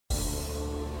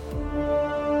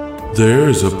There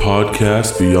is a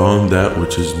podcast beyond that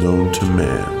which is known to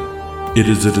man. It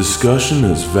is a discussion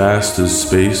as vast as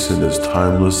space and as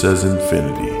timeless as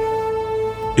infinity.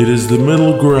 It is the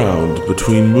middle ground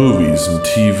between movies and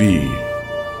TV,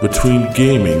 between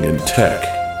gaming and tech,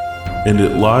 and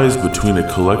it lies between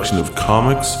a collection of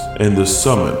comics and the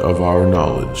summit of our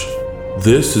knowledge.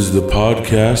 This is the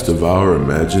podcast of our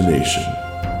imagination.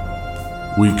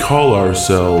 We call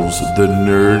ourselves the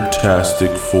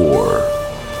Nerdtastic Four.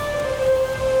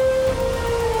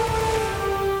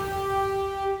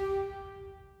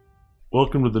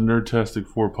 Welcome to the Nerdtastic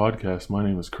 4 podcast. My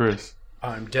name is Chris.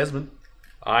 I'm Desmond.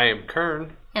 I am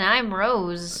Curn. And I'm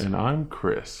Rose. And I'm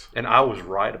Chris. And I was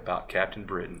right about Captain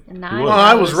Britain. And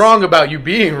I was wrong about you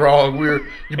being wrong.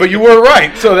 But you were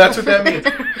right, so that's what that means.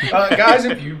 Guys,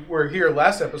 if you were here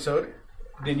last episode,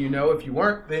 then you know. If you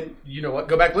weren't, then you know what.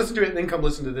 Go back, listen to it, and then come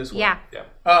listen to this one.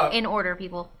 Yeah. In order,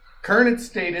 people. Curn had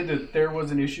stated that there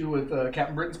was an issue with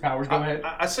Captain Britain's powers. Go ahead.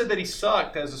 I said that he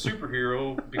sucked as a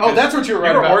superhero. Because oh, that's what you were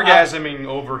right about. You were about. orgasming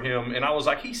over him, and I was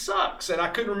like, he sucks. And I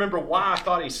couldn't remember why I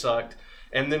thought he sucked.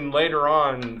 And then later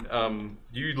on,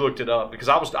 you looked it up because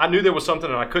I knew there was something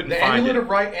and I couldn't find it. The amulet of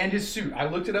right and his suit. I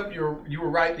looked it up. You were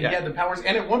right. He had the powers,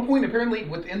 and at one point, apparently,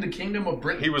 within the Kingdom of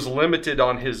Britain, he was limited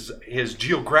on his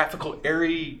geographical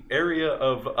area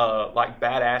of like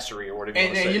badassery or whatever.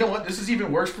 And you know what? This is even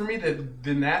worse for me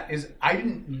than that. Is I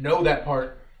didn't know that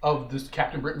part of this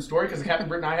Captain Britain story, because the Captain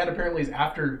Britain I had apparently is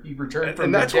after he returned from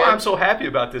and that's the why dead. I'm so happy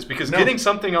about this, because getting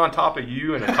something on top of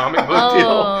you in a comic book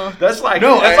deal, that's like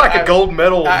a gold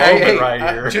medal moment right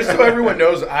here. Just so everyone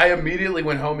knows, I immediately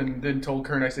went home and then told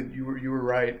Curn, I said, you were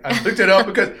right. I looked it up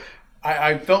because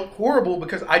I felt horrible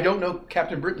because I don't know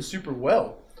Captain Britain super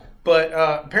well. But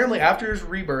apparently after his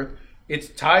rebirth, it's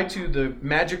tied to the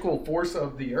magical force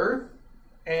of the earth.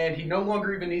 And he no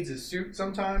longer even needs his suit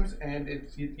sometimes, and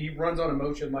he runs on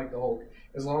emotion like the Hulk.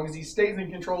 As long as he stays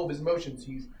in control of his emotions,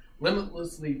 he's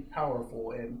limitlessly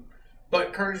powerful.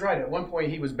 But Curn is right. At one point,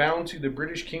 he was bound to the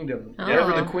British Kingdom,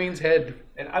 over the Queen's head.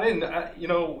 And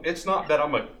it's not that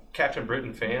I'm a Captain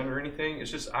Britain fan or anything.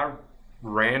 It's just I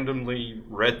randomly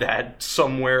read that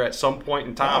somewhere at some point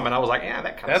in time, and I was like, yeah,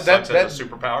 that kind of sucks as a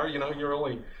superpower. You're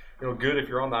only good if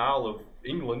you're on the Isle of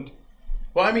England.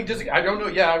 Well, I mean, I don't know.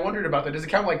 Yeah, I wondered about that. Does it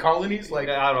count like colonies? Like,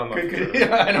 I don't know.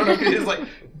 I don't know. It's like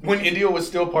when India was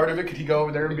still part of it, could he go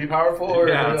over there and be powerful? Or,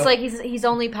 It's like he's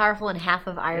only powerful in half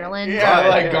of Ireland.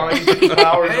 Yeah, Gandhi took his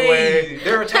powers away.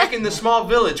 They're attacking the small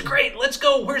village. Great, let's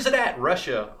go. Where's it at?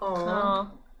 Russia.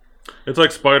 Aww. It's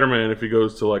like Spider-Man if he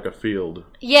goes to like a field.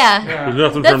 Yeah. There's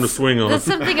nothing for him to swing on. That's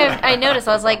something I noticed.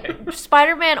 I was like,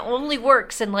 Spider-Man only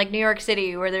works in like New York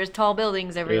City where there's tall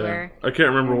buildings everywhere. Yeah. I can't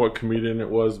remember what comedian it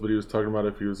was, but he was talking about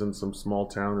if he was in some small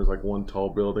town, there's like one tall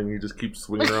building, he just keeps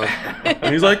swinging around.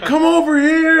 And he's like, come over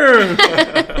here!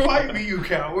 Fight me, you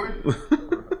coward!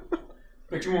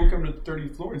 But you won't come to the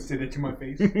 30th floor and say that to my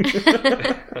face.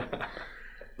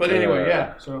 But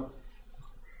anyway, so...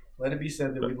 let it be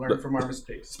said that we learn from our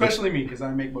mistakes, especially me, because I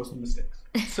make most of the mistakes.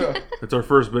 So that's our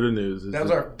first bit of news.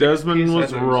 Desmond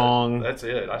was wrong. That's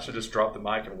it. I should just drop the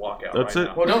mic and walk out. That's right it.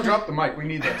 Now. Well, don't drop the mic. We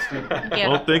need that still. Yeah.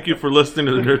 Well, thank you for listening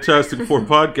to the Nerdtastic 4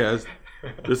 podcast.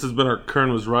 This has been our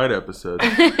Curn Was Right episode.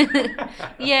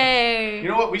 Yay! You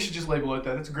know what? We should just label it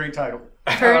that. It's a great title.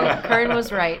 Curn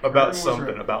was right.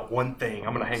 About one thing.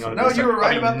 I'm going to hang on to this. No, you were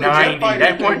right about the jet fighter.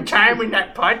 That one time in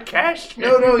that podcast.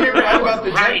 No, you're right about the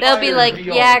jet fighter. They'll be like,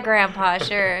 yeah, Grandpa,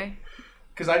 sure.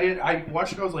 Because I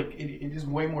watched it, I was like, it is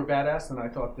way more badass than I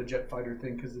thought the jet fighter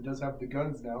thing, because it does have the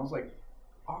guns now. I was like,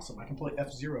 awesome, I can play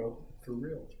F-Zero for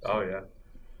real. Oh, yeah.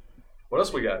 What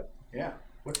else we got? Yeah,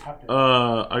 what's happening?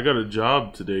 I got a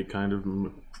job today, kind of,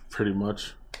 pretty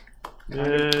much. What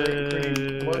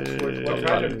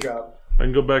kind of job? I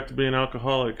can go back to being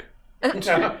alcoholic.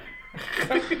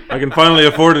 I can finally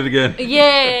afford it again.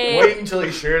 Yay! Wait until he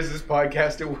shares this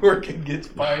podcast at work and gets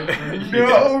fired for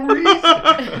no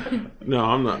reason. No,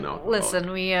 I'm not. No.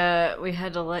 Listen, we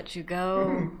had to let you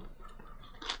go.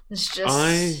 It's just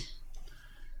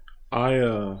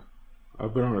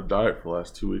I've been on a diet for the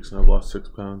last 2 weeks and I've lost 6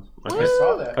 pounds. I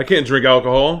saw that. I can't drink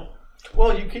alcohol.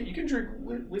 Well, you can drink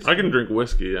whiskey. I can drink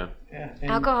whiskey, yeah.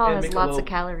 Alcohol has lots of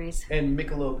calories. And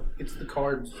Michelob, it's the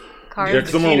carbs. Yeah,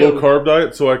 because I'm on a low carb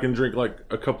diet, so I can drink like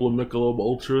a couple of Michelob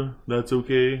Ultra. That's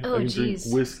okay. Oh, I can drink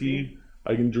whiskey.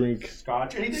 I can drink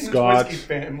Scotch. Anything that's whiskey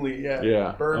family,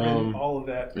 yeah. Bourbon, all of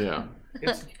that. Yeah.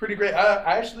 It's pretty great.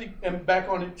 I actually am back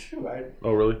on it too.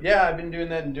 Oh, really? Yeah, I've been doing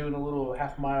that and doing a little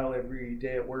half mile every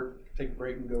day at work. Take a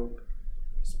break and go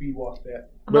speed walk that.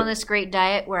 I'm on this great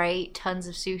diet where I eat tons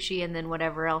of sushi and then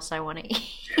whatever else I want to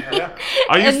eat. Yeah.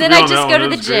 I used and to then be I on just that go one.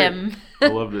 to the gym. I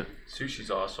loved it.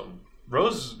 Sushi's awesome.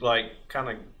 Rose like kind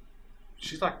of,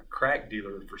 she's like a crack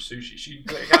dealer for sushi. She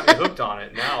got me hooked on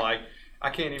it. Now I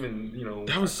can't even,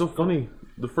 That was so funny.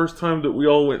 The first time that we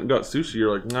all went and got sushi,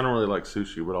 you're like, I don't really like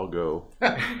sushi, but I'll go.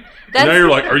 Now you're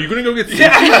like, are you going to go get sushi?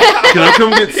 Can I come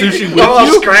get sushi with you?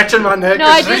 I'm scratching my neck. No,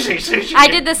 I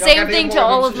did the same thing to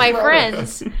all of my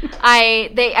friends.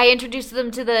 I introduced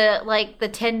them to the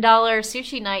 $10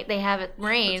 sushi night they have at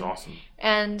Rain. That's awesome.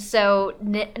 And so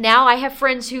now I have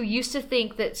friends who used to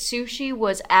think that sushi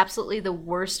was absolutely the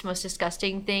worst, most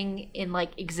disgusting thing in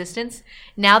existence.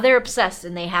 Now they're obsessed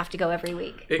and they have to go every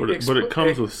week. But it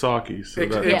comes with sake. So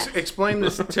explain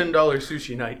this $10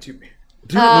 sushi night to me.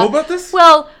 Do you know about this?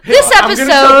 Well, this I'm going to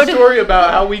tell episode. a story about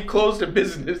how we closed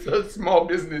a small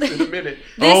business in a minute.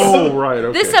 Right.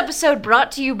 Okay. This episode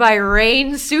brought to you by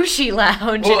Rain Sushi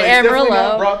Lounge in It's definitely not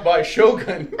Amarillo. brought by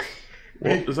Shogun.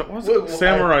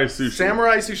 Samurai Sushi?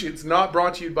 Samurai Sushi. It's not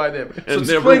brought to you by them. It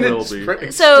never will be.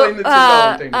 Explain So, the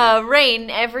 $10 thing.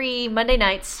 Rain, every Monday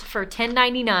nights for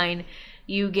 $10.99,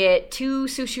 you get 2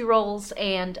 sushi rolls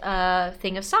and a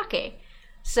thing of sake.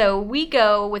 So we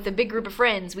go with a big group of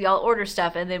friends. We all order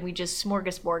stuff, and then we just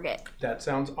smorgasbord it. That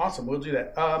sounds awesome. We'll do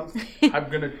that. I'm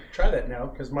going to try that now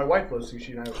because my wife loves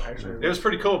sushi. And It was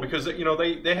pretty cool because,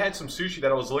 they had some sushi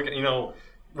that I was looking,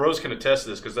 Rose can attest to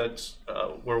this because that's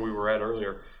where we were at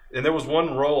earlier. And there was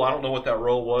one roll, I don't know what that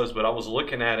roll was, but I was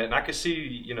looking at it and I could see,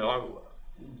 you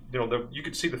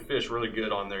could see the fish really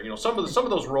good on there. Some of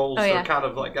those rolls are kind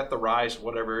of like got the rice,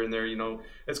 whatever in there.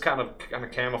 It's kind of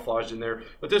camouflaged in there.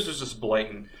 But this was just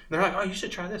blatant. And they're like, "Oh, you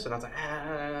should try this." And I was like,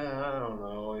 I don't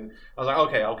know. And I was like,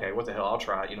 okay, what the hell? I'll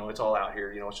try it. It's all out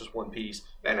here. It's just one piece.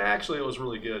 And actually, it was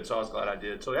really good. So I was glad I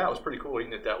did. So yeah, it was pretty cool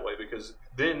eating it that way because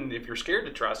then if you're scared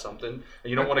to try something and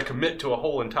you don't want to commit to a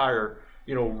whole entire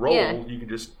roll, you can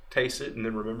just taste it and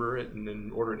then remember it and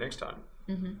then order it next time.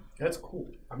 Mm-hmm. That's cool.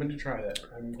 I'm going to try that.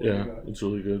 It's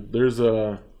really good. There's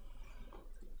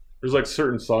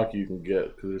certain sake you can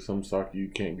get because there's some sake you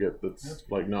can't get that's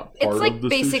not part of the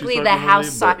basically sushi the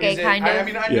house sake, sake kind of.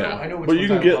 I know which but you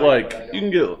can get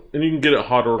you can get it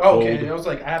hot or cold. Okay, I was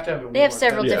like, I have to have it. They have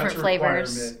several different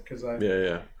flavors.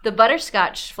 The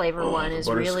butterscotch flavor one is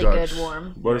really good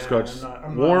warm. Butterscotch,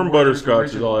 I'm not warm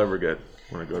butterscotch is all I ever get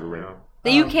when I go to Reno.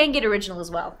 You can get original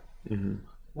as well. Mm-hmm.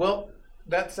 Well,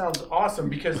 that sounds awesome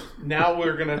because now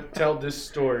we're going to tell this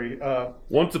story.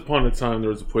 Once upon a time, there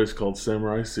was a place called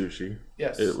Samurai Sushi.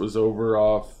 Yes. It was over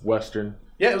off Western.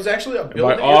 Yeah, it was actually a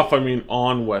building. By off, I mean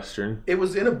on Western. It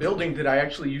was in a building that I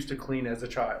actually used to clean as a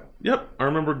child. Yep. I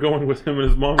remember going with him and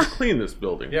his mom to clean this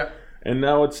building. Yeah. And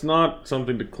now it's not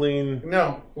something to clean.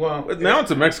 No. Well, now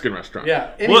it's a Mexican restaurant.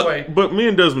 Yeah. Anyway. But me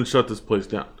and Desmond shut this place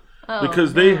down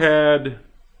because they had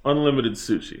unlimited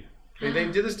sushi. They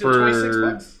did this to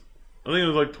 $26. I think it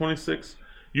was like 26.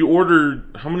 You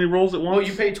ordered how many rolls at once? Well,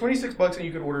 you paid $26 and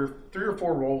you could order 3 or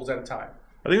 4 rolls at a time.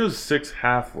 I think it was 6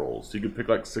 half rolls. So you could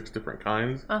pick 6 different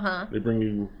kinds. They bring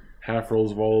you half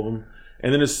rolls of all of them.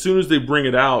 And then as soon as they bring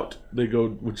it out, they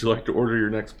go, "Would you like to order your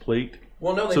next plate?"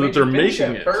 Well, no, they so made that they're you finish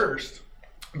making it it first.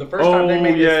 The first time they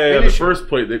made the first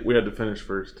plate we had to finish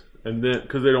first. And then,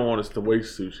 because they don't want us to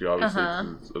waste sushi, obviously.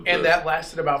 And that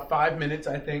lasted about 5 minutes,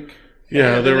 I think.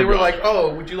 Yeah, and they were like,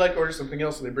 "Oh, would you like to order something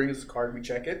else?" So they bring us a card, we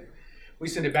check it, we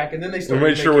send it back, and then they started. We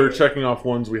made sure we were checking off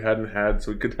ones we hadn't had,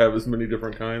 so we could have as many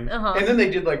different kinds. And then they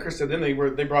did like Chris said. Then they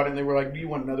brought it, and they were like, "Do you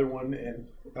want another one?" And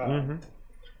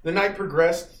the night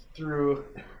progressed through.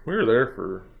 We were there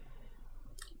for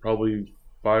probably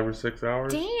 5 or 6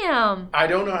 hours. Damn. I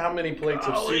don't know how many plates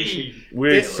of sushi.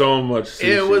 We ate so much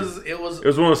sushi. It was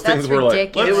one of those things where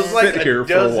let's sit here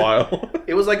for a while.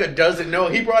 It was like a dozen. No,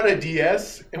 he brought a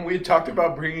DS, and we had talked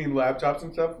about bringing laptops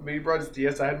and stuff. But he brought his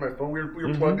DS. I had my phone. We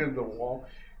were plugged into the wall,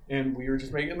 and we were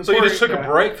just making the. So you just took a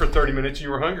break for 30 minutes, and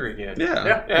you were hungry again.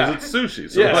 Yeah, because it's sushi.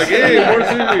 So we're like, hey, more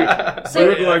sushi. So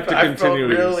we would like to continue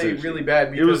eating sushi. Really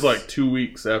bad. It was like 2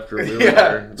 weeks after we were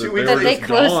there. 2 weeks that they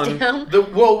closed down. A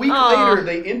week later,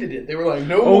 they ended it. They were like,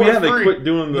 no more free. They quit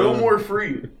doing no more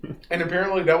free. And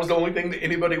apparently, that was the only thing that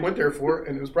anybody went there for,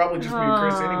 and it was probably just me and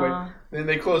Chris anyway. Then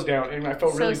they closed down, and I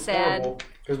felt really horrible.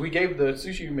 Because we gave the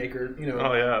sushi maker,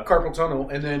 carpal tunnel,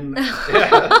 and then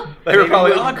they were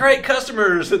probably great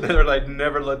customers, and they're like,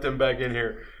 never let them back in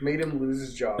here. Made him lose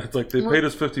his job. It's like they paid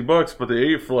us $50, but they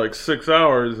ate for like 6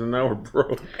 hours, and now we're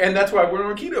broke. And that's why we're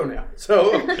on keto now.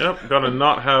 So gotta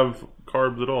not have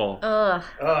carbs at all.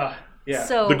 Yeah.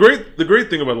 So the great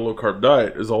thing about a low carb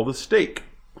diet is all the steak.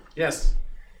 Yes,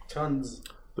 tons.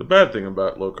 The bad thing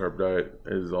about low carb diet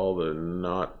is all the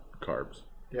not carbs.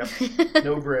 Yep.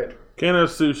 No bread. Can't have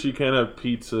sushi, can't have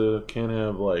pizza, can't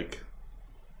have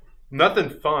nothing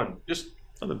fun. Just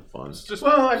Nothing fun. It's just,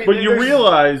 Well, I mean, But you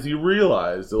realize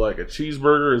that like a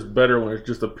cheeseburger is better when it's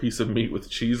just a piece of meat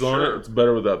with cheese on it. It's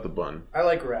better without the bun. I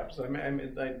like wraps. I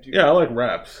do. Yeah, I like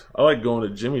wraps. I like going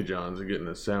to Jimmy John's and getting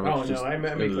a sandwich. Oh no, I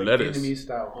make like Vietnamese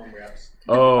style home wraps.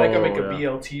 Oh, like I make a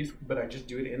BLT, but I just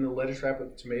do it in the lettuce wrap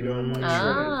with tomato and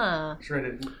like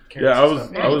shredded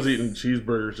carrots. Yeah, I was eating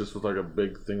cheeseburgers just with like a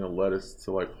big thing of lettuce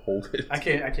to like hold it. I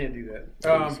can't do that. It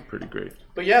was pretty great.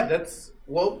 But yeah,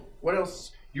 what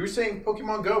else? You were saying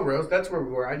Pokemon Go, Rose. That's where we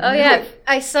were.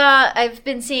 I've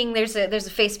been seeing there's a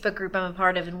Facebook group I'm a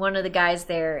part of, and one of the guys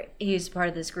there, he's part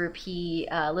of this group. He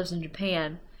lives in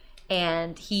Japan,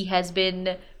 and he has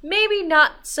been maybe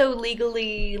not so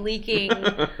legally leaking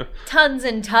tons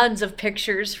and tons of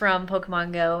pictures from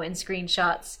Pokemon Go and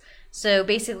screenshots. So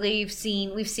basically,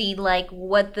 we've seen like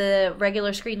what the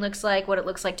regular screen looks like, what it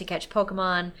looks like to catch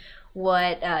Pokemon.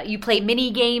 What you play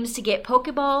mini games to get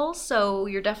Pokeballs, so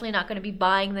you're definitely not going to be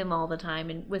buying them all the time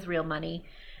and with real money.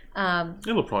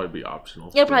 It'll probably be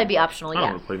optional. It'll probably be optional. I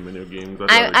don't want to play mini games.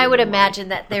 I would imagine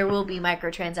that there will be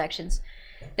microtransactions.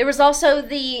 There was also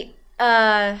the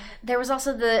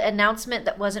announcement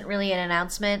that wasn't really an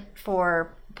announcement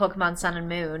for Pokemon Sun and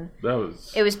Moon.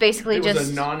 It was basically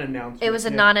just a non-announcement. It was a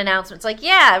non-announcement. It's like,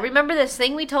 yeah, remember this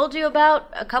thing we told you about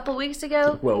a couple weeks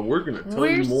ago? Well, we're going to tell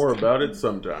you more about it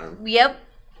sometime. Yep.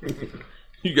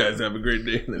 You guys have a great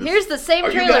day. Here's the same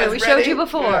trailer we showed you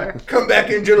before. Yeah. Come back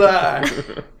in July.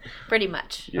 Pretty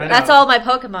much. Yeah. That's all my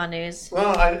Pokemon news.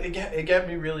 Well, it got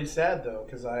me really sad though,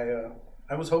 because I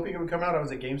was hoping it would come out. I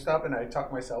was at GameStop and I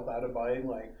talked myself out of buying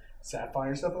like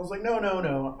Sapphire stuff. I was like, no.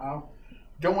 I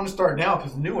don't want to start now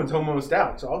because the new one's almost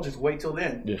out, so I'll just wait till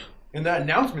then. Yeah. And that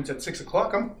announcement's at 6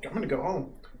 o'clock. I'm going to go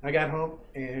home. I got home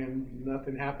and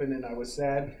nothing happened, and I was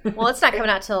sad. Well, it's not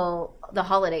coming out till the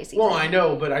holiday season. Well, I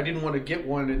know, but I didn't want to get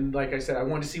one, and like I said, I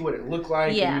wanted to see what it looked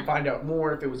like and find out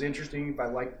more if it was interesting, if I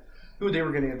liked who they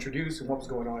were going to introduce and what was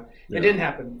going on. Yeah. It didn't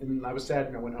happen, and I was sad,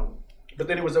 and I went home. But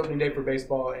then it was opening day for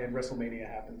baseball, and WrestleMania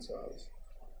happened, so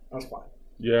I was fine.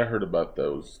 Yeah, I heard about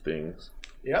those things.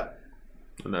 Yep.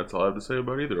 And that's all I have to say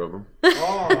about either of them.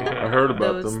 Oh, I heard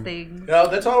about those them. Things. No,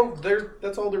 that's all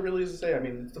there really is to say. I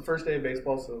mean, it's the first day of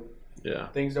baseball, so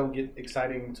things don't get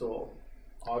exciting until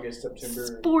August, September.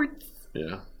 Sports.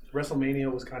 Yeah.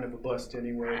 WrestleMania was kind of a bust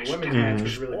anyway. The women's match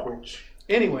was really cool.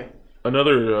 Anyway.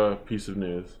 Another piece of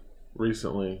news.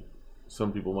 Recently,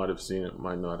 some people might have seen it,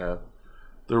 might not have.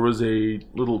 There was a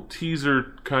little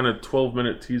teaser, kind of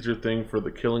 12-minute teaser thing for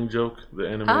The Killing Joke, the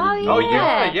animated movie. Oh,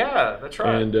 yeah, that's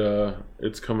right. And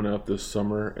it's coming out this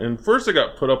summer. And first it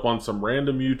got put up on some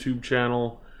random YouTube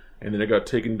channel, and then it got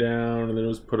taken down, and then it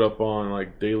was put up on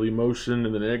like Daily Motion,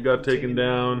 and then it got taken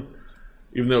down,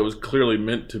 even though it was clearly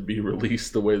meant to be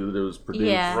released the way that it was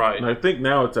produced. Yeah. Right. And I think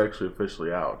now it's actually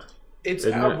officially out. It's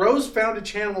Rose found a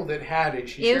channel that had it.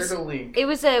 She shared a link. It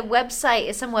was a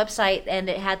website, some website, and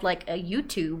it had like a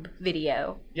YouTube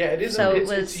video. Yeah, it is. So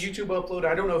it's a YouTube upload.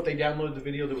 I don't know if they downloaded the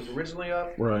video that was originally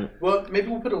up. Right. Well, maybe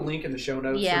we'll put a link in the show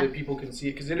notes so that people can see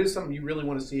it, because it is something you really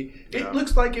want to see. It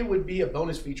looks like it would be a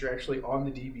bonus feature actually on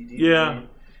the DVD. Yeah.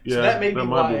 So that may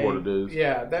might be what it is.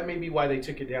 Yeah, that may be why they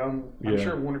took it down. I'm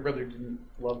sure Warner Brothers didn't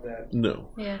love that. No.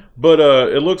 Yeah. But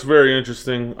it looks very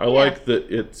interesting. I like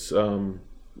that it's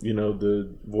the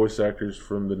voice actors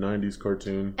from the 90s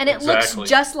cartoon. And it looks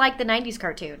just like the 90s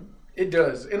cartoon. It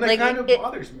does. And that kind of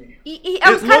bothers me.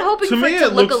 I was kind of hoping for it to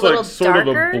look a little sort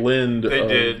darker. Of a blend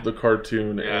of the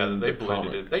cartoon and they the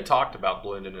blended comic. it. They talked about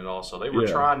blending it also. They were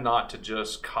trying not to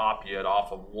just copy it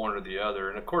off of one or the other.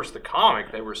 And of course, the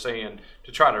comic, they were saying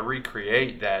to try to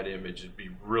recreate that image would be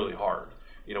really hard,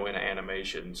 in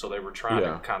animation. So they were trying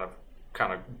to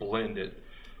kind of blend it.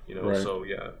 Right. So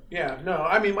yeah. Yeah, no,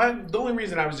 I mean, the only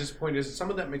reason I was disappointed is some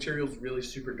of that material is really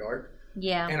super dark.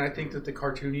 Yeah. And I think that the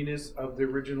cartooniness of the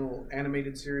original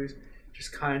animated series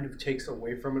just kind of takes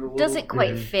away from it a little. Doesn't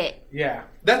quite fit. Yeah.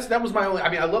 That was my only, I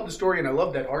mean, I love the story and I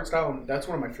love that art style, and that's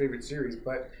one of my favorite series,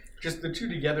 but just the two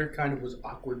together kind of was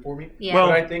awkward for me. Yeah. Well,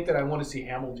 but I think that I want to see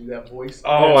Hamill do that voice.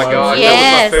 Oh my gosh.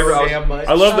 Yes. That was my favorite.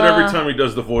 I love that every time he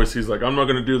does the voice, he's like, I'm not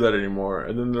going to do that anymore.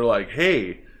 And then they're like,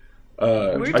 hey...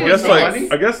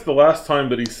 I guess the last time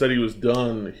that he said he was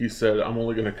done, he said, I'm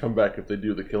only going to come back if they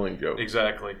do the Killing Joke.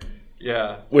 Exactly.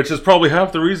 Yeah. Which is probably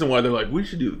half the reason why they're like, we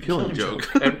should do the Killing Joke.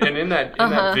 and in that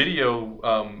video,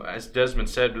 as Desmond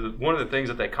said, one of the things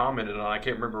that they commented on, I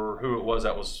can't remember who it was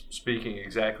that was speaking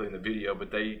exactly in the video,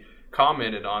 but they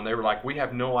commented on, they were like, we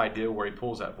have no idea where he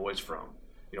pulls that voice from.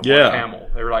 Mark Hamill.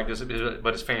 They were like,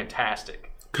 but it's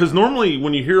fantastic. Because normally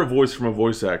when you hear a voice from a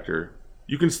voice actor,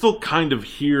 you can still kind of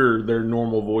hear their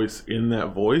normal voice in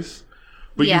that voice.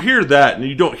 But you hear that, and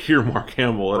you don't hear Mark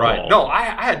Hamill at all. No, I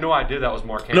had no idea that was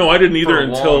Mark Hamill. No, I didn't either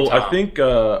until, I think,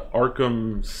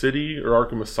 Arkham City or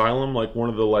Arkham Asylum, like one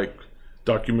of the like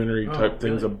documentary type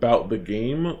things about the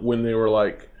game, when they were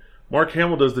like, Mark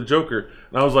Hamill does the Joker.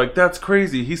 And I was like, that's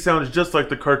crazy. He sounds just like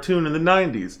the cartoon in the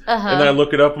 90s. And then I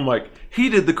look it up, I'm like, he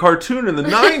did the cartoon in the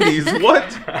 90s?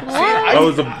 What? I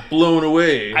was blown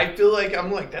away. I feel like, I'm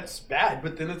like, that's bad.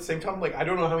 But then at the same time, like, I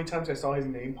don't know how many times I saw his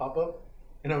name pop up.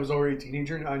 And I was already a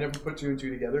teenager, and I never put two and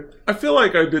two together. I feel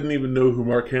like I didn't even know who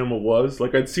Mark Hamill was.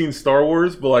 Like, I'd seen Star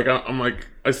Wars, but like, I'm like,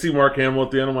 I see Mark Hamill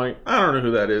at the end, I'm like, I don't know who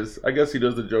that is. I guess he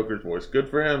does the Joker's voice. Good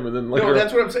for him. And then later, no,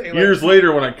 that's what I'm saying. Years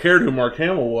later, when I cared who Mark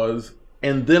Hamill was,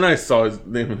 and then I saw his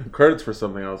name in the credits for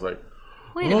something, I was like,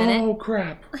 wait a minute. Oh,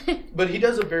 crap. But he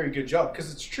does a very good job,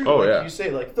 because it's true. You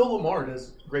say, like, Phil Lamar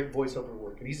does great voiceover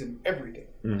work, and he's in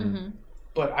everything.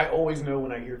 But I always know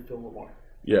when I hear Phil Lamar.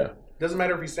 Yeah. Doesn't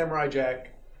matter if he's Samurai Jack.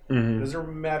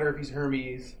 Doesn't matter if he's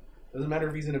Hermes. Doesn't matter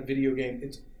if he's in a video game.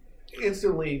 It's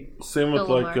instantly... Same with,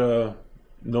 like,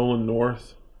 Nolan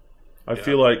North. I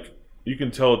feel like you can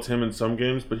tell it's him in some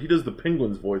games, but he does the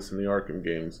Penguin's voice in the Arkham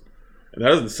games. And that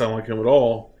doesn't sound like him at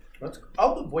all.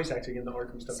 All the voice acting in the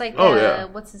Arkham stuff. It's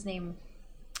like, what's his name?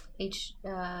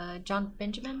 John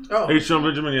Benjamin? John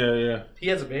Benjamin, yeah. He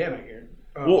has a band, I hear.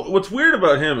 Well, what's weird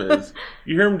about him is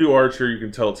you hear him do Archer, you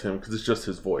can tell it's him because it's just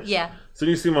his voice. Yeah. So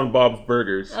you see him on Bob's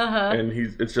Burgers, and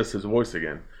it's just his voice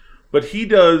again. But he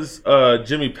does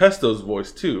Jimmy Pesto's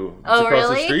voice too. It's across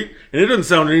the street, and it doesn't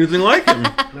sound anything like him.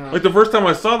 No. Like the first time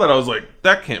I saw that, I was like,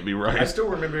 "That can't be right." I still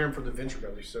remember him from the Venture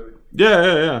Brothers. So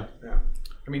yeah.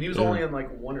 I mean, he was only in like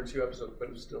 1 or 2 episodes, but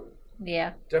it was still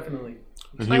definitely.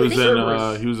 And he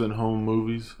was in Home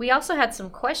Movies. We also had some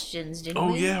questions, didn't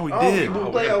we? Oh yeah, we did.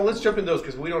 Let's jump in those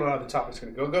because we don't know how the topic's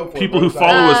going to go. Go for People who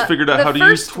follow us figured out how to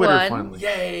use Twitter finally.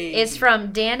 Yay! It's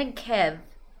from Dan and Kev.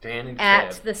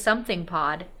 At the Something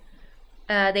Pod.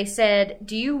 They said,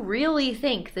 "Do you really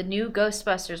think the new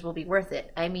Ghostbusters will be worth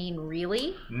it? I mean,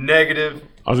 really?" Negative.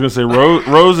 I was gonna say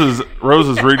Rose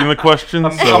is reading the question.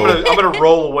 I'm gonna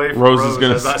roll away from Rose is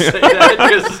gonna as I say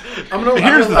that.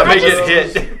 I may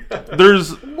get hit.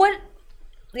 There's what?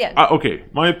 Yeah. Okay,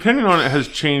 my opinion on it has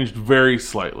changed very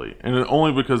slightly, and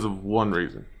only because of one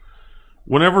reason.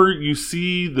 Whenever you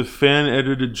see the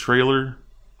fan-edited trailer,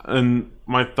 and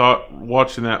my thought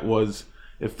watching that was,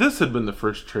 if this had been the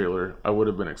first trailer, I would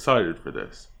have been excited for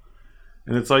this.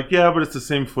 And it's like, yeah, but it's the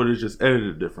same footage, just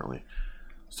edited differently.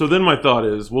 So then my thought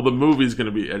is, well, the movie's going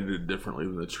to be edited differently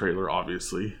than the trailer,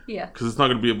 obviously. Yeah. Because it's not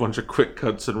going to be a bunch of quick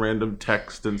cuts and random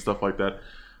text and stuff like that.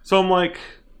 So I'm like,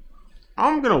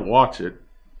 I'm going to watch it.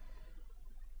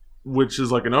 Which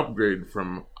is like an upgrade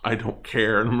from I don't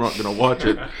care and I'm not going to watch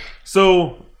it.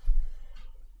 So,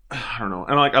 I don't know.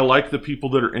 And I like the people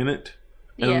that are in it.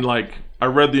 And like, I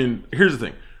read here's the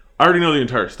thing. I already know the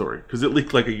entire story because it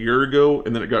leaked like a year ago,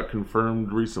 and then it got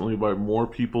confirmed recently by more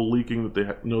people leaking that they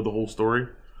know the whole story.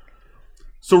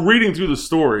 So reading through the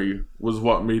story was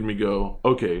what made me go,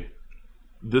 okay,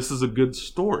 this is a good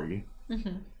story.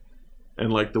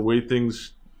 And like the way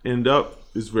things end up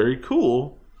is very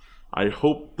cool. I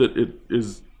hope that it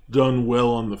is done well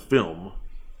on the film.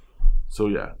 So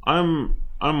yeah, I'm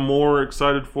more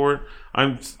excited for it.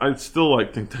 I still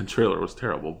think that trailer was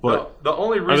terrible, but the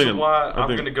only reason why I'm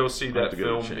going to go see that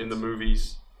film in the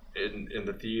movies in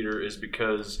the theater is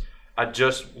because I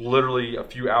just literally a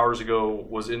few hours ago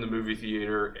was in the movie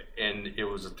theater and it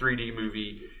was a 3D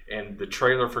movie and the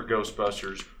trailer for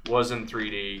Ghostbusters was in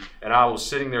 3D and I was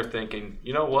sitting there thinking,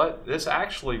 you know what? This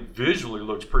actually visually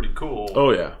looks pretty cool.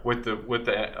 Oh yeah, with the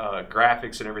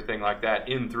graphics and everything like that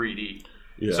in 3D.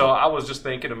 Yeah. So I was just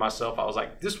thinking to myself, I was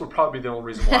like, this would probably be the only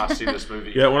reason why I see this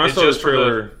movie. Yeah, when I saw the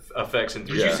trailer, for the effects in 3D.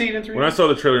 Did you see it in 3D? When I saw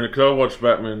the trailer, because I watched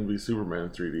Batman v Superman in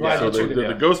 3D, well, so they did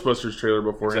the Ghostbusters trailer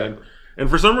beforehand. Exactly. And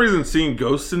for some reason, seeing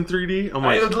ghosts in 3D, I'm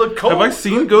like, cool. have I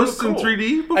seen ghosts in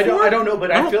 3D before? I don't know, but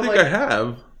I don't feel think like I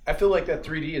have. I feel like that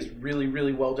 3D is really,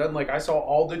 really well done. Like, I saw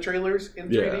all the trailers in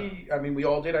 3D. Yeah. I mean, we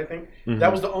all did, I think. Mm-hmm.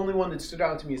 That was the only one that stood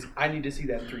out to me is I need to see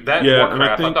that in 3D.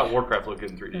 Warcraft, I thought Warcraft looked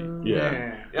good in 3D.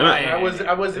 Yeah.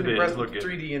 I wasn't impressed with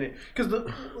 3D in it.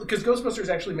 Because Ghostbusters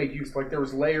actually made use. Like, there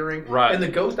was layering. Right. And the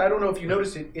ghost, I don't know if you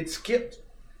noticed it, it skipped.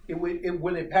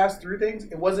 When it passed through things,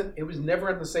 it was never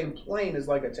in the same plane as,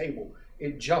 like, a table.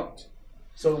 It jumped.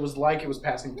 So it was like it was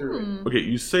passing through it. Okay,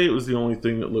 you say it was the only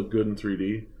thing that looked good in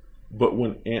 3D. But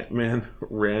when Ant-Man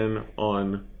ran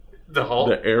on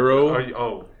the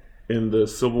arrow in the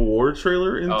Civil War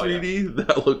trailer in 3D,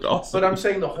 that looked awesome. But I'm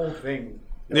saying the whole thing.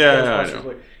 Yeah, I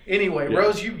know. Anyway,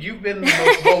 Rose, you've been the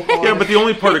most vocal. Yeah, but the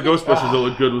only part of Ghostbusters that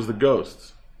looked good was the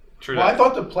ghosts. True. Well, I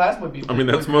thought the plasma beam. I mean,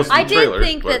 that's most. I did trailer,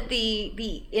 think but that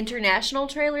the international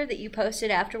trailer that you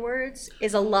posted afterwards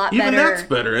is a lot even better. that's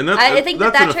better, and that's I think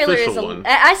that's that an trailer is. official one.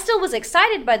 I still was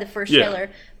excited by the first Yeah.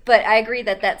 trailer, but I agree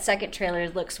that second trailer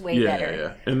looks way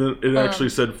better. Yeah. And then it actually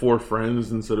said 4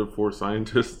 friends instead of 4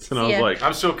 scientists, and I was like,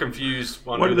 I'm still confused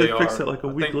on why who did they are. fix it like a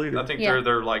week later? I think Yeah.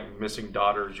 they're like missing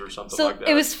daughters or something So like that.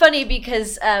 it was funny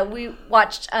because we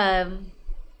watched.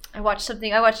 I watched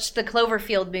something. I watched the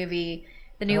Cloverfield movie,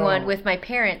 the new one, with my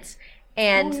parents.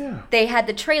 And they had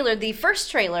the trailer, the first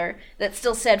trailer, that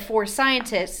still said 4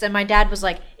 scientists. And my dad was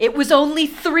like, it was only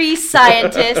 3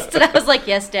 scientists. And I was like,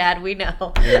 yes, Dad, we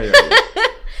know. Yeah.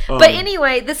 But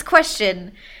anyway, this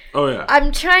question, Oh yeah.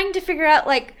 I'm trying to figure out,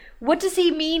 like, what does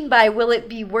he mean by will it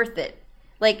be worth it?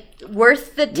 Like,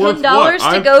 worth the $10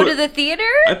 what? to go to the theater?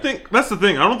 I think that's the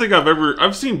thing. I don't think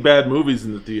I've seen bad movies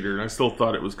in the theater, and I still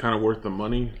thought it was kind of worth the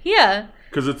money. Yeah.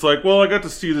 Because it's like, well, I got to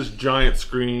see this giant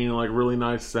screen, like really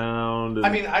nice sound. And I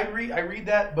mean, I read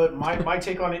that, but my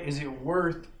take on it is it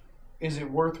worth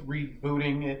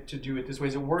rebooting it to do it this way?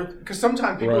 Is it worth? Because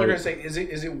sometimes people are going to say, is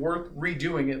it worth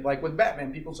redoing it? Like with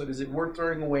Batman, people said, is it worth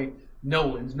throwing away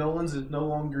Nolan's? Nolan's is no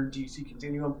longer DC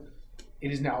Continuum.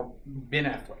 It is now Ben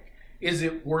Affleck. Is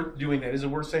it worth doing that? Is it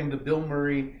worth saying to Bill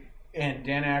Murray and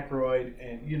Dan Aykroyd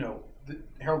and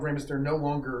Harold Ramis, they're no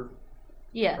longer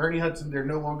Ernie Hudson, they're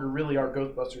no longer really our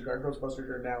Ghostbusters. Our Ghostbusters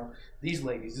are now these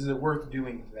ladies. Is it worth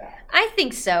doing that? I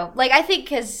think so. Like, I think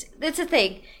because it's a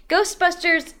thing.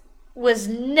 Ghostbusters was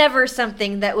never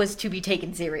something that was to be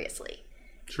taken seriously.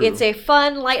 True. It's a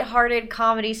fun, lighthearted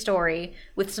comedy story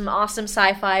with some awesome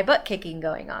sci-fi butt kicking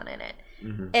going on in it.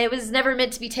 Mm-hmm. And it was never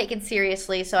meant to be taken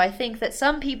seriously. So I think that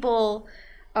some people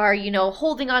are,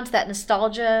 holding on to that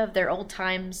nostalgia of their old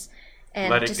times and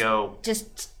let it go.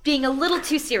 Just being a little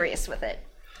too serious with it.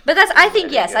 But I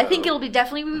think it'll be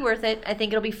definitely be worth it. I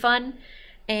think it'll be fun,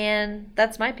 and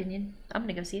that's my opinion. I'm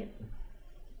gonna go see it.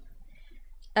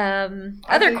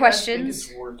 Other questions? I think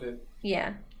it's worth it.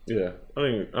 Yeah. Yeah, I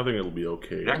think it'll be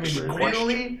okay. I mean,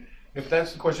 really, if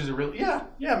that's the question, is it really? Yeah,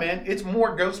 man. It's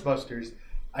more Ghostbusters.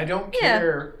 I don't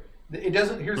care. It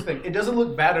doesn't. Here's the thing. It doesn't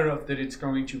look bad enough that it's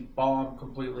going to bomb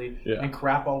completely and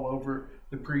crap all over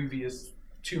the previous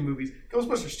 2 movies.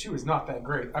 Ghostbusters 2 is not that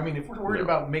great. I mean, if we're worried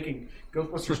about making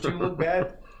Ghostbusters 2 look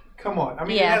bad, come on. I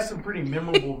mean, it has some pretty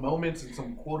memorable moments and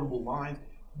some quotable lines,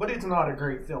 but it's not a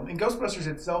great film. And Ghostbusters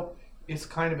itself is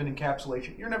kind of an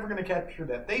encapsulation. You're never going to capture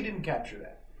that. They didn't capture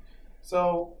that.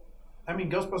 So, I mean,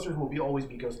 Ghostbusters will always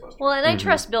be Ghostbusters. Well, and I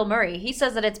trust Bill Murray. He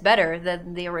says that it's better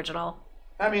than the original.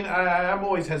 I mean, I'm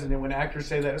always hesitant when actors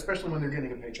say that, especially when they're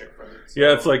getting a paycheck from it. So.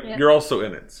 Yeah, it's like you're also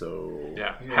in it, so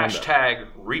Hashtag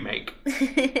remake.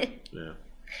 Yeah.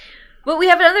 But we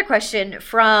have another question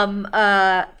from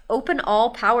Open All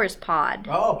Powers Pod.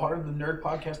 Oh, part of the Nerd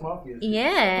Podcast Mafia.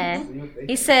 Yeah.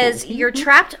 He says, you're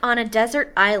trapped on a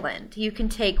desert island. You can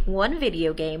take 1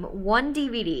 video game, 1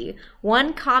 DVD,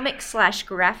 1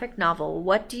 comic/graphic novel.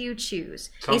 What do you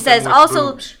choose? Something he says, with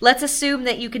also, boobs. let's assume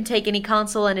that you can take any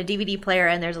console and a DVD player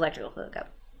and there's electrical hookup.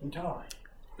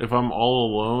 If I'm all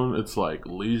alone, it's like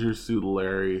Leisure Suit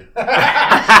Larry. Power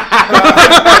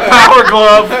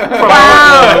Glove.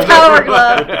 Wow, Power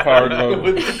Glove. Power Glove.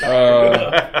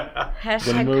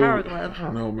 Hashtag Power Glove. I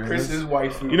don't know, man. Chris's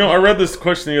wife. I read this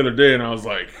question the other day, and I was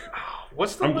like,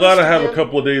 I'm glad I have a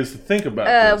couple of days to think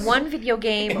about this. 1 video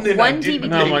game, 1 DVD,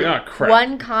 And I'm like, oh, crap.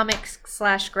 1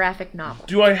 comic/graphic novel.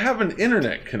 Do I have an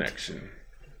internet connection?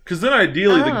 Because then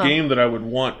ideally the game that I would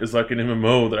want is like an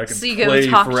MMO that I could play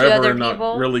forever and not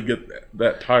really get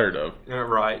that tired of.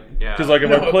 Right, yeah. Because like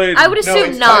if I played... I would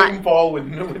assume not. Titanfall with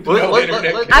no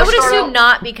internet. I would assume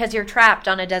not because you're trapped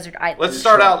on a desert island. Let's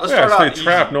start out stay easy.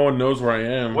 trapped. No one knows where I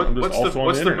am. What's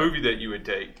the movie that you would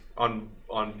take on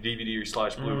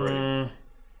DVD/Blu-ray?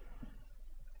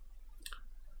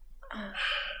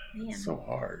 It's so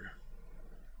hard.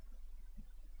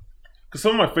 Because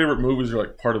some of my favorite movies are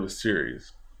like part of a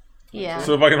series. Yeah.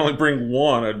 So if I can only bring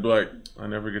 1, I'd be like, I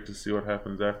never get to see what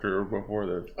happens after or before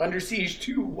that. Under Siege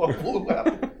 2, what will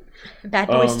happen? Bad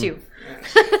Boys 2.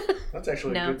 That's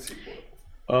actually a good sequel.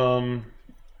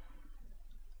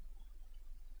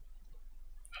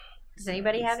 Does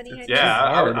anybody have any ideas?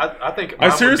 Yeah, I think I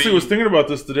seriously was thinking about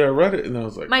this today. I read it and I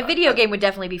was like... My video game would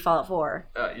definitely be Fallout 4.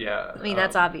 Yeah. I mean,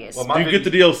 that's obvious. Well, do you get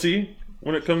the DLC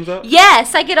when it comes out?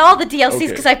 Yes, I get all the DLCs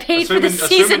because I paid for the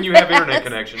season Assuming you have internet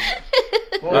connection.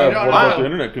 What about the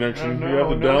internet connection? You have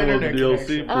to download the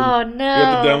DLC. Oh, no. You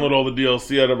have to download all the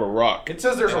DLC out of a rock. It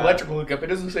says there's electrical hookup. It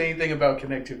doesn't say anything about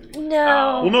connectivity.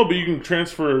 No. Well, no, but you can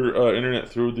transfer internet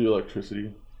through the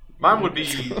electricity. Mine would be,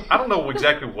 I don't know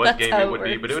exactly what game it would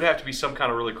be, but it would have to be some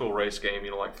kind of really cool race game,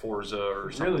 like Forza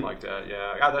or something like that.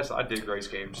 Yeah, I dig race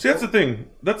games. See, that's the thing.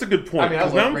 That's a good point.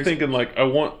 Because now I'm thinking, I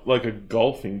want, a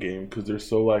golfing game because they're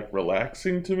so,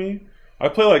 relaxing to me. I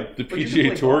play, the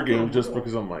PGA Tour game just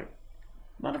because I'm not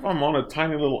if I'm on a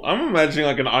tiny little... I'm imagining,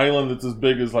 an island that's as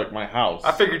big as, my house.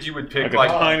 I figured you would pick, a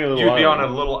tiny little you'd be island.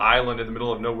 on a little island in the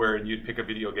middle of nowhere and you'd pick a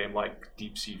video game like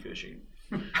deep sea fishing.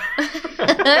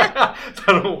 I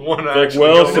don't want to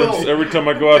since every time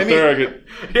I go out there, I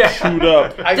get chewed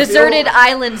up. Deserted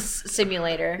Islands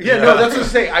Simulator. Yeah, no, that's what I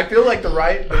say. I feel like the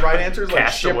right answer is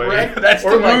Shipwreck. That's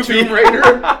or Tomb Raider.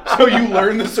 So you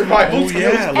learn the survival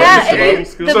skills.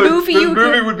 The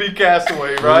movie would be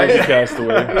Castaway, right?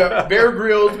 Castaway. Bear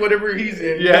Grylls, whatever he's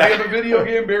in. Yeah. They have a video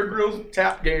game, Bear Grylls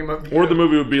tap game. Or the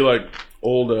movie would be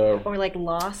old or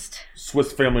Lost.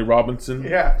 Swiss Family Robinson.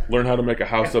 Yeah. Learn how to make a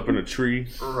house up in a tree.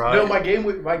 Right. No, my game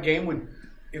would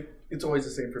it's always the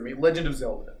same for me. Legend of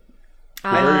Zelda.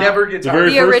 I never get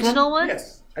tired. The original one?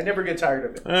 Yes. I never get tired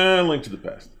of it. Link to the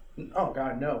Past. Oh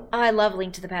God, no. Oh, I love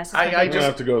Link to the Past. I just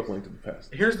have to go with Link to the Past.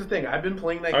 Here's the thing. I've been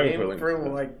playing that game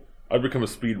for I'd become a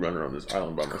speedrunner on this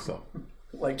island by myself.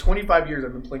 25 years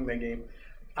I've been playing that game.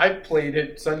 I played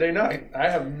it Sunday night. I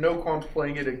have no qualms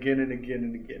playing it again and again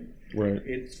and again. Right.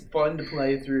 It's fun to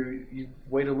play through. You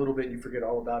wait a little bit, you forget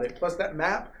all about it. Plus that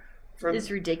map is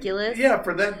ridiculous. Yeah,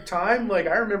 for that time, I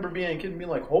remember being a kid and being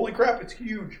like, "Holy crap, it's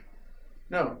huge."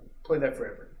 No, play that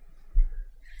forever.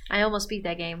 I almost beat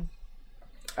that game.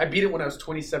 I beat it when I was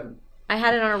 27. I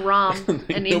had it on a ROM,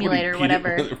 an emulator,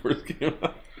 whatever.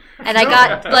 And I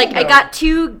got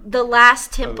to the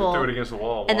last temple, threw it against the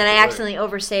wall, and then I accidentally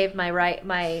oversaved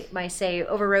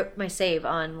overwrote my save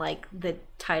on the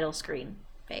title screen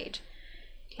page,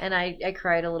 and I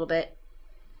cried a little bit.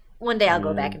 One day I'll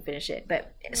go back and finish it.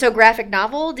 But so graphic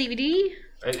novel, DVD,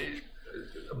 a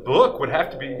book would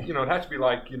have to be, it'd have to be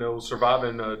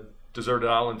surviving a deserted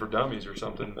island for dummies or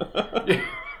something.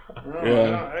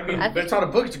 Yeah. I mean, but it's not a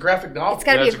book; it's a graphic novel. It's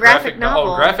got to be a graphic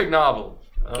novel. Graphic novel.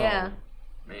 Oh, yeah.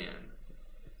 Man,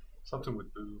 something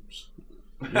with boobs.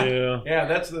 Yeah. Yeah,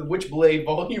 that's the Witchblade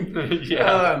volume.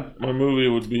 Yeah. My movie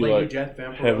would be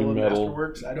heavy metal.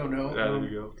 Masterworks. I don't know. Yeah, there you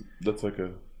go. That's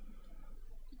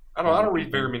I don't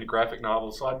read very many graphic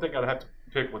novels, so I think I'd have to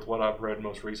pick with what I've read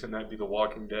most recent. That'd be The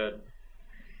Walking Dead.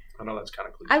 I know that's kind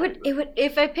of cliche.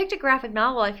 If I picked a graphic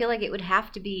novel, I feel like it would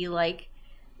have to be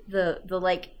the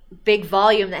big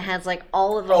volume that has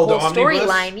all of the whole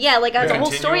storyline. Yeah, has a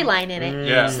whole storyline in it.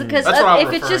 Yeah, because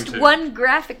if it's just one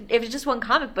if it's just one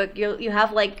comic book, you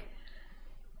have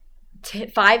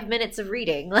 5 minutes of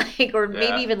reading, or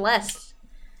maybe even less.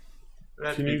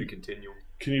 That'd be the continuum.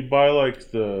 Can you buy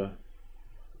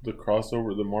the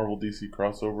crossover, the Marvel DC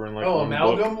crossover, and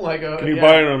amalgam, book? Can you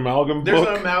buy an amalgam There's book?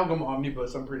 There's an amalgam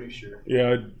omnibus, I'm pretty sure.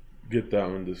 Yeah, I'd get that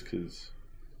one just because.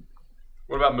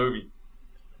 What about movie?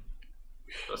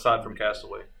 Aside from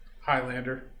Castaway,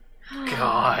 Highlander.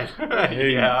 God,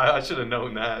 yeah, I should have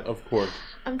known that. Of course.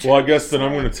 Well, I guess then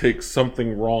I'm going to take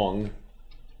Something Wrong.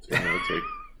 So I'm going to take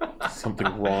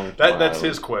Something Wrong. That's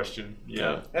his question.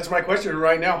 Yeah, that's my question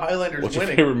right now. Highlander's what's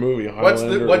winning. What's your favorite movie?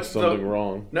 Highlander or Something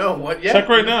Wrong? No, what? Yeah. Check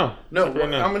right now. No,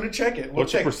 I'm going to check it.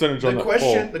 What's the percentage on that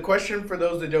poll? The question for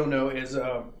those that don't know is,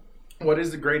 what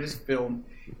is the greatest film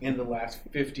in the last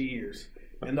 50 years?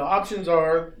 And the options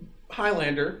are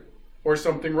Highlander or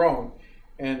Something Wrong.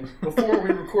 And before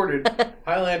we recorded,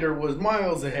 Highlander was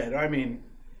miles ahead. I mean,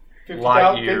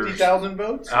 50,000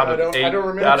 votes? I don't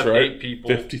remember. Out of 8 people.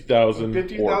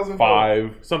 50,000 or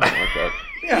 5, something like that.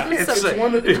 Yeah, it's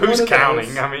one of the, who's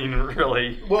counting? I mean,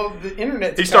 really. Well, the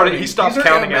internet. He stopped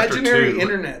counting after 2. Imaginary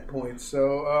internet points.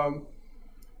 So,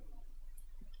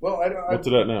 what's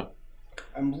it at now?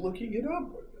 I'm looking it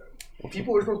up.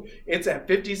 People are supposed. It's at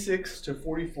 56 to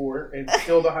 44, and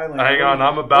still the Highlander. Hang on,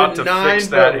 I'm about to fix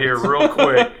that here real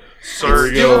quick. Sir,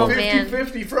 it's still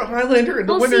 50-50 for a Highlander, and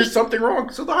the winner is Something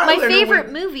Wrong. So the Highlander. My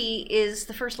favorite movie is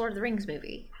the first Lord of the Rings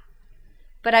movie,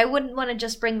 but I wouldn't want to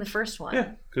just bring the first one.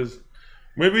 Yeah, because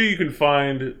maybe you can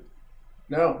find.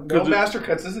 No master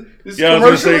cuts. This is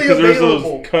commercially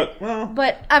available.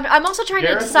 But I'm also trying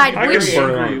to decide which,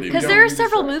 because there are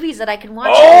several movies that I can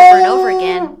watch over and over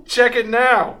again. Check it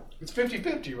now. It's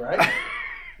 50-50, right?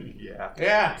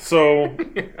 Yeah. So,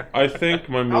 I think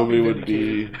my movie would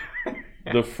be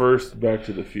the first Back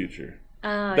to the Future.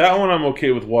 That one I'm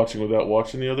okay with watching without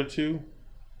watching the other two.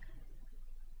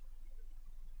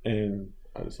 And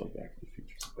I just love Back to the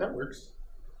Future. That works.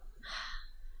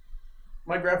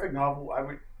 My graphic novel,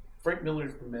 Frank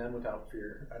Miller's The Man Without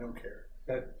Fear. I don't care.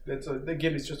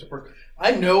 Again, it's just a person.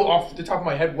 I know off the top of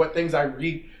my head what things I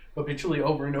read habitually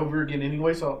over and over again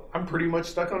anyway, so I'm pretty much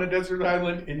stuck on a desert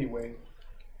island anyway.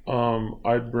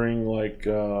 I'd bring like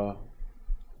a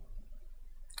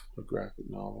graphic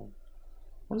novel.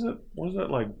 What is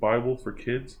that like Bible for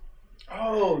kids?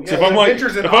 Oh, yeah. So if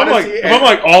I'm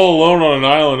like all alone on an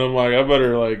island, I'm like, I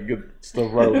better like get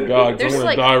stuff right with God because I'm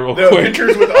gonna die real quick.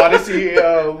 Adventures with Odyssey,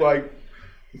 like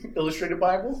illustrated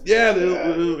Bible. Yeah,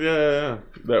 yeah.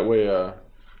 That way, I'm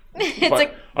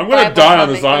gonna Bible die on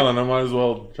this island. I might as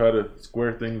well try to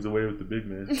square things away with the big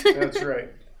man. That's right.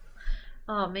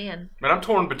 Oh man. Man, I'm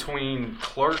torn between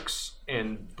Clerks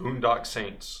and Boondock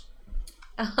Saints.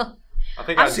 I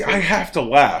think I have to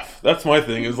laugh. That's my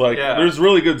thing. Is like there's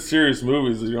really good serious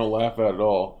movies that you don't laugh at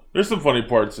all. There's some funny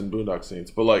parts in Boondock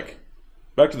Saints, but like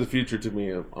Back to the Future to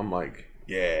me, I'm like,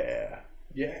 yeah,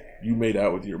 you made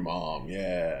out with your mom,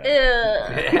 yeah.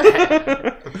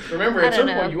 Remember, at some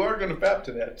point you are going to fap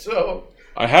to that, so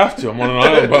I have to. I'm on an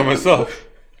island by myself.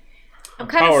 I'm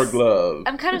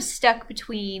kind of stuck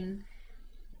between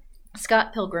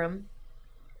Scott Pilgrim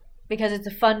because it's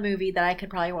a fun movie that I could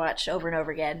probably watch over and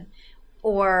over again.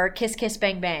 Or Kiss Kiss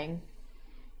Bang Bang,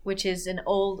 which is an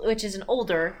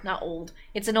older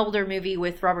movie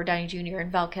with Robert Downey Jr.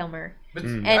 and Val Kilmer.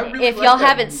 And really if y'all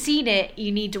haven't seen it,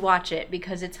 you need to watch it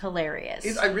because it's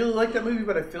hilarious. I really like that movie,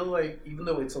 but I feel like even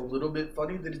though it's a little bit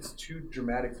funny, that it's too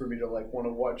dramatic for me to like want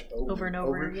to watch over and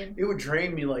over again. It would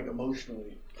drain me like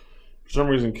emotionally. For some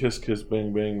reason, Kiss Kiss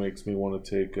Bang Bang makes me want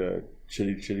to take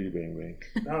Chitty Chitty Bang Bang.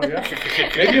 Oh yeah,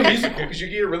 maybe a musical because you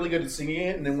get really good at singing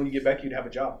it, and then when you get back, you'd have a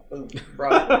job. Boom,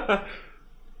 Broadway.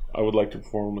 I would like to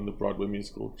perform in the Broadway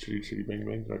musical Chitty Chitty Bang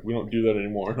Bang. Like, we don't do that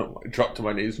anymore. And I drop to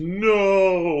my knees.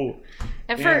 No.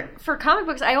 And for comic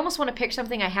books, I almost want to pick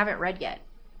something I haven't read yet.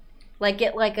 Like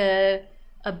get like a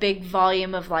big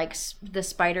volume of like the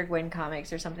Spider-Gwen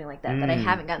comics or something like that that I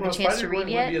haven't gotten the chance to read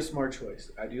yet. Would be a smart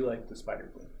choice. I do like the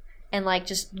Spider-Gwen. And like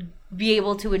just be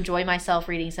able to enjoy myself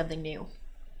reading something new.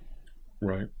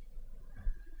 Right.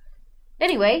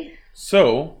 Anyway.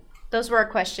 So. Those were our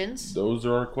questions.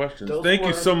 Thank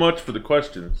you so much for the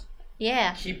questions.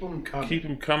 Yeah. Keep them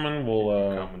coming.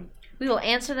 We will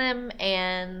answer them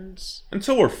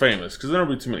until we're famous, because there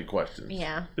won't be too many questions.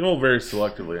 Yeah. Then we'll very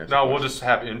selectively answer. No, we'll just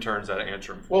have interns that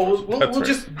answer them. Well, we'll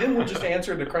just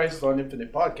answer the Crisis on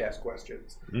Infinite podcast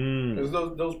questions. Because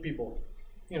those people,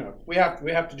 we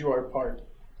have to do our part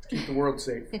to keep the world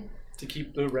safe, to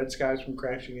keep the red skies from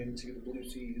crashing into the blue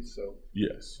seas. So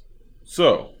yes.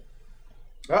 So.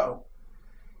 Uh-oh.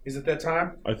 Is it that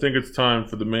time? I think it's time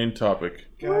for the main topic.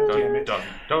 God damn it. Dun,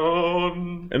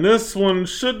 dun. And this one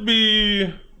should be...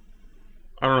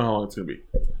 I don't know how long it's going to be.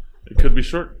 It could be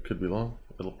short. Could be long.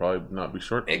 It'll probably not be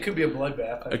short. It could be a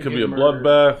bloodbath. It could be a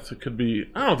bloodbath. It could be...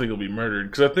 I don't think it'll be murdered.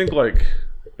 Because I think,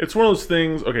 it's one of those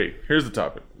things... Okay, here's the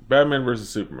topic. Batman versus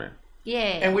Superman. Yeah.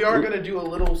 And we are going to do a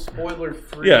little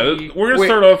spoiler-free... Yeah, we're going to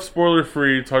start off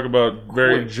spoiler-free, talk about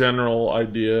very general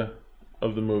idea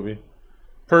of the movie.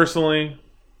 Personally,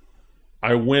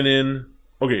 I went in...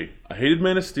 Okay, I hated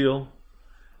Man of Steel.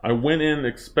 I went in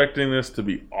expecting this to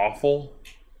be awful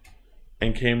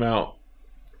and came out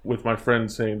with my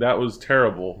friend saying, that was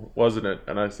terrible, wasn't it?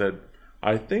 And I said,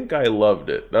 I think I loved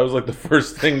it. That was like the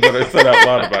first thing that I said out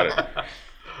loud about it.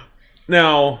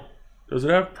 Now, does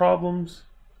it have problems?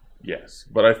 Yes.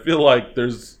 But I feel like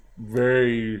there's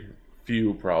very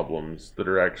few problems that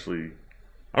are actually...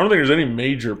 I don't think there's any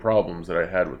major problems that I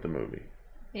had with the movie.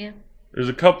 Yeah. There's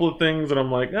a couple of things that I'm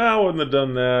like, I wouldn't have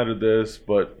done that or this,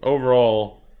 but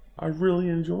overall, I really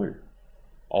enjoyed it.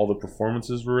 All the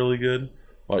performances were really good.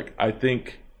 Like, I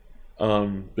think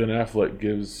Ben Affleck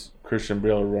gives Christian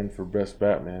Bale a run for Best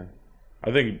Batman.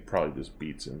 I think he probably just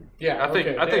beats him. Yeah, I think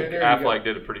Affleck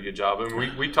did a pretty good job. I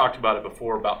mean, we talked about it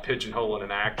before about pigeonholing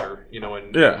an actor,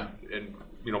 and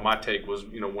my take was,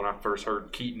 when I first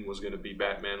heard Keaton was going to be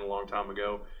Batman a long time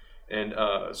ago. And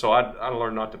so I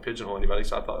learned not to pigeonhole anybody.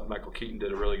 So I thought Michael Keaton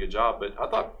did a really good job. But I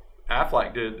thought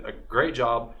Affleck did a great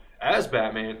job as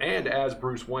Batman and as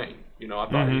Bruce Wayne. I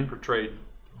thought he portrayed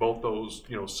both those,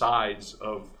 sides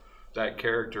of that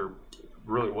character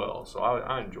really well. So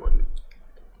I enjoyed it.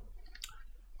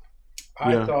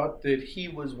 I thought that he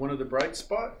was one of the bright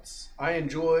spots. I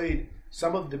enjoyed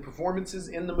some of the performances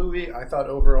in the movie. I thought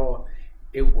overall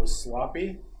it was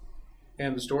sloppy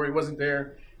and the story wasn't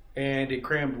there. And it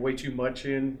crammed way too much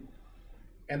in.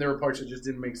 And there were parts that just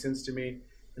didn't make sense to me.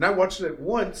 And I watched it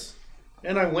once,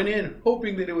 and I went in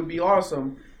hoping that it would be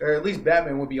awesome, or at least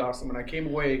Batman would be awesome. And I came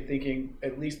away thinking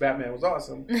at least Batman was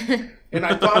awesome. And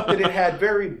I thought that it had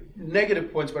very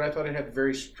negative points, but I thought it had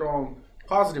very strong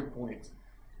positive points.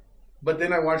 But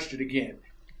then I watched it again.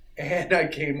 and I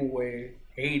came away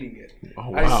hating it. Oh,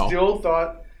 wow. I still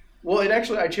thought,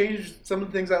 I changed some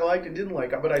of the things I liked and didn't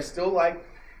like, but I still like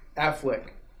Affleck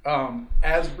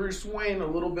as Bruce Wayne a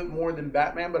little bit more than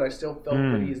Batman, but I still felt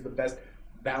that he's the best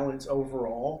balance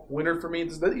overall winner for me.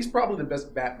 He's probably the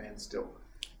best Batman still.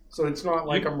 So it's not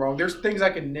like I'm wrong. There's things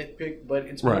I can nitpick, but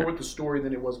it's more with the story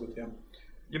than it was with him.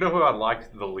 You know who I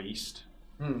liked the least?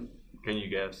 Can you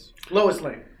guess? Lois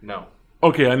Lane. No.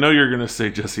 Okay, I know you're going to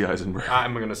say Jesse Eisenberg.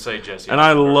 I'm going to say Jesse and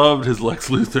Eisenberg. I loved his Lex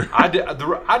Luthor.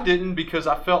 I didn't because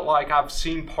I felt like I've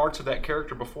seen parts of that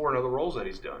character before in other roles that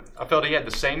he's done. I felt he had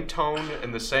the same tone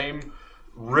and the same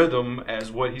rhythm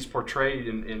as what he's portrayed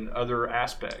in other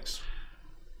aspects.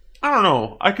 I don't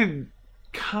know. I could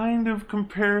kind of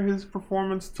compare his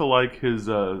performance to like his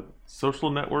Social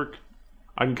Network.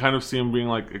 I can kind of see him being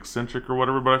like eccentric or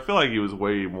whatever, but I feel like he was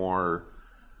way more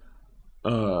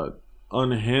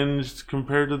unhinged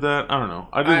compared to that. I don't know.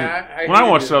 I didn't. When I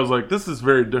watched it, I was like, "This is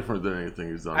very different than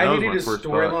anything he's done." I hated his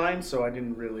storyline, so I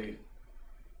didn't really.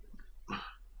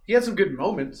 He had some good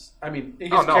moments. I mean, his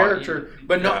character,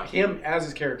 but not him as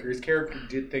his character. His character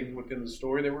did things within the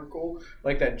story that were cool,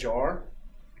 like that jar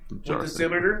with the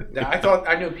senator.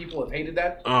 I know people have hated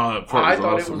that. I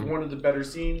thought it was one of the better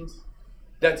scenes.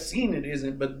 That scene it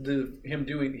isn't, but him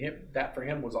doing that for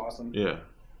him was awesome. Yeah.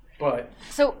 But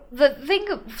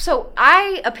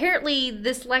apparently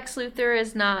this Lex Luthor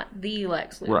is not the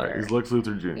Lex Luthor. Right, he's Lex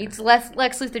Luthor Jr. It's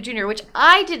Lex Luthor Jr., which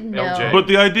I didn't know. LJ. But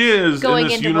the idea is, in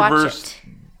this universe,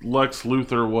 it. Lex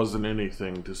Luthor wasn't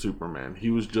anything to Superman. He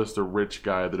was just a rich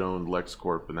guy that owned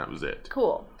LexCorp, and that was it.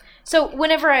 Cool. So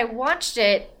whenever I watched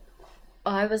it,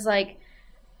 I was like,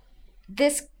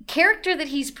 this character that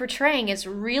he's portraying is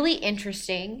really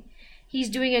interesting. He's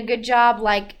doing a good job,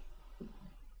 like,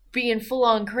 being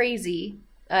full-on crazy,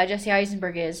 Jesse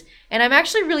Eisenberg is. And I'm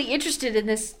actually really interested in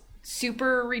this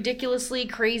super ridiculously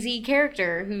crazy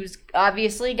character who's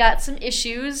obviously got some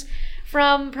issues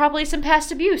from probably some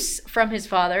past abuse from his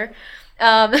father.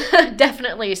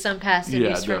 Definitely some past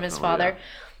abuse from his father. Yeah.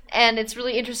 And it's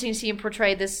really interesting to see him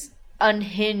portray this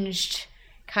unhinged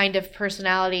kind of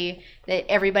personality that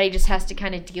everybody just has to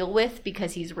kind of deal with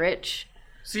because he's rich.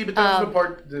 See, but that's the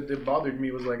part that bothered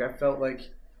me was like I felt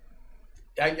like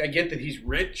I get that he's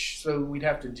rich, so we'd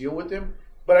have to deal with him.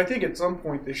 But I think at some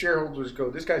point the shareholders go,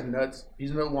 this guy's nuts.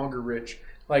 He's no longer rich.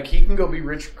 Like, he can go be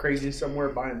rich crazy somewhere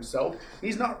by himself.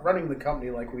 He's not running the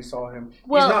company like we saw him.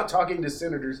 Well, he's not talking to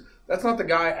senators. That's not the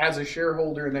guy as a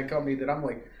shareholder in that company that I'm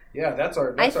like, yeah, that's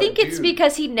our I think it's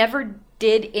because he never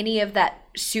did any of that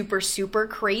super, super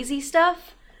crazy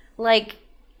stuff. Like,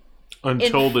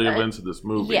 until the events of this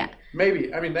movie. Yeah.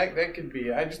 Maybe. I mean, that could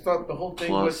be. I just thought the whole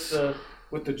thing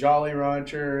with the Jolly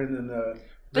Rancher and then the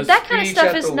but that kind of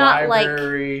stuff is not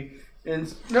library.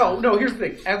 And no, here's the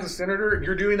thing. As a senator,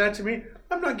 you're doing that to me,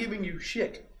 I'm not giving you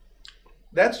shit.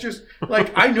 That's just,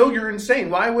 like, I know you're insane.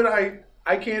 Why would I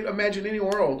can't imagine any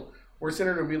world where a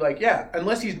senator would be like, yeah,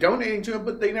 unless he's donating to him,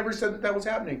 but they never said that was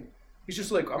happening. He's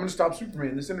just like, I'm going to stop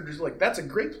Superman. The senator's like, that's a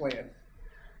great plan.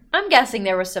 I'm guessing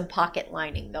there was some pocket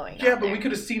lining going on. Yeah, but we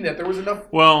could have seen that. There was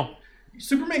enough. Well,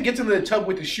 Superman gets into the tub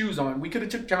with his shoes on. We could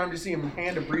have took time to see him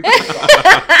hand a briefcase off.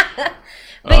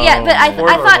 But I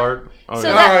thought. Alert.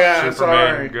 Superman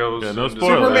sorry. Goes. Yeah, no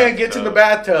Superman gets in the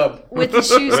bathtub with his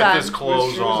shoes on. With his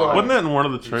clothes on. Wasn't that in one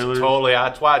of the trailers? Totally.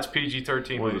 That's why it's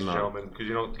PG-13, ladies and gentlemen, because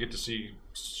you don't get to see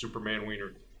Superman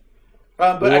wiener.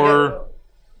 Or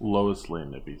Lois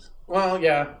Lane nippies. Well,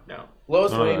 yeah. No.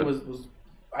 Lois Lane was.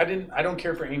 I don't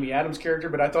care for Amy Adams' character,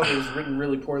 but I thought it was written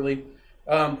really poorly.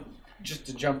 Just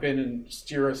to jump in and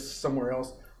steer us somewhere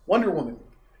else. Wonder Woman,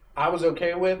 I was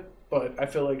okay with, but I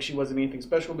feel like she wasn't anything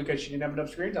special because she didn't have enough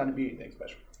screen time to be anything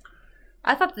special.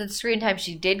 I thought the screen time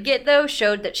she did get, though,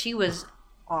 showed that she was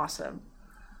awesome.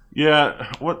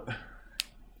 Yeah,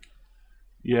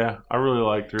 Yeah, I really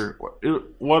liked her.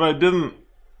 What I didn't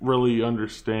really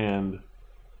understand...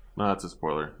 No, that's a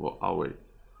spoiler. Well, I'll wait.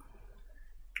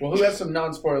 Well, who has some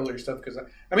non-spoiler stuff? Because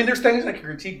I mean, there's things I can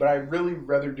critique, but I'd really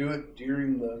rather do it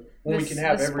during when we can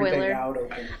have everything out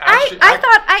open.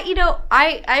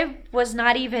 I was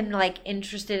not even like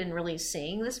interested in really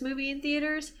seeing this movie in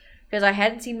theaters because I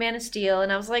hadn't seen Man of Steel,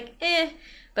 and I was like,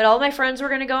 But all my friends were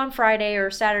gonna go on Friday or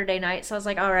Saturday night, so I was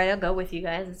like, all right, I'll go with you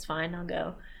guys. It's fine, I'll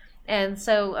go. And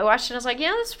so I watched it, and I was like,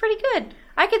 yeah, this is pretty good.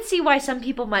 I could see why some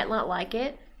people might not like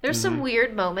it. There's some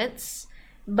weird moments,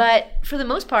 but for the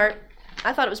most part,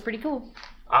 I thought it was pretty cool.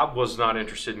 I was not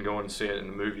interested in going to see it in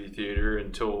the movie theater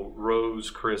until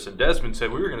Rose, Chris, and Desmond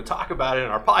said we were going to talk about it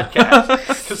in our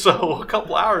podcast. So a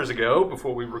couple hours ago,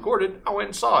 before we recorded, I went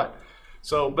and saw it.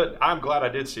 So, but I'm glad I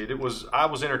did see it. I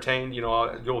was entertained. You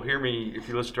know, you'll hear me, if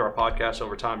you listen to our podcast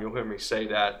over time, you'll hear me say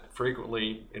that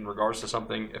frequently in regards to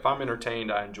something. If I'm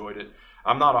entertained, I enjoyed it.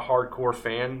 I'm not a hardcore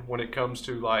fan when it comes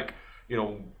to, like, you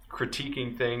know,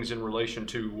 critiquing things in relation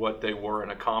to what they were in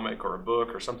a comic or a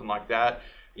book or something like that.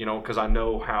 You know, because I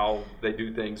know how they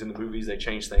do things in the movies. They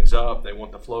change things up. They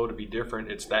want the flow to be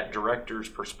different. It's that director's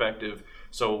perspective.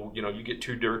 So, you know, you get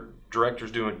two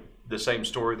directors doing the same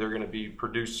story. They're going to be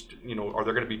produced, you know, or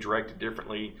they're going to be directed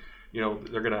differently. You know,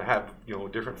 they're going to have, you know,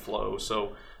 different flow.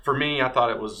 So for me, I thought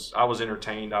I was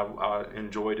entertained. I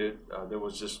enjoyed it. There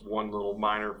was just one little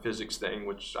minor physics thing,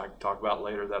 which I can talk about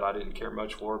later, that I didn't care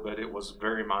much for, but it was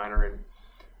very minor. And,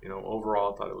 you know,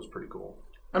 overall, I thought it was pretty cool.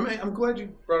 I'm glad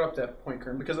you brought up that point,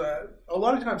 Curn, because a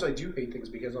lot of times I do hate things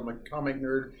because I'm a comic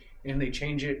nerd and they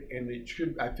change it, and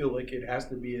I feel like it has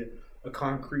to be a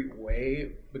concrete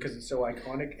way because it's so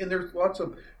iconic. And there's lots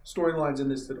of storylines in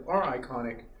this that are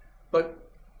iconic, but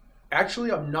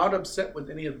actually I'm not upset with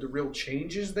any of the real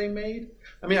changes they made.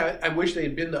 I mean, I wish they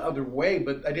had been the other way,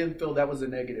 but I didn't feel that was a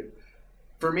negative.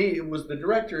 For me, it was the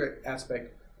director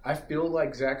aspect. I feel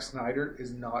like Zack Snyder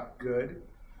is not good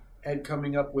at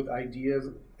coming up with ideas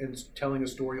and telling a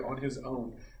story on his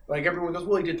own. Like, everyone goes,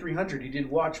 well, he did 300, he did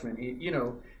Watchmen,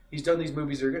 he's done these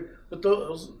movies that are good. But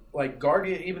those, like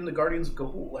even the Guardians of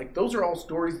Gahul, like, those are all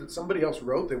stories that somebody else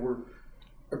wrote that were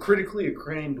critically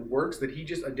acclaimed works that he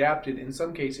just adapted, in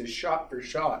some cases, shot for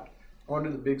shot,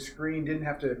 onto the big screen, didn't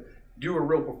have to do a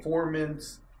real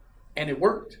performance, and it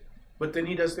worked. But then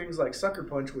he does things like Sucker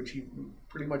Punch, which he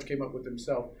pretty much came up with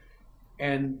himself,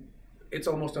 and it's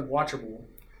almost unwatchable.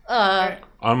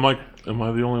 I'm like, am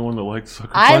I the only one that likes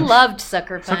Sucker Punch? I loved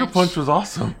Sucker Punch. Sucker Punch was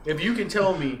awesome. If you can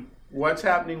tell me what's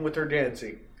happening with her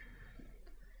dancing,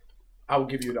 I will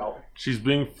give you $1. She's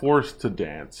being forced to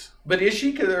dance. But is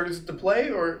she? Or is it the play?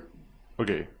 Or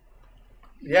okay.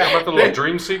 Yeah, about the little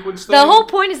dream sequence thing. The whole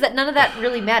point is that none of that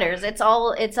really matters. It's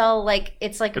all like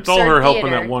it's all her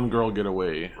helping that one girl get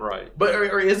away. Right. But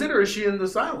or is it, or is she in the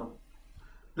asylum?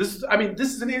 This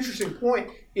is an interesting point.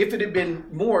 If it had been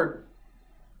more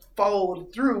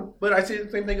followed through, but I say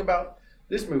the same thing about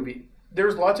this movie.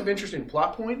 There's lots of interesting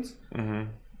plot points. Mm-hmm.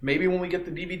 Maybe when we get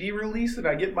the DVD release and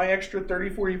I get my extra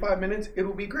 30, 45 minutes,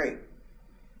 it'll be great.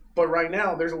 But right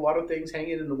now, there's a lot of things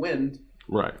hanging in the wind.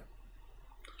 Right.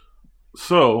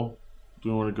 So, do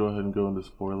we want to go ahead and go into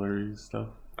spoilery stuff?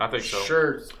 I think so.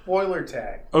 Sure. Spoiler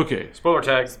tag. Okay. Spoiler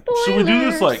tag. Spoilers. Should we do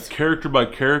this like character by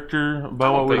character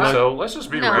about what we think like? so. Let's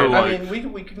just be real. I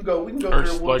mean, we can go through.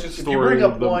 We'll like just, if story you bring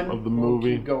up of the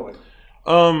movie. We'll keep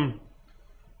going.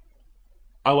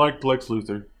 I liked Lex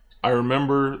Luthor. I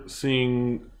remember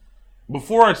seeing,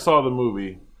 before I saw the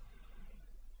movie,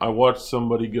 I watched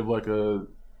somebody give like a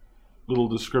little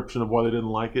description of why they didn't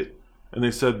like it, and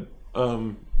they said,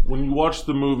 when you watch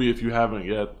the movie, if you haven't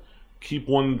yet, keep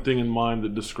one thing in mind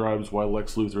that describes why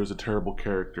Lex Luthor is a terrible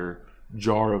character: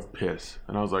 jar of piss.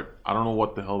 And I was like, I don't know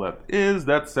what the hell that is.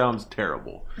 That sounds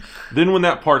terrible. Then when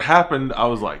that part happened, I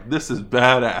was like, this is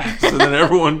badass. And then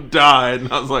everyone died,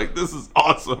 and I was like, this is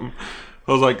awesome.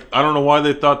 I was like, I don't know why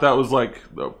they thought that was like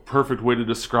the perfect way to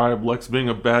describe Lex being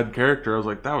a bad character. I was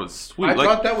like, that was sweet. I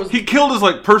thought that was... He killed his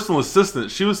like personal assistant.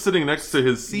 She was sitting next to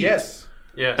his seat. Yes.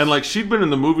 And like she'd been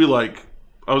in the movie, like,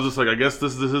 I was just like, I guess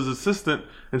this is his assistant.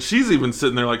 And she's even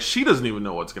sitting there like she doesn't even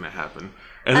know what's going to happen.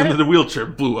 And then the wheelchair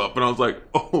blew up, and I was like,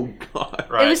 oh, God.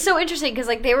 Right. It was so interesting because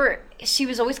like she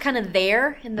was always kind of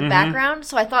there in the background.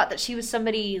 So I thought that she was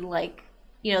somebody like,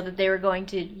 you know, that they were going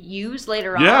to use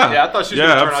later on. Yeah, I thought she was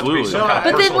going to turn out to be some kind of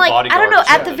but personal then, like, bodyguard. I don't know,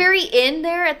 at the very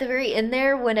end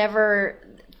there, whenever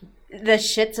the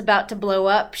shit's about to blow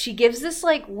up, she gives this,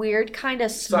 like, weird kind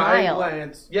of smile. Side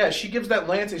glance. Yeah, she gives that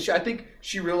glance, and I think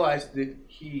she realized that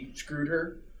he screwed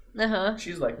her. Uh-huh.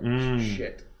 She's like,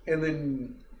 shit. And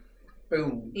then,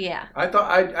 boom. Yeah. I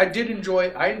thought, I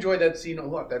enjoyed that scene a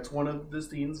lot. That's one of the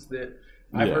scenes that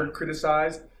I've heard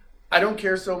criticized. I don't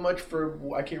care so much for,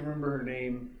 I can't remember her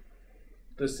name,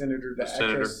 the senator, the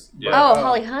actress. Yeah.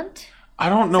 Holly Hunt? I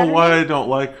don't know why I don't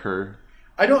like her.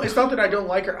 It's not that I don't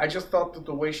like her. I just thought that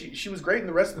the way she was great in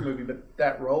the rest of the movie, but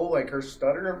that role, like her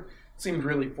stutter, seemed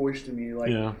really forced to me.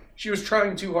 Like she was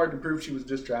trying too hard to prove she was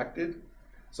distracted.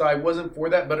 So I wasn't for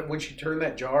that, but when she turned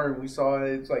that jar and we saw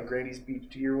it's like Granny's beach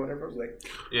tea or whatever, I was like,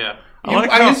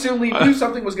 I instantly knew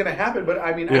something was going to happen, but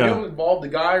I mean, I knew it involved the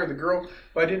guy or the girl,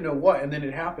 but I didn't know what, and then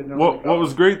it happened. And what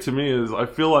was great to me is I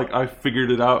feel like I figured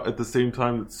it out at the same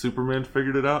time that Superman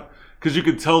figured it out, because you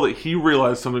could tell that he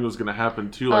realized something was going to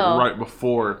happen too, like right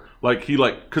before, like he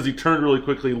because he turned really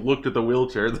quickly, looked at the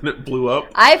wheelchair, then it blew up.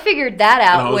 I figured that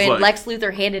out when Lex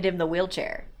Luthor handed him the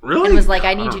wheelchair. Really? And was like,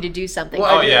 I need you to do something.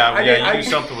 Well, you knew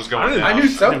something was going on. I knew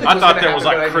something I was thought gonna there was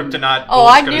like happen, kryptonite. Oh,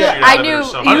 I knew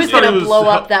he was going to blow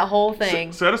up that whole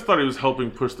thing. So I just thought he was helping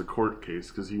push the court case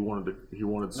because he wanted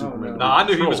Superman. No, I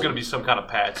knew he was going to be some kind of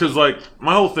patch. Because like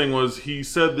my whole thing was he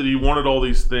said that he wanted all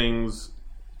these things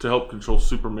to help control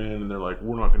Superman, and they're like,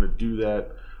 we're not going to do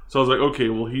that. So I was like, okay,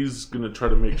 well he's going to try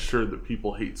to make sure that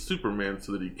people hate Superman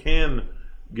so that he can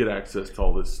get access to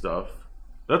all this stuff.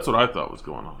 That's what I thought was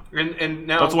going on. And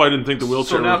now that's why I didn't think the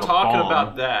wheelchair was a bomb. So now talking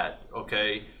about that,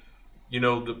 okay, you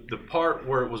know, the part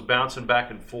where it was bouncing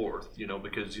back and forth, you know,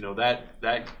 because, you know,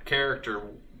 that character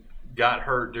got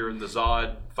hurt during the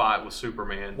Zod fight with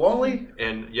Superman. Wally?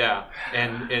 And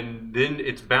and then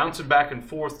it's bouncing back and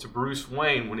forth to Bruce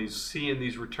Wayne when he's seeing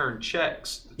these return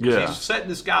checks. Yeah. He's setting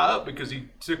this guy up because he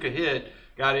took a hit,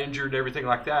 got injured, everything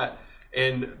like that.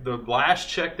 And the last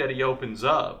check that he opens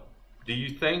up, do you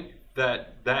think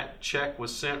that check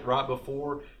was sent right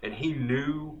before and he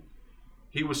knew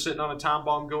he was sitting on a time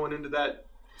bomb going into that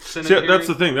Senate hearing? That's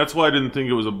the thing. That's why I didn't think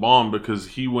it was a bomb, because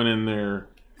he went in there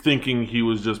thinking he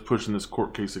was just pushing this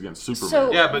court case against Superman.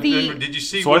 So yeah, but then, did you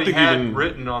see what he had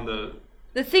written on the...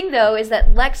 The thing, though, is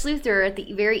that Lex Luthor at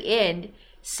the very end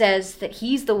says that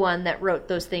he's the one that wrote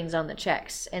those things on the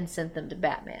checks and sent them to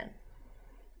Batman.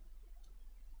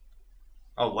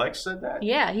 Oh, Lex said that?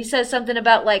 Yeah, he says something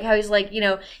about like how he's like, you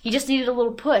know, he just needed a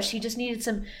little push. He just needed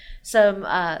some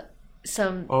this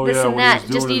and that.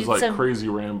 Just needed like some crazy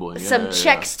rambling.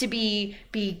 Checks to be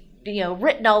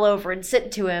written all over and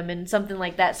sent to him and something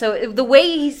like that. So the way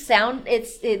he sound, the way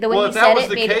he said it made it sound. Well, if that was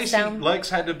the case, Lex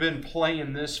had to have been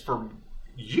playing this for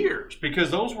years, because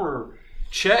those were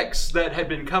checks that had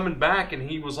been coming back, and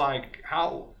he was like,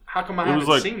 how come I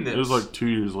haven't seen this? It was like 2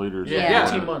 years later. Yeah,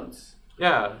 18 months.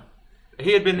 Yeah.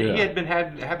 He had been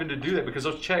having to do that because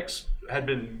those checks had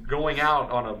been going out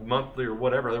on a monthly or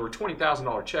whatever. They were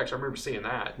 $20,000 checks. I remember seeing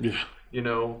that. Yeah. You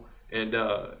know, and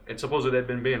supposedly they'd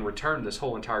been being returned this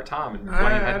whole entire time, and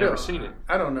Wayne had never seen it.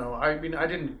 I don't know. I mean, I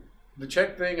didn't. The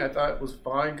check thing I thought was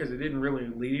fine because it didn't really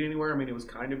lead anywhere. I mean, it was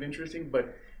kind of interesting, but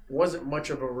it wasn't much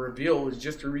of a reveal. It was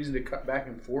just a reason to cut back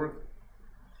and forth.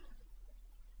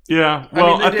 Yeah.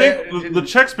 Well, I think the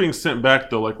checks being sent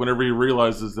back though, like whenever he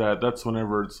realizes that's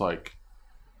whenever it's like.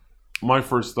 My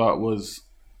first thought was,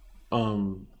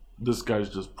 this guy's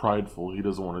just prideful. He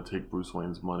doesn't want to take Bruce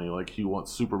Wayne's money. Like, he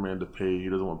wants Superman to pay. He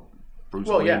doesn't want Bruce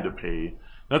Wayne to pay.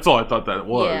 That's all I thought that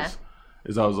was. Yeah.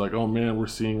 Is I was like, oh man, we're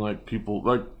seeing like people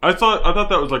like I thought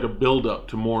that was like a build up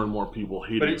to more and more people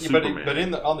hating Superman.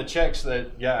 But on the checks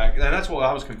and that's what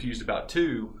I was confused about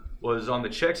too. Was on the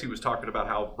checks he was talking about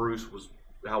how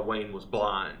Wayne was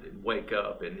blind and wake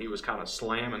up, and he was kind of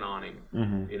slamming on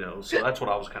him, you know. So that's what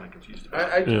I was kind of confused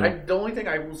about. The only thing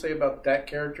I will say about that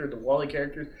character, the Wally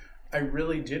character, I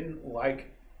really didn't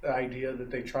like the idea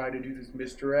that they tried to do this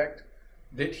misdirect,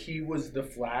 that he was the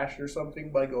Flash or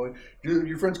something by going, "Do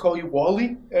your friends call you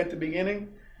Wally?" at the beginning.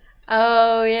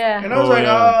 Oh yeah. And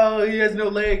I was he has no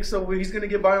legs, so he's gonna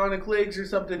get bionic legs or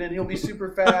something, and he'll be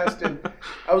super fast. And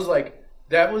I was like.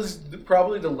 That was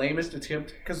probably the lamest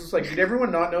attempt, because it's like, did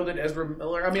everyone not know that Ezra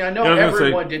Miller? I mean, I know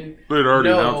everyone didn't. But it already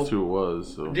announced who it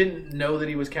was. So. Didn't know that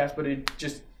he was cast, but it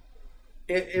just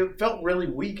it felt really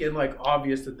weak and like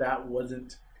obvious that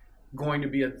wasn't going to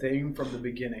be a thing from the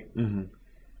beginning. Mm-hmm.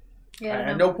 Yeah,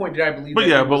 at no point did I believe. But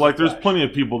yeah, but like, there's plenty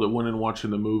of people that went in watching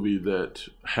the movie that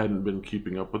hadn't been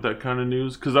keeping up with that kind of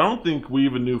news, because I don't think we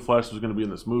even knew Flash was going to be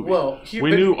in this movie. Well,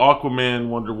 we knew Aquaman,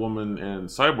 Wonder Woman, and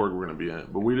Cyborg were going to be in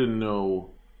it, but we didn't know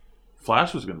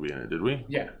Flash was going to be in it, did we?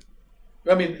 Yeah,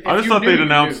 I mean, I just thought they'd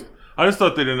announced. I just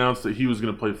thought they'd announced that he was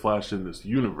going to play Flash in this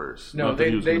universe. No, they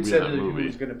said that he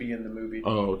was going to be in the movie.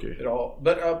 Oh, okay. At all.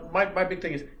 But my big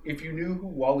thing is, if you knew who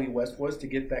Wally West was to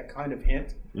get that kind of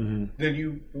hint, then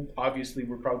you obviously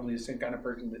were probably the same kind of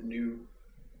person that knew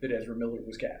that Ezra Miller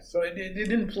was cast. So it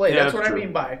didn't play. Yeah, that's what I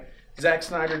mean by Zack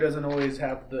Snyder doesn't always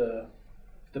have the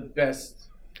best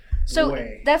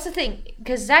way. That's the thing,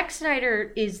 because Zack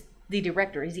Snyder is the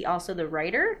director. Is he also the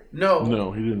writer?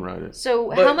 No, he didn't write it. So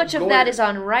how much of that is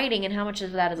on writing and how much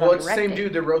of that is on directing? Well, it's the same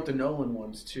dude that wrote the Nolan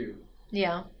ones too.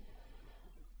 Yeah.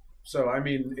 So I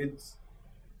mean,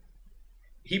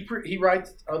 he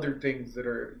writes other things that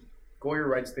are Goyer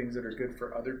writes things that are good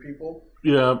for other people.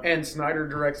 Yeah. And Snyder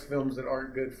directs films that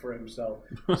aren't good for himself.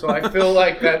 So I feel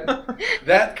like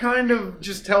that kind of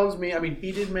just tells me. I mean,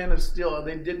 he did Man of Steel.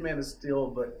 They did Man of Steel,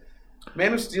 but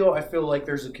Man of Steel, I feel like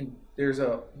there's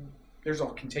a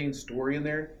contained story in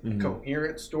there, a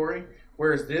coherent story.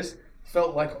 Whereas this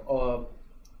felt like the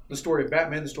story of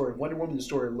Batman, the story of Wonder Woman, the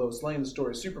story of Lois Lane, the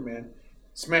story of Superman,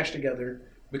 smashed together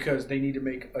because they need to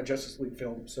make a Justice League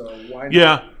film. So why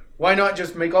Why not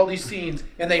just make all these scenes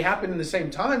and they happen in the same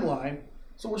timeline?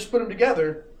 So we'll just put them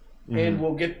together, and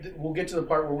we'll get to the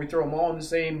part where we throw them all on the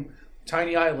same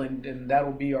tiny island, and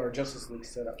that'll be our Justice League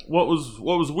setup. What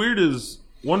was weird is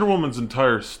Wonder Woman's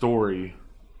entire story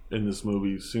in this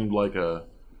movie seemed like a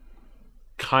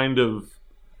kind of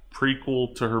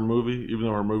prequel to her movie, even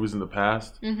though her movie's in the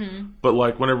past. Mm-hmm. But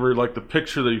like whenever like the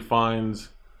picture that he finds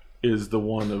is the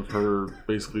one of her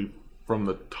basically from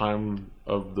the time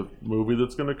of the movie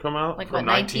that's going to come out, like from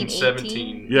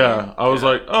 1917. Yeah, I was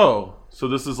like, oh, so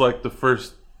this is like the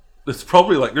first. It's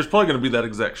probably like there's probably going to be that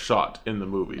exact shot in the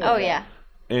movie. Oh yeah.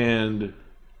 And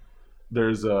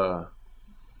there's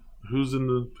who's in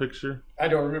the picture? I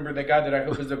don't remember the guy that I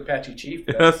hope is Apache Chief.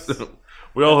 Yes,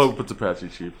 we all hope it's Apache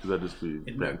Chief because that'd just be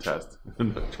fantastic.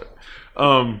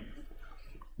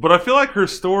 But I feel like her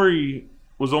story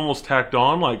was almost tacked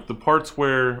on, like the parts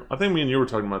where I think me and you were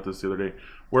talking about this the other day,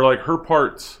 where like her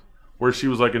parts where she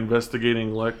was like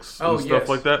investigating Lex and stuff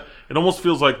like that. It almost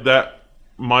feels like that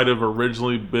might have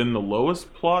originally been the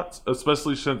lowest plots,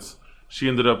 especially since she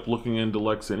ended up looking into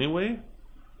Lex anyway.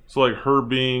 So like her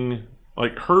being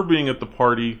at the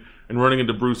party and running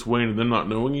into Bruce Wayne and them not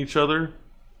knowing each other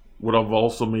would have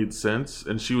also made sense.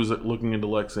 And she was looking into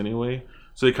Lex anyway.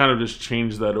 So they kind of just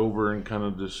changed that over and kind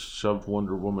of just shoved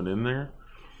Wonder Woman in there.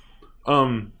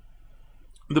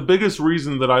 The biggest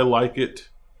reason that I like it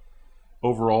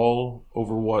overall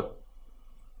over what,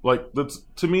 like, that's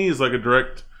to me is like a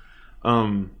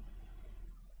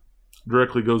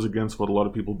directly goes against what a lot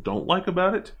of people don't like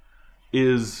about it,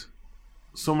 is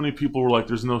so many people were like,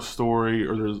 there's no story,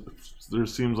 or there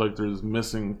seems like there's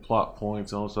missing plot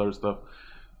points and all this other stuff,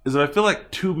 is that I feel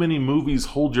like too many movies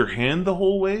hold your hand the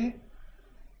whole way.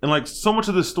 And like so much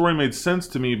of this story made sense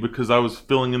to me because I was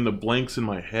filling in the blanks in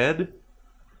my head.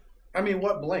 I mean,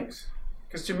 what blanks?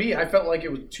 Because to me, I felt like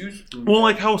it was too spoon-fed. Well,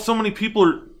 like how so many people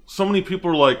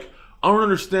are like, I don't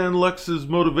understand Lex's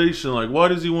motivation. Like, why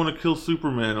does he want to kill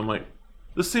Superman? I'm like,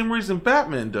 the same reason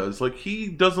Batman does. Like, he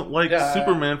doesn't like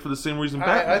Superman for the same reason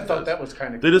Batman does. I thought that was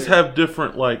kind of They just have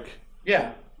different, like...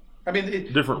 Yeah. I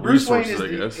mean, different Bruce resources,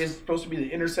 Wayne I guess. is supposed to be the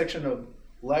intersection of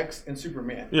Lex and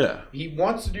Superman. Yeah. He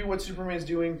wants to do what Superman's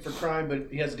doing for crime, but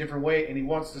he has a different way, and he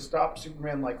wants to stop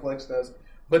Superman like Lex does,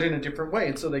 but in a different way.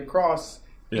 And so they cross.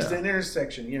 He's the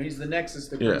intersection. You know, he's the nexus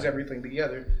that brings everything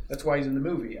together. That's why he's in the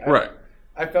movie.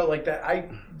 I felt like that.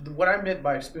 What I meant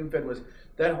by spoon-fed was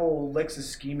that whole Lex's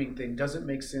scheming thing doesn't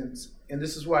make sense, and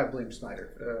this is why I blame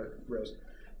Snyder, Rose.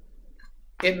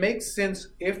 It makes sense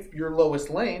if you're Lois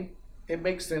Lane. It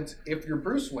makes sense if you're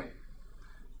Bruce Wayne.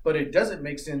 But it doesn't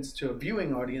make sense to a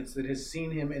viewing audience that has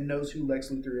seen him and knows who Lex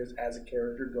Luthor is as a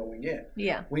character going in.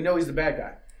 Yeah. We know he's the bad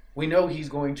guy. We know he's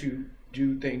going to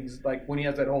do things like when he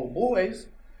has that whole boys.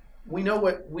 We know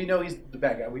he's the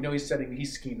bad guy. We know he's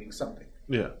scheming something.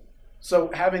 Yeah. So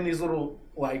having these little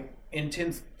like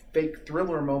intense fake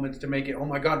thriller moments to make it, oh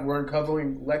my God, we're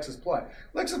uncovering Lex's plot.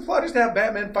 Lex's plot is to have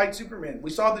Batman fight Superman. We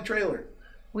saw the trailer.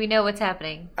 We know what's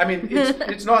happening. I mean,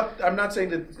 it's not. I'm not saying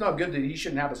that it's not good that he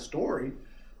shouldn't have a story,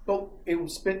 but it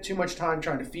spent too much time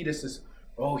trying to feed us this.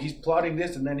 Oh, he's plotting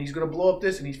this, and then he's going to blow up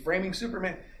this, and he's framing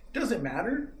Superman. It doesn't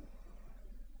matter.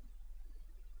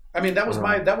 I mean, that was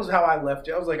how I left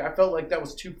it. I was like, I felt like that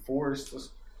was too forced. It's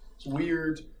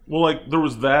weird. Well, like there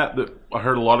was that I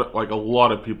heard a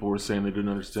lot of people were saying they didn't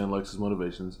understand Lex's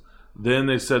motivations. Then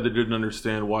they said they didn't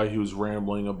understand why he was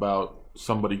rambling about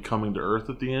somebody coming to Earth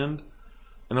at the end.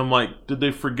 And I'm like, did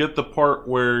they forget the part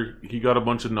where he got a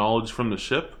bunch of knowledge from the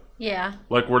ship? Yeah.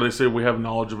 Like where they say we have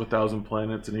knowledge of 1,000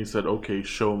 planets, and he said, "Okay,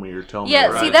 show me or tell me." Yeah,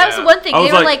 right? see, that was one thing. They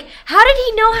were like, "How did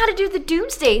he know how to do the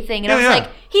Doomsday thing?" And I was like,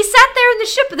 "He sat there in the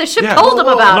ship, and the ship told him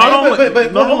about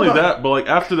it." Not only that, but like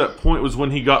after that point was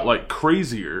when he got like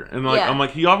crazier, and like I'm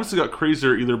like, he obviously got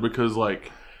crazier either because like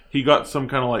he got some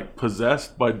kind of like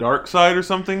possessed by Darkseid or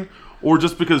something. Or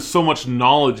just because so much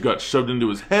knowledge got shoved into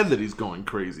his head that he's going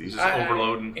crazy. He's just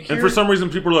overloading. And for some reason,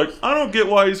 people are like, I don't get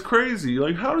why he's crazy.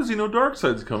 Like, how does he know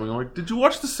Darkseid's coming? I'm like, did you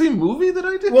watch the same movie that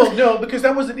I did? Well, no, because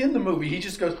that wasn't in the movie. He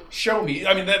just goes, show me.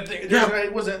 I mean,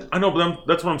 it wasn't... I know, but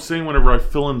that's what I'm saying whenever I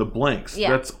fill in the blanks. Yeah.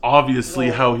 That's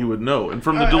obviously how he would know. And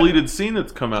from the deleted scene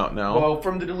that's come out now... Well,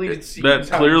 from the deleted scene... That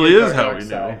clearly is how he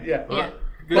knew. Yeah.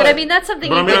 But I mean, that's something...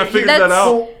 But I mean, I figured that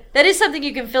out. That is something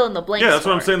you can fill in the blanks. Yeah, that's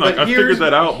what I'm saying. Like, I figured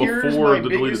that out before the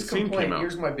deleted scene came out.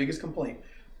 Here's my biggest complaint.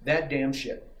 That damn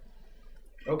ship.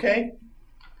 Okay?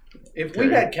 If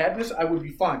we had Cadmus, I would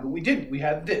be fine. But we didn't. We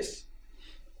had this.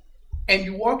 And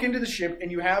you walk into the ship and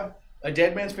you have a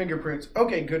dead man's fingerprints.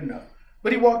 Okay, good enough.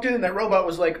 But he walked in and that robot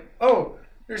was like, oh,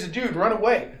 there's a dude, run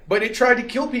away. But it tried to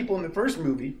kill people in the first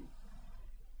movie.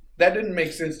 That didn't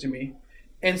make sense to me.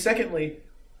 And secondly,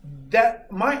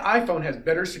 that my iPhone has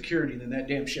better security than that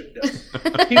damn ship does.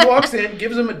 He walks in,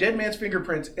 gives him a dead man's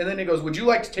fingerprints, and then he goes, "Would you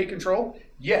like to take control?"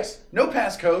 Yes. No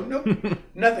passcode. No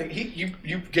nothing.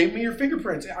 You gave me your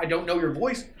fingerprints. I don't know your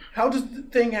voice. How does the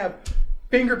thing have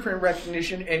fingerprint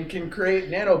recognition and can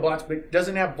create nanobots, but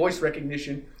doesn't have voice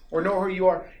recognition or know who you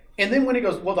are? And then when he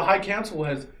goes, "Well, the High Council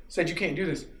has said you can't do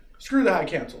this." Screw the High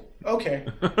Council. Okay.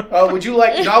 Would you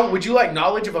like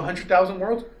knowledge of 100,000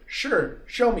 worlds? Sure.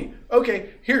 Show me.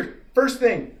 Okay. Here. First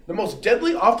thing, the most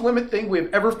deadly off-limit thing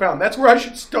we've ever found. That's where I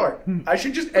should start. I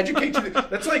should just educate you.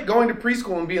 That's like going to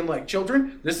preschool and being like,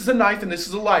 "Children, this is a knife and this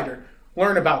is a lighter.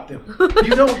 Learn about them."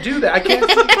 You don't do that.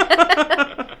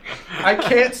 I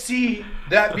can't see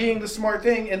that being the smart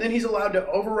thing. And then he's allowed to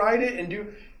override it and do.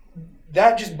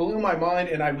 That just blew my mind,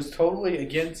 and I was totally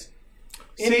against.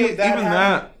 See,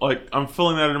 that, like, I'm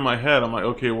filling that in my head. I'm like,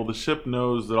 okay, well, the ship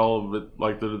knows that all of it,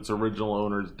 like, that its original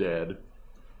owner's dead.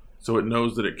 So it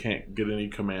knows that it can't get any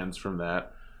commands from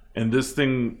that. And this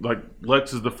thing, like,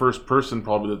 Lex is the first person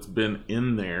probably that's been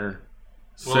in there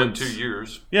in 2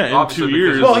 years. Yeah, in Obviously 2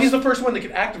 years. Well, he's the first one that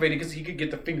could activate it because he could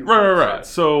get the fingerprints. Right.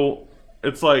 So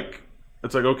it's like,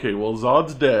 okay, well,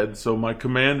 Zod's dead, so my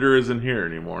commander isn't here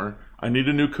anymore. I need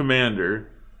a new commander.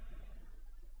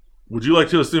 Would you like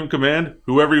to assume command?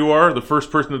 Whoever you are, the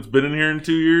first person that's been in here in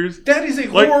 2 years? That is a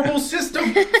horrible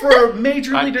system for a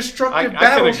majorly destructive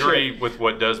battleship. I can agree with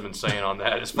what Desmond's saying on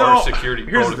that as far as security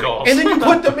protocols. And then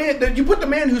you put the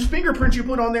man whose fingerprints you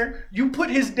put on there, you put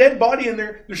his dead body in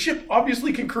there. The ship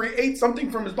obviously can create something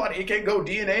from his body. It can't go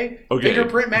DNA,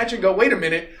 fingerprint match, and go, wait a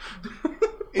minute.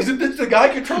 Isn't this the guy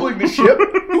controlling the ship?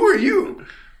 Who are you?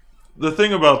 The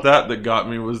thing about that got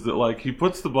me was that, like, he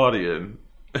puts the body in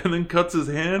and then cuts his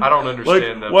hand. I don't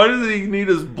understand that. Why does he need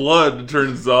his blood to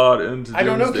turn Zod into I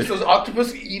don't know, because those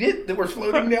octopus eat it that were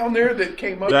floating down there that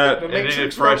came up. That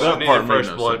needed fresh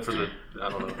blood for the... I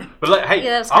don't know. But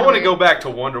hey, I want to go back to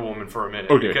Wonder Woman for a minute.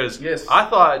 Okay. Because I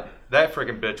thought that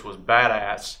freaking bitch was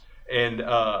badass. And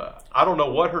I don't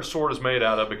know what her sword is made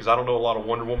out of because I don't know a lot of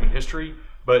Wonder Woman history.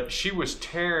 But she was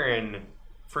tearing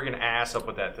freaking ass up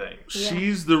with that thing. Yeah.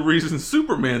 She's the reason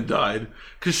Superman died.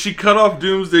 Because she cut off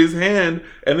Doomsday's hand,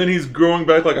 and then he's growing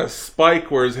back like a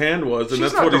spike where his hand was, and She's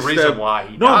that's not what the he reason said. why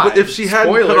he died. No, but if she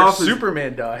hadn't cut off his...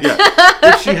 Superman died. Yeah.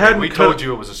 If she hadn't told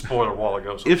you it was a spoiler a while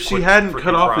ago. So if she hadn't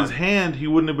cut off his hand, he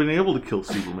wouldn't have been able to kill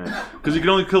Superman. Because he could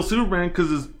only kill Superman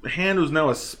because his hand was now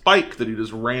a spike that he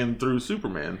just ran through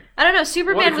Superman. I don't know.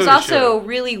 Superman was also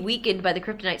really weakened by the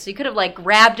kryptonite, so he could have like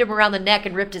grabbed him around the neck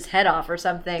and ripped his head off or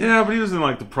something. Yeah, but he was in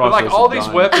like the process. But like all these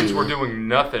weapons were doing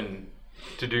nothing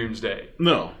to Doomsday.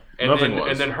 No, nothing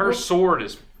was. And then her sword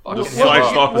is fucking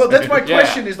well, that's my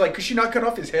question. Is like, could she not cut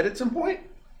off his head at some point?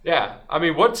 Yeah, I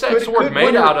mean, what's that sword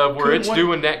made out of where it's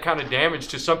doing that kind of damage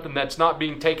to something that's not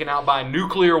being taken out by a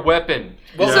nuclear weapon?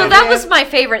 Well, so that was my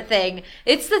favorite thing.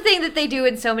 It's the thing that they do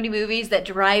in so many movies that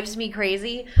drives me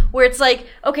crazy, where it's like,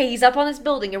 okay, he's up on this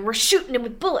building and we're shooting him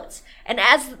with bullets. And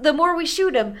as the more we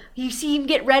shoot him, you see him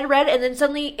get red, and then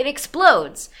suddenly it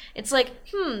explodes. It's like,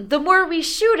 the more we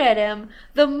shoot at him,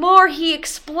 the more he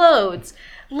explodes.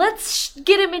 Let's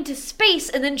get him into space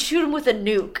and then shoot him with a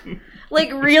nuke.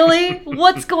 Like, really?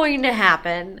 What's going to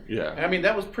happen? Yeah. I mean,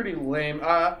 that was pretty lame.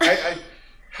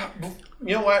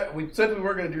 You know what? We said we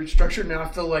were going to do structure. Now I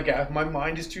feel like my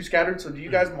mind is too scattered. So do you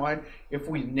guys mind if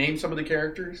we name some of the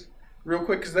characters real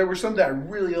quick? Because there were some that I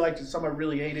really liked and some I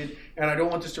really hated. And I don't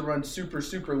want this to run super,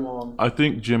 super long. I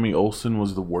think Jimmy Olsen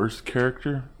was the worst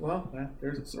character. Well,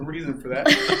 there's a reason for that.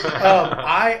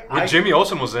 Jimmy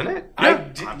Olsen was in it?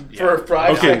 For a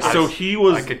Friday. Okay, so he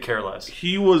was... I could care less.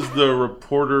 He was the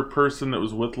reporter person that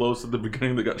was with Lois at the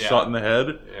beginning that got shot in the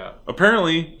head. Yeah.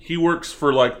 Apparently, he works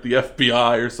for like the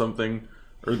FBI or something.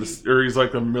 Or he's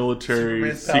like the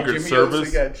military secret service. Jimmy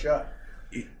Olsen got shot.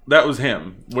 That was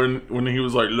him. When he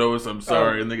was like, Lois, I'm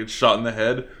sorry, and they get shot in the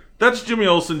head. That's Jimmy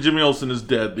Olsen. Jimmy Olsen is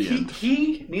dead. The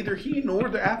end. Neither he nor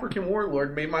the African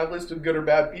warlord made my list of good or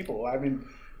bad people. I mean,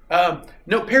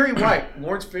 no, Perry White,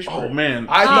 Lawrence Fishburne. Oh man,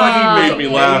 I thought he made me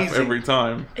laugh every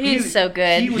time. He's so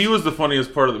good. He was the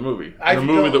funniest part of the movie. In a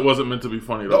movie that wasn't meant to be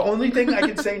funny at all. The only thing I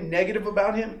can say negative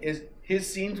about him is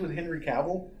his scenes with Henry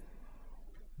Cavill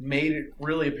made it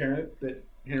really apparent that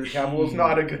Henry Cavill is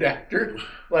not a good actor,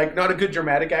 like not a good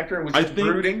dramatic actor, and was just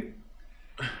brooding.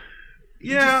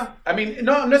 Yeah, I'm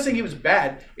not saying he was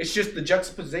bad. It's just the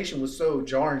juxtaposition was so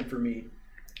jarring for me.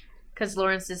 Because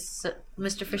Mr.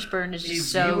 Fishburne is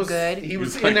just so good. He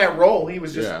was in that role. He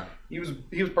was just he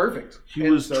was perfect. He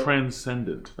was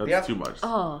transcendent. That's too much.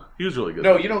 Oh, he was really good.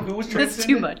 No, you know who was transcendent? That's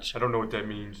too much. I don't know what that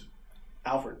means.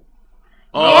 Alfred.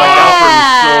 Oh,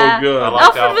 Alfred is so was good.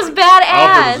 Alfred was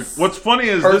badass. What's funny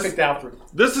is perfect Alfred.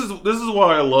 This is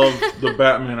why I love the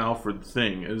Batman Alfred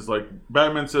thing. Is like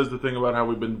Batman says the thing about how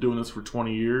we've been doing this for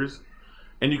 20 years.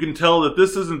 And you can tell that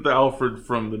this isn't the Alfred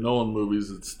from the Nolan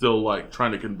movies that's still like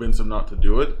trying to convince him not to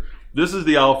do it. This is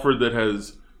the Alfred that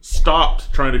has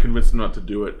stopped trying to convince him not to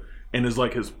do it and is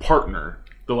like his partner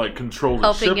to like control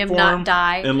the ship helping him for not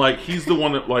die. And like he's the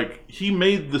one that like he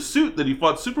made the suit that he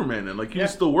fought Superman in. Like he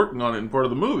was still working on it in part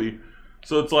of the movie.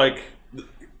 So it's like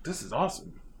this is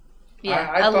awesome.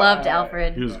 Yeah, I loved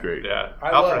Alfred. He was great. Yeah,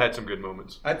 Alfred had some good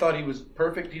moments. I thought he was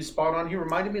perfect. He's spot on. He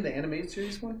reminded me of the animated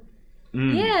series one.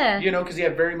 Yeah, you know, because he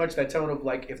had very much that tone of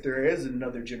like, if there is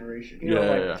another generation, you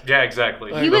know, like, yeah,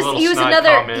 exactly. He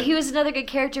was another good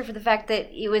character for the fact that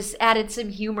it was added some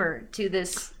humor to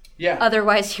this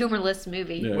otherwise humorless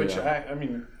movie. Which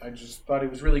I just thought it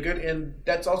was really good, and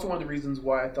that's also one of the reasons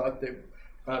why I thought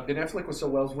that Ben Affleck was so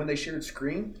well is when they shared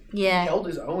screen. Yeah, he held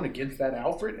his own against that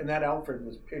Alfred, and that Alfred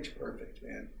was pitch perfect,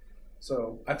 man.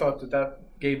 So I thought that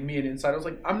gave me an insight. I was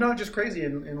like, I'm not just crazy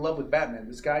in love with Batman.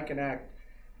 This guy can act.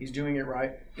 He's doing it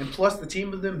right. And plus the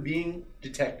team of them being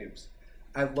detectives.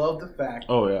 I love the fact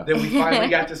that we finally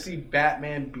got to see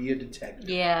Batman be a detective.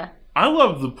 Yeah. I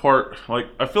love the part, like,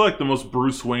 I feel like the most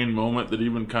Bruce Wayne moment that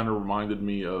even kind of reminded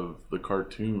me of the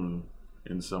cartoon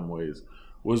in some ways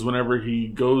was whenever he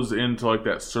goes into, like,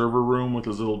 that server room with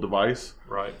his little device.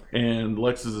 Right. And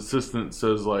Lex's assistant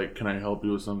says, like, can I help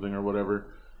you with something or whatever?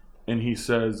 And he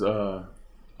says, I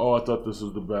thought this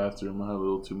was the bathroom. I had a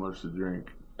little too much to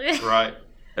drink. Right.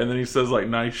 And then he says, like,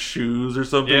 nice shoes or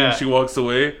something, and she walks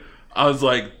away. I was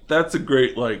like, that's a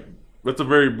great, like, that's a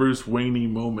very Bruce Wayne-y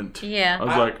moment. Yeah. I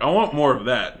was like, I want more of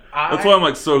that. That's why I'm,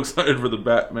 like, so excited for the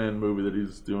Batman movie that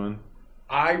he's doing.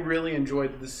 I really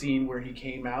enjoyed the scene where he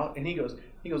came out, and he goes,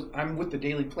 I'm with the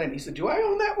Daily Planet. He said, do I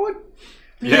own that one?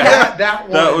 Yeah. That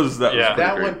one. That was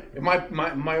that great.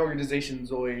 one. My organization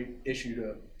Zoe issued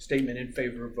a statement in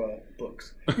favor of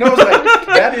books. No, I was like,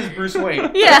 that is Bruce Wayne.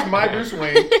 Yeah. That's my Bruce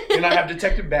Wayne, and I have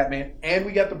Detective Batman, and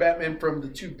we got the Batman from the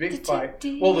two big fights.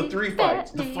 Well, the three fights.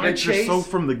 The fights are so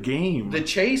from the game. The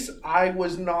chase, I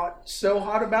was not so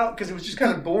hot about because it was just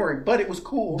kind of boring, but it was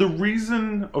cool. The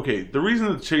reason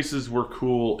the chases were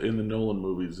cool in the Nolan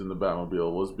movies in the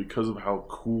Batmobile was because of how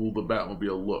cool the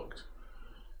Batmobile looked.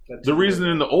 The reason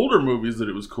in the older movies that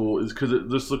it was cool is because it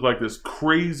just looked like this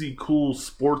crazy cool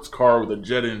sports car with a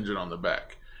jet engine on the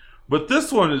back. But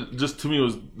this one, just to me,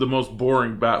 was the most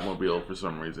boring Batmobile for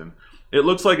some reason. It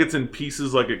looks like it's in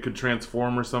pieces, like it could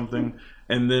transform or something,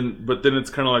 but then it's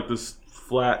kind of like this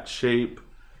flat shape,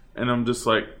 and I'm just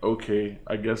like, okay,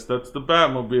 I guess that's the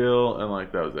Batmobile, and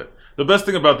like that was it. The best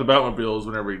thing about the Batmobile is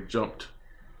whenever he jumped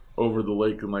over the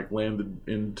lake and like landed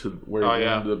into where he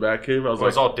landed the Batcave. I was like,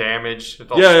 it's all damaged. It's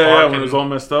all when it was all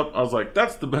messed up, I was like,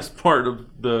 that's the best part of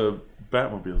the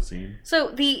Batmobile scene.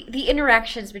 So the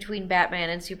interactions between Batman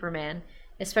and Superman,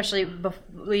 especially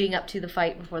leading up to the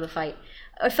fight, before the fight,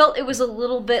 I felt it was a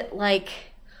little bit like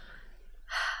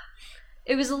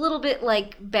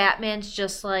Batman's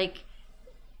just like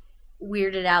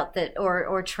weirded out that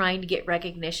or trying to get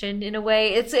recognition in a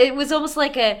way. It was almost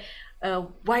like a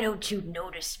why don't you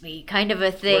notice me kind of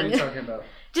a thing. What are you talking about?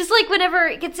 Just like whenever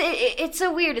it's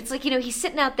so weird. It's like, he's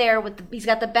sitting out there he's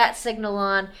got the bat signal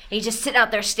on, and he's just sitting out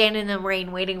there standing in the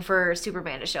rain waiting for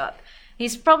Superman to show up.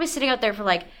 He's probably sitting out there for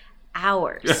like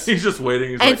hours. Yeah, he's just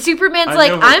waiting. And Superman's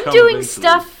like, I'm doing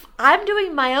stuff. I'm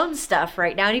doing my own stuff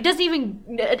right now, and he doesn't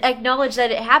even acknowledge that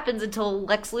it happens until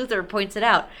Lex Luthor points it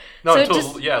out. No,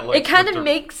 so it kind of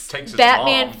makes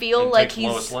Batman feel like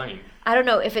he's. I don't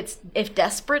know if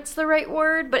desperate's the right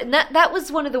word, but that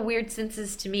was one of the weird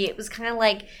senses to me. It was kind of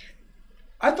like,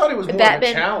 I thought it was more of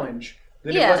a challenge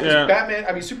than it was.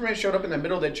 Batman, Superman showed up in the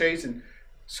middle of that chase and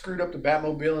screwed up the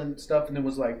Batmobile and stuff, and then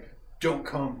was like, "Don't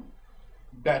come,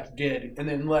 Bat's dead," and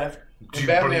then left. And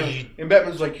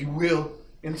Batman was like, "You will."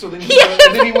 And so then he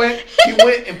went and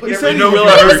put everything. You know,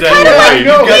 I heard that. You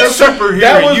got super here.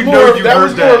 That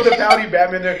was more of the pouty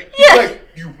Batman there. He's like,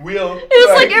 you will. It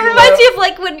was like, it reminds me of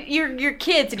like when you're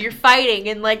kids and you're fighting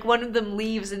and like one of them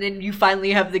leaves and then you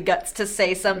finally have the guts to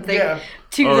say something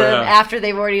to them after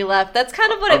they've already left. That's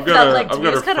kind of what it felt like to me.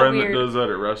 It was kind of weird. I've got a friend that does that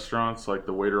at restaurants. Like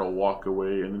the waiter will walk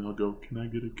away and then he'll go, "Can I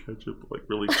get a ketchup?" Like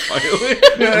really quietly.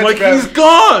 I'm like, he's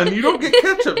gone. You don't get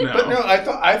ketchup now. But no,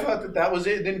 I thought that was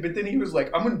it. But then he was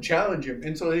like, "I'm going to challenge him,"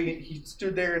 and so he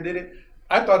stood there and did it.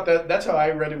 I thought that's how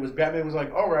I read it. Was Batman was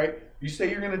like, "All right, you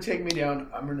say you're going to take me down.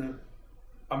 I'm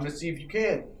gonna see if you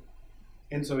can."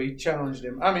 And so he challenged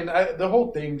him. I mean, the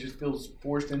whole thing just feels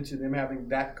forced into them having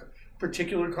that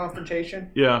particular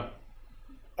confrontation. Yeah.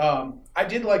 I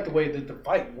did like the way that the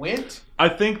fight went. I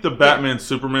think the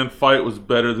Batman-Superman fight was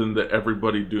better than the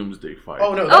Everybody Doomsday fight.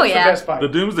 Oh, no, that was the best fight. The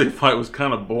Doomsday fight was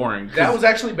kind of boring. That was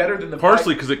actually better than the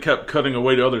partially because it kept cutting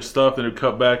away to other stuff, and it would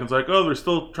cut back, and it's like, oh, they're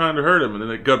still trying to hurt him, and then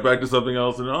it cut back to something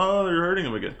else, and oh, they're hurting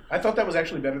him again. I thought that was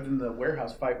actually better than the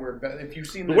warehouse fight, where if you've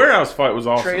seen the warehouse fight was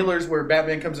awesome. Trailers where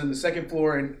Batman comes in the second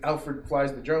floor, and Alfred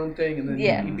flies the drone thing, and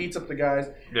then he beats up the guys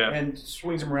and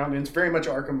swings them around, and it's very much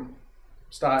Arkham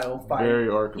style fight. Very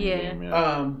Arkham game,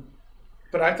 yeah.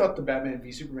 But I thought the Batman v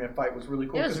Superman fight was really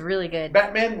cool. It was really good.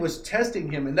 Batman was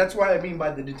testing him, and that's what I mean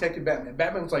by the Detective Batman.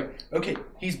 Batman was like, okay,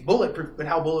 he's bulletproof, but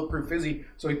how bulletproof is he?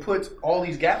 So he puts all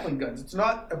these Gatling guns. It's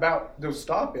not about they'll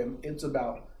stop him. It's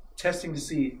about testing to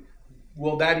see,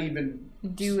 will that even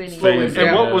do anything?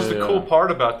 And what was the cool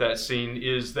part about that scene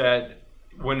is that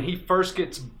when he first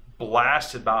gets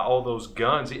blasted by all those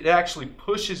guns, it actually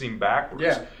pushes him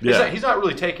backwards. He's not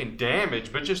really taking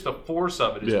damage, but just the force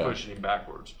of it is pushing him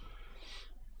backwards.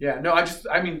 Yeah, no,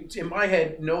 I mean, in my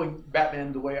head, knowing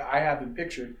Batman the way I have him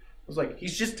pictured, I was like,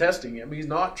 he's just testing him. He's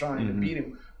not trying to beat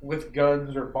him with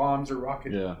guns or bombs or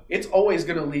rockets. Yeah. It's always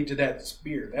going to lead to that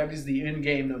spear. That is the end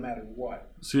game no matter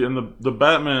what. See, and the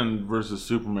Batman versus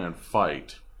Superman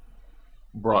fight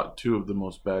brought two of the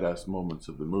most badass moments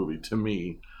of the movie to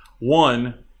me.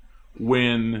 One,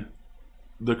 when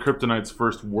the Kryptonite's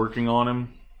first working on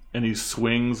him, and he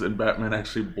swings, and Batman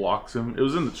actually blocks him. It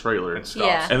was in the trailer. And stops.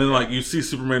 Yeah. And then, like, you see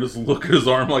Superman just look at his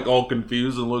arm, like, all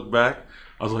confused and look back.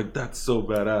 I was like, that's so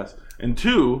badass. And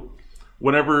two,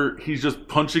 whenever he's just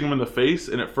punching him in the face,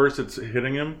 and at first it's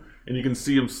hitting him, and you can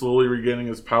see him slowly regaining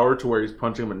his power to where he's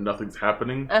punching him and nothing's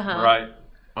happening. Right.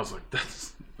 I was like,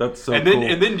 that's so cool.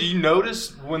 And then do you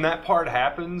notice when that part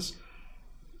happens,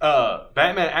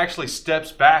 Batman actually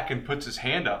steps back and puts his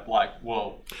hand up like,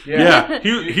 whoa. Yeah.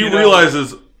 He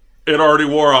realizes... It already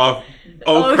wore off.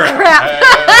 Oh crap!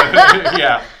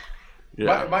 Yeah.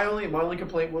 My only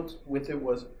complaint with it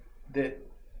was that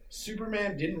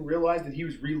Superman didn't realize that he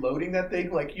was reloading that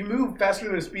thing. Like, you move faster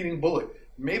than a speeding bullet.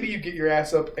 Maybe you get your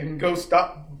ass up and go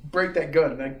break that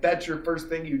gun. Like, that's your first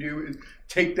thing you do is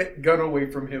take that gun away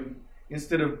from him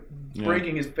instead of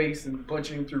breaking his face and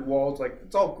punching him through walls. Like,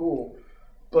 it's all cool,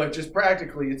 but just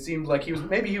practically, it seems like he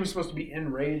was supposed to be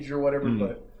enraged or whatever,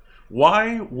 but.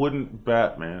 Why wouldn't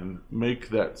Batman make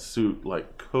that suit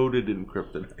like coated in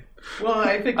kryptonite? Well,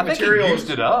 I think the material he used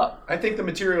it up. I think the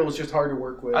material is just hard to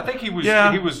work with. I think he was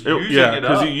using it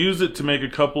up. Because he used it to make a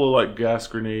couple of like gas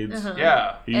grenades.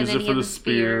 Yeah, he used it for the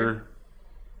spear.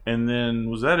 And then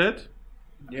was that it?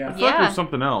 Yeah, I thought there was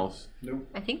something else. Nope.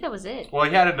 I think that was it. Well,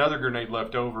 he had another grenade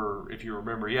left over, if you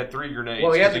remember. He had 3 grenades.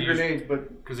 Well, he had the grenades,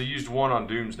 but... Because he used one on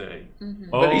Doomsday. Mm-hmm.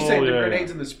 But he's saying the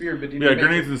grenades and the spear, but did he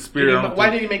grenades and the spear.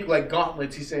 Why did he make, like,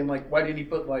 gauntlets? He's saying, like, why did he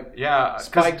put, like,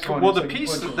 spikes on well, the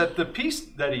piece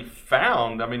that he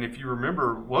found, I mean, if you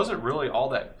remember, wasn't really all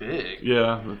that big.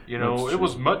 Yeah. You know, it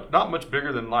was not much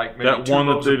bigger than, like, maybe that 2 one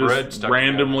loaves that of they bread just stuck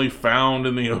randomly found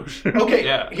in the ocean.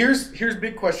 Okay, here's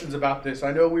big questions about this.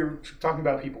 I know we were talking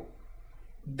about people.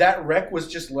 That wreck was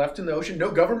just left in the ocean.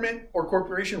 No government or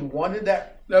corporation wanted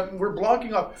that. We're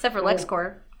blocking off. Except for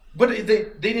LexCorp. But they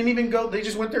didn't even go. They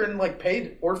just went there and like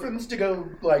paid orphans to go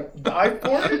like die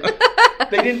for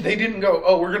it. They didn't go.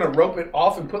 Oh, we're gonna rope it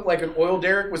off and put like an oil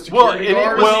derrick with security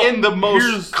guards. It was in the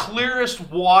most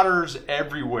clearest waters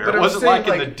everywhere. But it wasn't like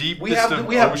in the deepest of ocean.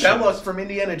 We have Bellas from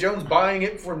Indiana Jones buying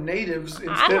it from natives.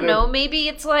 I don't know. Maybe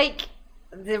it's like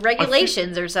the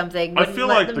regulations or something. I feel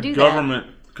like the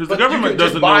government. Because the government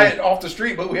doesn't buy it off the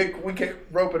street, but we can't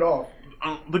rope it off.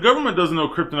 The government doesn't know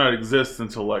kryptonite exists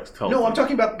until Lex tells them. No, I'm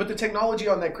talking about, but the technology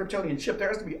on that Kryptonian ship, there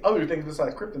has to be other things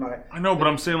besides kryptonite. I know, but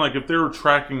I'm saying, like, if they were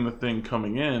tracking the thing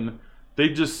coming in,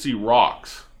 they'd just see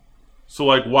rocks. So,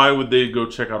 like, why would they go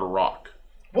check out a rock?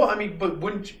 Well, I mean, but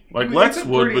wouldn't you... Like, Lex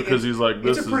would, because he's like,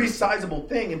 this is... It's a pretty sizable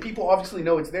thing, and people obviously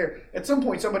know it's there. At some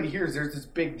point, somebody hears there's this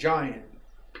big, giant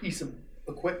piece of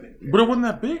equipment. But it wasn't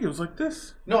that big. It was like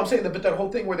this. No, I'm saying that whole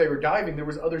thing where they were diving, there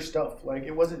was other stuff. Like,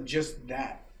 it wasn't just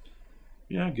that.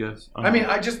 Yeah, I guess. I mean,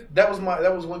 that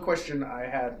was one question I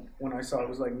had when I saw it. It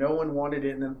was like no one wanted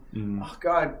it, and then oh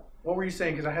god, what were you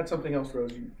saying? Because I had something else,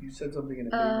 Rose. You said something in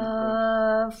it.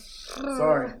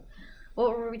 Sorry.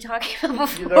 What were we talking about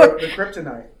before? The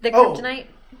kryptonite. The kryptonite.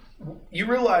 You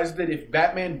realize that if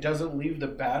Batman doesn't leave the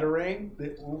Batarang,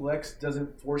 that Lex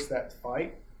doesn't force that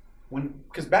fight.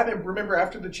 Because Batman, remember,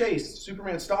 after the chase,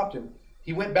 Superman stopped him.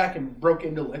 He went back and broke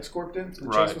into LexCorp. The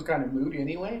chase was kind of moody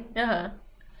anyway. Uh-huh.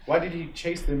 Why did he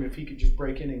chase them if he could just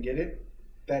break in and get it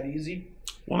that easy?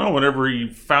 Well, no. Whenever he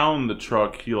found the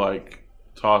truck, he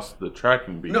tossed the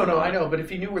tracking beacon. No, I know, but if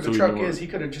he knew where the truck is, he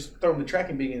could have just thrown the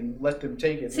tracking beacon and let them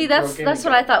take it. See, that's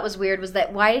what I thought was weird, was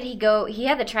that why did he go... He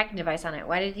had the tracking device on it.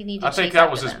 Why did he need to chase I think that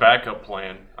after was his them? backup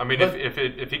plan. I mean,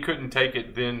 if he couldn't take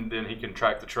it, then he can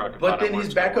track the truck. But then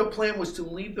his backup plan was to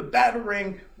leave the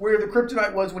Batarang where the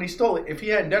kryptonite was when he stole it. If he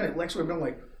hadn't done it, Lex would have been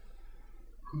like,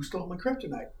 who stole my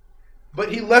kryptonite? But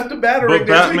he left the Batarang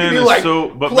there so he could be like,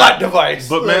 plot device.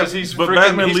 But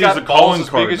Batman leaves a calling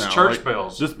card now. Church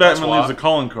bells. This Batman leaves a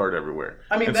calling card everywhere.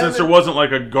 I mean, and since there wasn't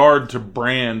like a guard to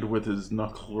brand with his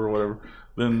knuckle or whatever,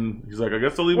 then he's like, I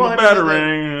guess I'll leave my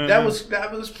Batarang. That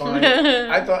was fine.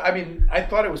 I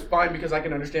thought it was fine because I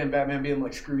can understand Batman being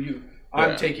like, screw you.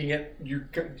 I'm taking it.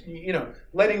 You know,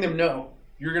 letting them know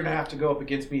you're going to have to go up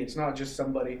against me. It's not just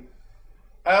somebody.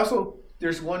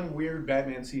 There's one weird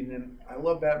Batman scene, and I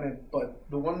love Batman, but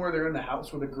the one where they're in the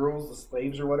house where the girls, the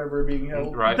slaves or whatever, are being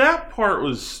held. Right. That part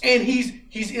was... And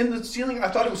he's in the ceiling.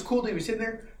 I thought it was cool that he was sitting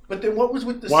there, but then what was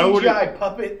with the CGI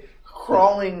puppet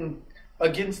crawling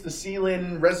against the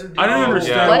ceiling residue? I don't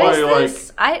understand what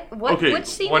is this? Which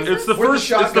scene is this? It's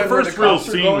the first real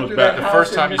scene with Batman. The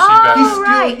first time you see Batman. He's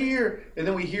still here. And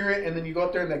then we hear it, and then you go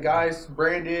up there, and that guy's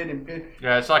branded.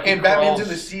 It's like Batman's in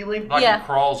the ceiling. Like he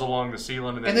crawls along the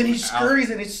ceiling. And then he scurries,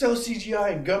 and it's so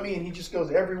CGI and gummy, and he just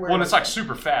goes everywhere. Well, and it's like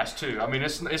super fast, too. I mean,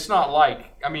 it's not like...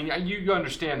 I mean, you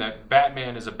understand that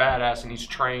Batman is a badass, and he's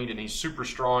trained, and he's super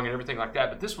strong, and everything like that.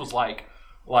 But this was like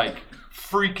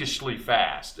freakishly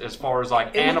fast as far as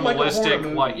like animalistic,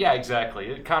 yeah, exactly.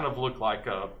 It kind of looked like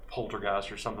a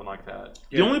Poltergeist or something like that.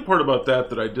 The only part about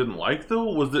that I didn't like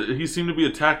though was that he seemed to be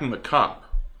attacking the cop,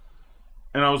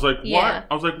 and I was like, why?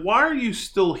 I was like, why are you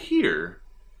still here?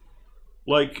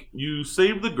 Like, you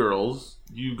saved the girls,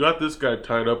 you got this guy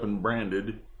tied up and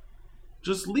branded.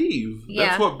 Just leave. Yeah.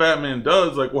 That's what Batman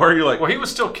does. Like, why are you like? Well, he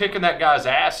was still kicking that guy's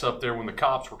ass up there when the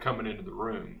cops were coming into the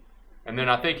room. And then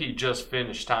I think he just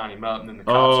finished tying him up, and then the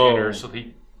cops enter, so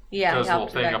he does a little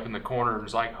thing up in the corner and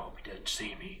is like, "Oh, he didn't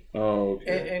see me." Oh,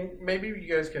 okay. And maybe you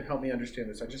guys can help me understand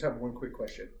this. I just have one quick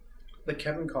question: the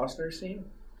Kevin Costner scene.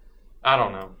 I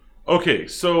don't know. Okay,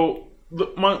 so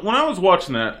when I was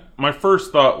watching that, my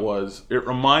first thought was it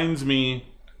reminds me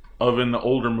of in the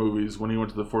older movies when he went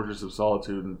to the Fortress of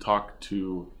Solitude and talked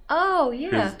to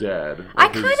his dad. I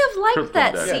kind of liked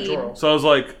that scene. Yeah, so I was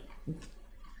like.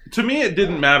 To me, it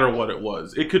didn't matter what it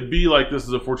was. It could be like this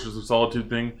is a Fortress of Solitude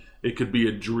thing. It could be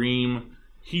a dream.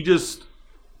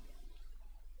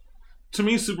 To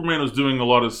me, Superman was doing a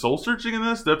lot of soul searching in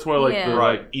this. That's why,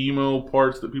 the emo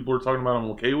parts that people are talking about,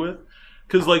 I'm okay with,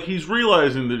 because he's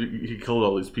realizing that he killed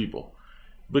all these people.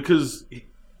 Because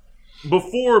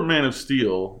before Man of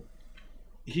Steel,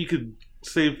 he could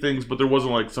save things, but there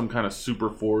wasn't some kind of super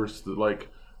force that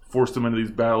forced him into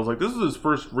these battles. This is his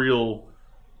first real.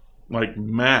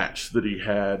 Match that he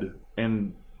had,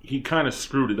 and he kind of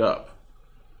screwed it up.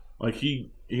 He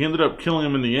ended up killing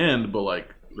him in the end, but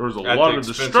there was a lot of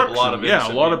destruction.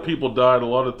 A lot of people died, a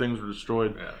lot of things were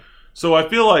destroyed. Yeah. So I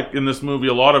feel like in this movie,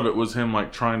 a lot of it was him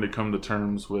trying to come to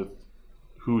terms with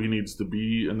who he needs to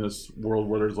be in this world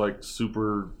where there's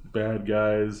super bad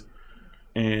guys,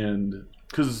 and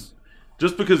just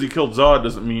because he killed Zod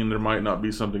doesn't mean there might not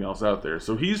be something else out there.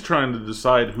 So he's trying to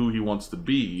decide who he wants to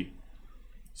be.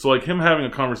 So, him having a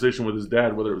conversation with his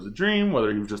dad, whether it was a dream,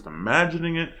 whether he was just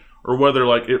imagining it, or whether,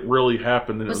 it really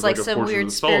happened and it was a some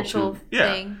weird spiritual thing.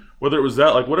 Yeah. Whether it was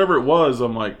that, whatever it was,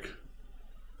 I'm like...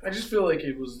 I just feel like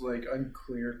it was,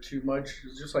 unclear too much.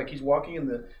 It's just he's walking in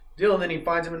the deal, and then he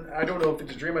finds him, and I don't know if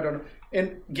it's a dream, I don't know.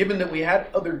 And given that we had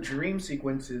other dream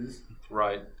sequences...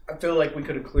 Right. I feel like we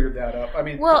could have cleared that up. I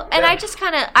mean... Well, and I just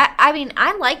kind of...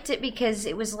 I liked it because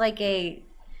it was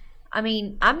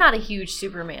I'm not a huge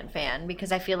Superman fan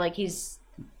because I feel like he's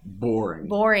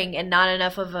boring and not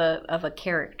enough of a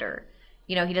character.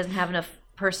 He doesn't have enough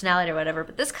personality or whatever.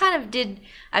 But this kind of did,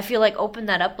 I feel open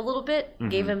that up a little bit,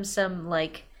 gave him some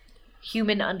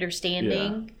human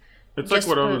understanding. Yeah. It's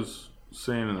what I was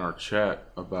saying in our chat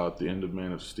about the end of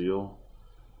Man of Steel,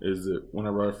 is that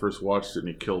whenever I first watched it and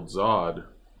he killed Zod,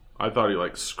 I thought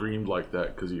he screamed like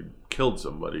that because he killed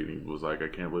somebody, and he was like, I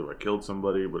can't believe I killed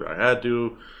somebody, but I had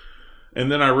to. And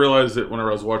then I realized that whenever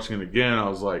I was watching it again, I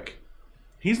was like,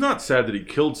 he's not sad that he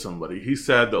killed somebody. He's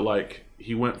sad that,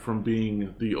 he went from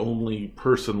being the only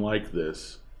person like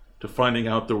this to finding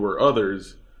out there were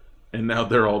others, and now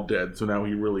they're all dead, so now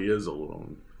he really is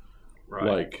alone.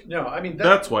 Right. No, I mean...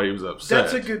 That's why he was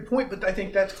upset. That's a good point, but I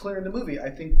think that's clear in the movie. I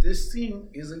think this scene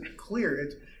isn't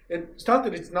clear. It's not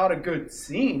that it's not a good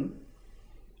scene.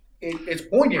 It's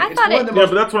poignant. It's one of the most...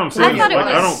 but that's what I'm saying.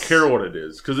 I don't care what it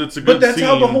is because it's a good scene. But that's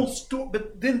how the whole story.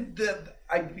 But then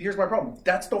here's my problem.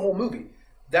 That's the whole movie.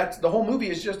 that's the whole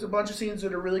movie is just a bunch of scenes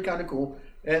that are really kind of cool,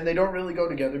 and they don't really go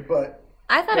together. But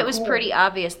I thought it was pretty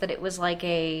obvious that it was like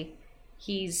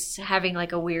he's having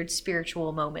like a weird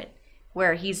spiritual moment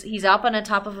where he's up on the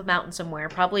top of a mountain somewhere,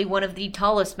 probably one of the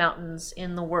tallest mountains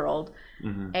in the world,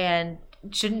 and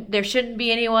there shouldn't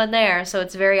be anyone there. So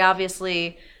it's very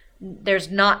obviously he's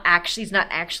not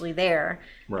actually there,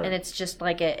 right. And it's just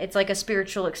like it's like a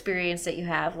spiritual experience that you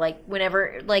have, like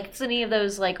whenever like it's any of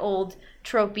those like old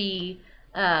tropey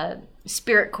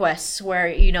spirit quests where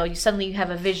you suddenly have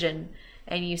a vision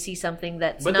and you see something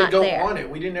that's not there. But they go on it.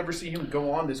 We didn't ever see him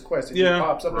go on this quest. He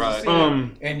pops up as a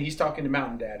scene, and he's talking to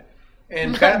Mountain Dad.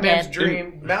 And Batman's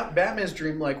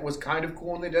dream like was kind of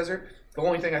cool in the desert. The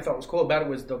only thing I thought was cool about it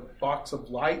was the box of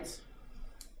lights,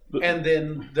 and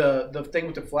then the thing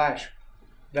with the Flash.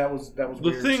 That was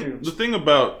weird too. The thing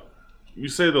about you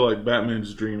say that like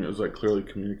Batman's dream, it was like clearly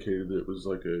communicated that it was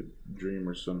like a dream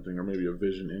or something, or maybe a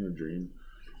vision in a dream.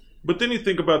 But then you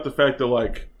think about the fact that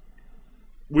like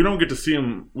we don't get to see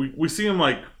him. We see him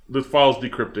like the file's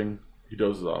decrypting. He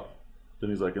dozes off. Then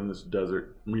he's like in this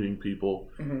desert meeting people.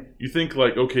 Mm-hmm. You think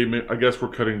like, okay, I guess we're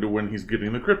cutting to when he's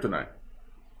getting the kryptonite.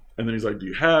 And then he's like, do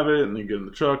you have it? And then you get in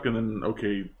the truck, and then,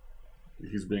 okay,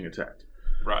 he's being attacked.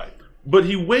 Right. But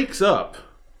he wakes up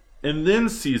and then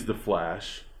sees the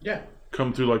Flash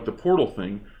come through like the portal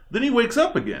thing. Then he wakes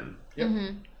up again. Yep.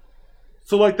 Mm-hmm.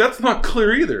 So like that's not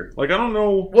clear either. Like I don't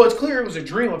know. Well, it's clear it was a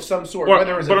dream of some sort.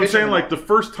 Whether it was I'm saying like the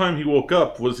first time he woke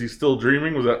up, was he still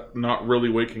dreaming? Was that not really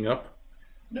waking up?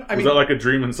 No, was that like a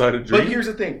dream inside a dream? But here's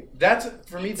the thing. That's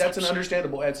an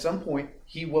understandable. At some point,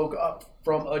 he woke up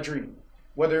from a dream.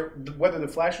 Whether the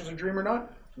Flash was a dream or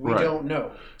not, we don't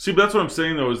know. See, but that's what I'm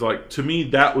saying though. Is like to me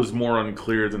that was more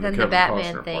unclear than the Kevin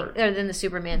Batman Costner thing, part. or than the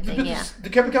Superman thing. Yeah, the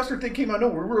Kevin Costner thing came out of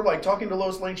nowhere. We were like talking to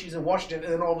Lois Lane. She's in Washington,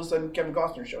 and then all of a sudden Kevin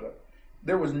Costner showed up.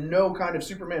 There was no kind of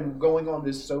Superman going on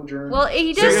this sojourn. Well,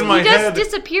 he does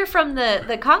disappear from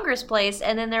the Congress place,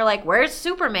 and then they're like, "Where's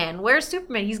Superman? Where's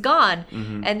Superman? He's gone."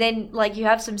 Mm-hmm. And then like you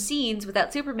have some scenes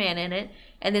without Superman in it,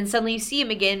 and then suddenly you see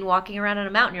him again walking around on a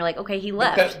mountain. You're like, "Okay, he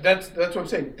left." That's what I'm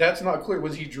saying. That's not clear.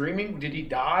 Was he dreaming? Did he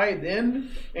die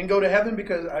then and go to heaven?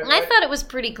 Because I thought it was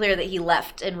pretty clear that he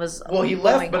left and was. Well, he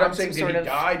left, but I'm saying, did he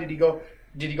die? Did he go?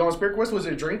 Did he go on Spirit Quest? Was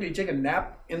it a dream? Did he take a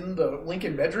nap in the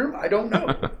Lincoln bedroom? I don't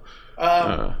know.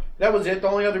 That was it. The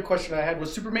only other question I had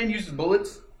was Superman uses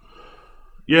bullets.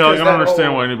 Yeah, like, I don't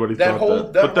understand why anybody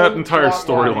thought that. But that entire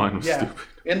storyline was stupid.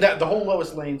 And the whole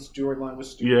Lois Lane storyline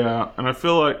was stupid. Yeah, and I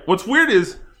feel like what's weird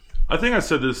is, I think I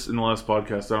said this in the last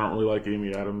podcast, I don't really like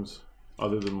Amy Adams,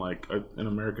 other than like in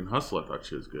American Hustle I thought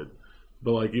she was good.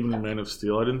 But like even in Man of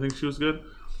Steel I didn't think she was good.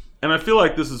 And I feel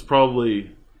like this is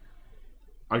probably,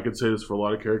 I could say this for a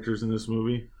lot of characters in this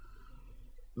movie,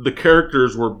 the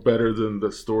characters were better than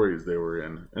the stories they were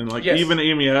in. And like even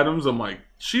Amy Adams, I'm like,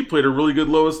 she played a really good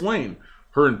Lois Lane.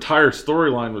 Her entire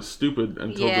storyline was stupid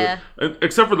until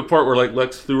except for the part where like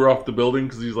Lex threw her off the building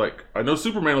because he's like, I know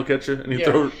Superman will catch you, and he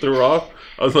threw her off.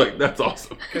 I was like, that's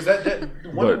awesome. Because that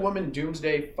Wonder Woman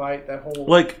Doomsday fight, that whole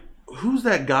like. Who's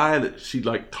that guy that she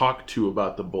like talked to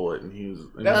about the bullet? And he's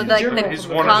he's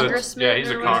one congressman. He's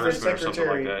a congressman or something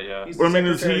like that. Yeah. I mean,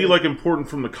 is he like important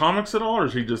from the comics at all, or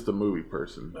is he just a movie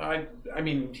person? I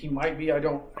mean, he might be. I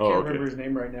can't remember his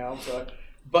name right now.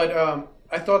 But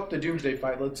I thought the Doomsday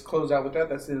fight. Let's close out with that.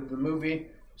 That's the end of the movie.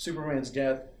 Superman's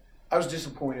death. I was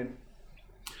disappointed.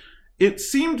 It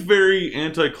seemed very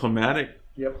anticlimactic.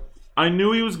 Yep. I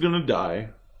knew he was gonna die.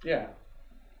 Yeah.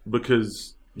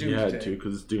 Because. He had to,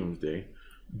 because it's Doomsday.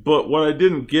 But what I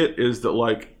didn't get is that,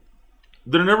 like,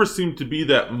 there never seemed to be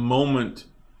that moment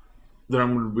that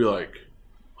I'm going to be like,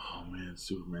 oh man,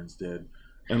 Superman's dead.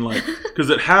 And, like, because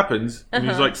it happens, and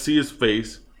he's like, see his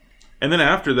face. And then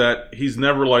after that, he's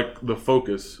never, like, the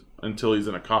focus until he's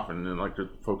in a coffin, and, like, the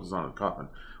focus is on a coffin.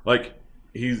 Like,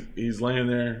 he's laying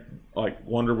there, like,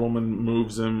 Wonder Woman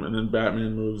moves him, and then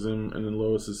Batman moves him, and then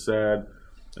Lois is sad.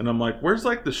 And I'm like, where's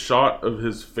like the shot of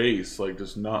his face, like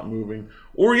just not moving?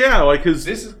 Or like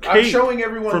his I'm showing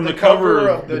everyone from the cover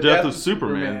of The Death of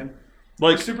Superman.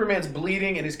 Like Superman's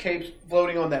bleeding and his cape's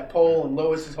floating on that pole, and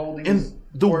Lois is holding. And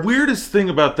the weirdest thing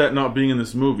about that not being in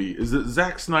this movie is that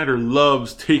Zack Snyder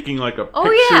loves taking like a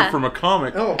picture from a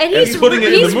comic and he's putting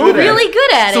it in the movie. He's really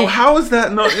good at it. So how is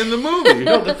that not in the movie?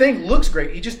 No, the thing looks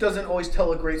great. He just doesn't always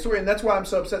tell a great story, and that's why I'm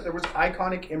so upset. There was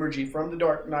iconic imagery from The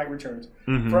Dark Knight Returns,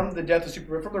 from The Death of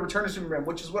Superman, from The Return of Superman,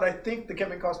 which is what I think the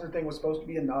Kevin Costner thing was supposed to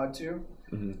be a nod to.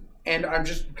 Mm-hmm. And I'm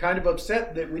just kind of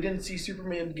upset that we didn't see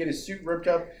Superman get his suit ripped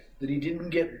up, that he didn't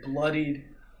get bloodied.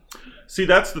 See,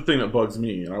 that's the thing that bugs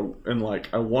me, and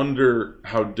I wonder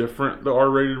how different the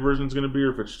R-rated version is going to be,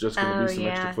 or if it's just going to be some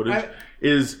extra footage.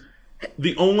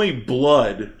 the only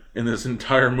blood in this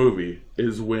entire movie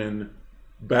is when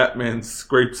Batman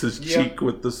scrapes his cheek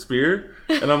with the spear.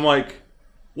 And I'm like,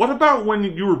 what about when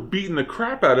you were beating the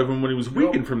crap out of him when he was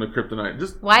weakened from the kryptonite?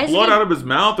 Just blood out of his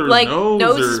mouth or his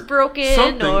nose is broken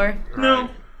something. Or no.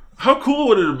 How cool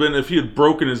would it have been if he had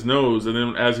broken his nose and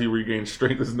then as he regained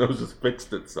strength, his nose just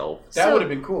fixed itself? That would have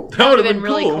been cool. That would have been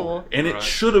really cool. And it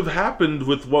should have happened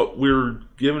with what we're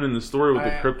given in the story with the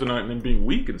kryptonite and him being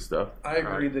weak and stuff. I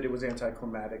agree that it was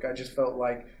anticlimactic. I just felt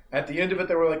like at the end of it,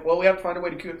 they were like, well, we have to find a way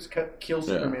to kill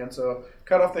Superman. So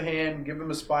cut off the hand, give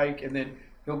him a spike, and then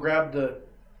he'll grab the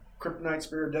kryptonite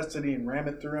spear of destiny and ram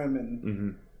it through him.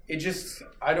 And it just,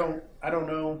 I don't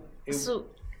know.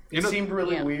 It seemed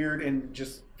really weird and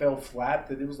just fell flat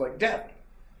that it was like death.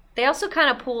 They also kind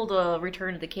of pulled a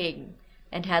Return of the King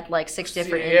and had like 6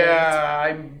 different endings. Yeah,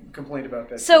 I complained about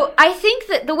that. So I think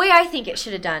that the way I think it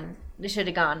should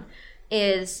have gone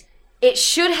is it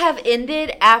should have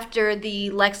ended after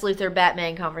the Lex Luthor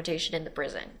Batman confrontation in the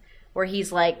prison. Where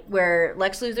he's like, where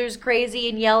Lex Luthor's crazy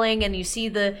and yelling, and you see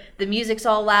the music's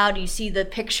all loud, you see the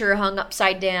picture hung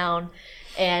upside down,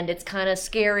 and it's kind of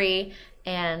scary,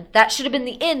 and that should have been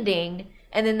the ending,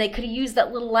 and then they could have used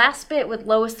that little last bit with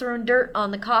Lois throwing dirt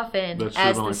on the coffin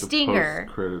as the stinger.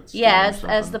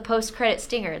 As the post-credit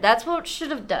stinger. That's what it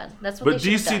should have done. That's what. But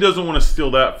DC doesn't want to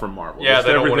steal that from Marvel. Yeah,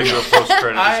 they don't want to do a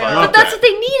post-credit. But that's what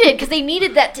they needed, because they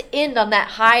needed that to end on that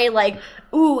high, like,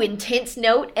 intense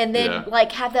note, and then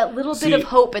like have that little bit of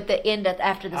hope at the end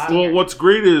after the stinger. Well, what's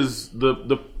great is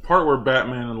the part where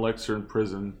Batman and Lex are in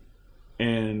prison,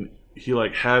 and he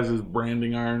like has his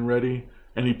branding iron ready,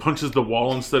 and he punches the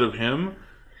wall instead of him.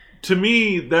 To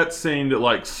me, that's saying that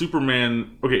like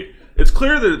Superman. Okay, it's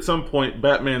clear that at some point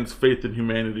Batman's faith in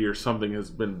humanity or something has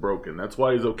been broken. That's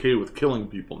why he's okay with killing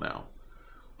people now.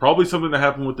 Probably something that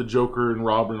happened with the Joker and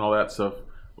Robin and all that stuff.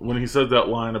 When he says that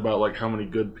line about like how many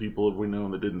good people have we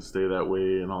known that didn't stay that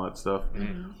way and all that stuff,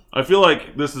 I feel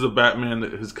like this is a Batman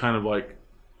that is kind of like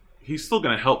he's still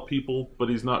going to help people, but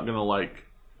he's not going to like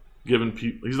he's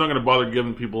not going to bother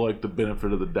giving people like the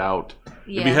benefit of the doubt.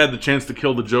 Yeah. If he had the chance to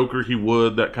kill the Joker, he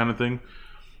would, that kind of thing.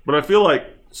 But I feel like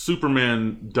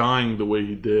Superman dying the way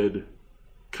he did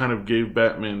kind of gave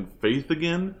Batman faith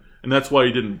again, and that's why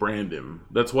he didn't brand him.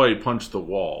 That's why he punched the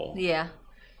wall. Yeah.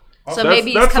 So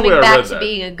maybe he's coming back to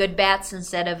being a good Bats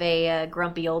instead of a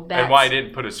grumpy old Bats. And why he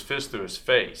didn't put his fist through his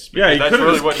face. Yeah, he that's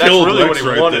really what he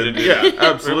wanted to do. Yeah,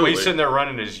 absolutely. He's sitting there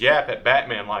running his yap at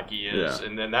Batman like he is,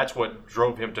 and then that's what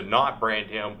drove him to not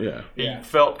brand him. Yeah. He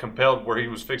felt compelled where he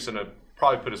was fixing to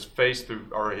probably put his face through,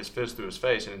 or his fist through his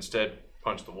face, and instead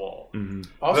punch the wall. Mm-hmm.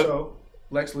 Also,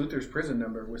 Lex Luthor's prison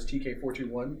number was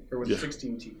TK421, or was it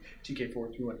 16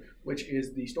 TK421, which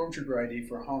is the Stormtrooper ID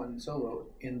for Han Solo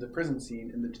in the prison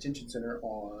scene in the detention center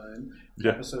on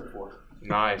episode 4.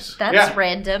 Nice. That's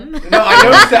random. No,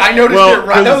 I noticed it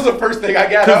right. That was the first thing I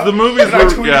got up. Because the movies I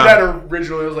tweeted that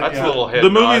originally. I was like, that's a little head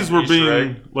the movies were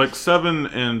being, like, 7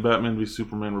 and Batman v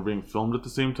Superman were being filmed at the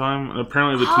same time. And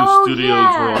apparently the two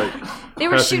studios were, like, they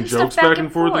were passing jokes back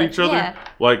and forth with each other. Yeah.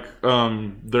 Like,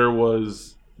 there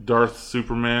was Darth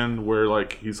Superman where,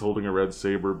 like, he's holding a red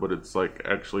saber, but it's, like,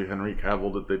 actually Henry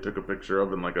Cavill that they took a picture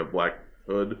of in, like, a black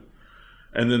hood.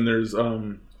 And then there's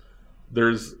what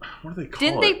do they call it?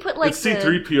 Didn't they put like it's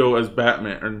C-3PO as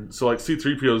Batman, and so like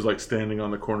C-3PO is like standing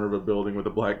on the corner of a building with a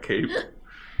black cape.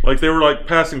 Like they were like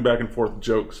passing back and forth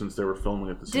jokes since they were filming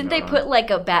at the same time. Didn't they put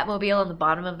like a Batmobile on the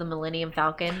bottom of the Millennium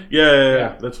Falcon?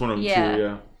 Yeah. That's one of them too.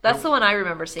 Yeah, that's the one I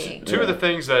remember seeing. Two of the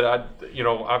things that I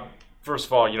first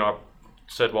of all, I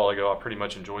said a while ago I pretty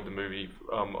much enjoyed the movie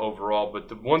overall, but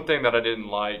the one thing that I didn't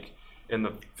like in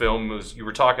the film was you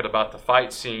were talking about the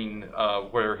fight scene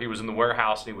where he was in the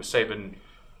warehouse and he was saving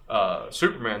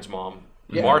Superman's mom,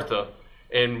 Martha,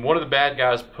 and one of the bad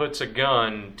guys puts a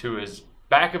gun to his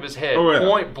back of his head,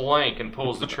 point blank, and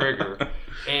pulls the trigger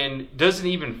and doesn't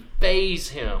even faze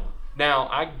him. Now,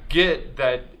 I get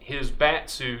that his bat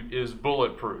suit is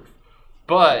bulletproof,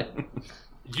 but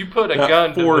you put a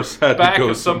gun to the back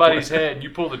of somebody's head and you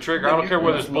pull the trigger, I don't care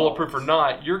whether it's bulletproof or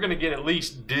not, you're going to get at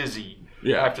least dizzy.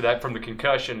 After that, from the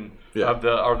concussion of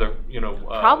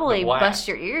probably the bust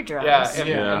your eardrums.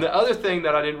 And the other thing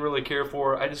that I didn't really care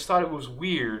for, I just thought it was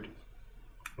weird,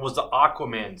 was the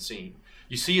Aquaman scene.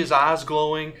 You see his eyes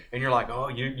glowing, and you're like, oh,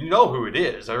 you know who it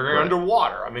is. They're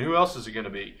underwater. I mean, who else is it going to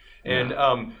be? And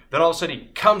then all of a sudden he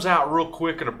comes out real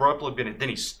quick and abruptly, and then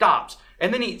he stops.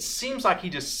 And then it seems like he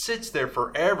just sits there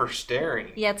forever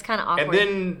staring. Yeah, it's kind of awkward.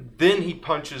 And then he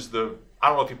punches I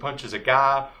don't know if he punches a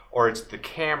guy or it's the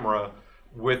camera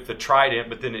with the trident,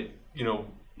 but then it,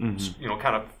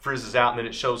 kind of frizzes out, and then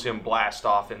it shows him blast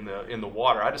off in the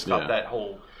water. I just thought that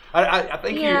whole I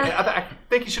think I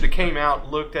think he should have came out,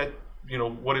 looked at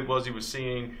what it was he was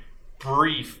seeing.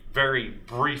 Very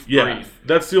brief.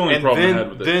 That's the only problem I had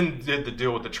with it. Then did the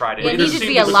deal with the trident. Yeah, he needed to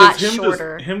be a lot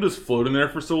shorter. Him just floating there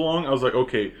for so long, I was like,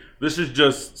 okay, this is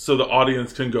just so the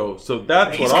audience can go. So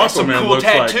that's what Aquaman looks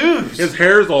tattoos. Like. His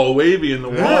hair's all wavy in the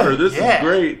water. This is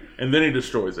great. And then he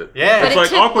destroys it. Yeah, it's like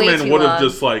Aquaman would have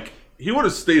just like he would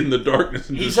have stayed in the darkness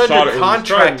and he's just shot it. He's under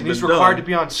contract and he's required to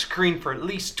be on screen for at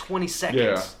least 20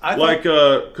 seconds.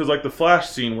 Yeah, because like the Flash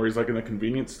scene where he's like in the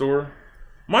convenience store.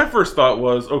 My first thought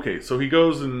was, okay, so he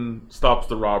goes and stops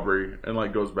the robbery and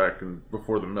like goes back and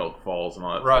before the milk falls and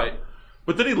all that stuff.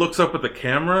 But then he looks up at the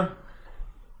camera.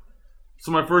 So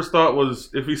my first thought was,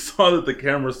 if he saw that the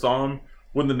camera saw him,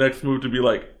 wouldn't the next move to be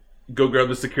like, go grab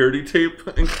the security tape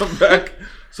and come back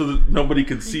so that nobody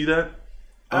could see that?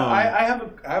 I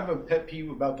have a pet peeve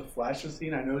about the Flash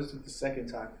scene. I noticed it the second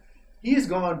time. He is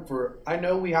gone for, I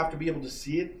know we have to be able to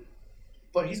see it,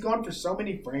 but he's gone for so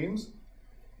many frames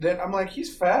that I'm like,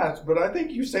 he's fast, but I think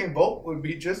Usain Bolt would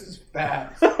be just as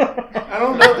fast. I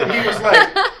don't know that he was like,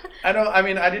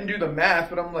 I didn't do the math,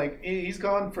 but I'm like, he's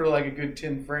gone for like a good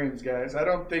 10 frames, guys. I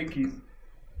don't think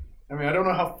I don't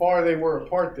know how far they were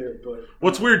apart there, but.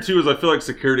 What's weird too is I feel like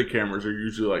security cameras are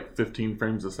usually like 15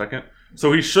 frames a second.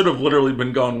 So he should have literally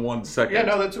been gone 1 second. Yeah,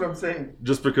 no, that's what I'm saying.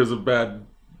 Just because of bad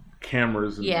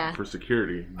cameras and for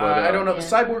security. But, I don't know. The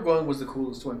cyborg one was the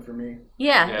coolest one for me.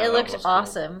 Yeah, it looked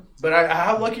awesome. Cool. But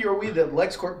how lucky are we that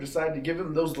LexCorp decided to give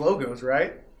him those logos,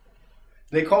 right?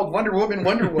 They called Wonder Woman,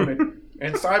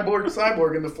 and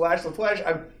Cyborg, and the Flash.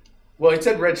 Well, it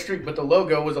said Red Streak, but the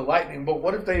logo was a lightning. But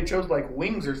what if they chose like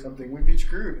wings or something? We'd be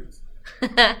screwed.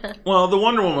 Well, the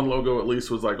Wonder Woman logo at least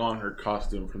was like on her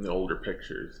costume from the older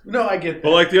pictures. No, I get that.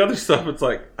 But like the other stuff, it's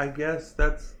like, I guess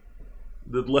that's...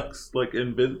 Did Lex like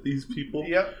invent these people?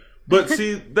 Yep. But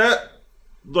see that,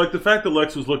 like the fact that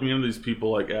Lex was looking into these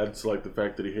people, like adds to like the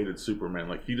fact that he hated Superman.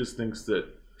 Like he just thinks that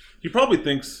he probably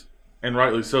thinks, and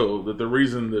rightly so, that the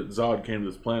reason that Zod came to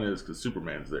this planet is because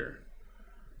Superman's there.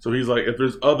 So he's like, if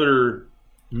there's other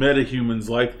metahumans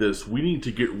like this, we need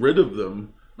to get rid of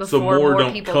them so more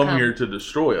don't come here to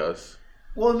destroy us.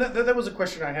 Well, that was a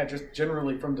question I had just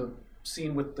generally from the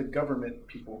scene with the government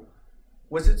people.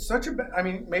 Was it such a bad...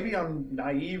 maybe I'm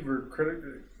naive or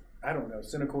critical, I don't know,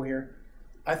 cynical here.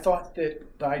 I thought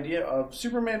that the idea of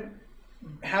Superman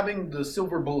having the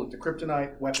silver bullet, the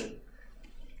kryptonite weapon,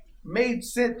 made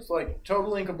sense, like,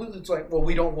 totally and completely. It's like, well,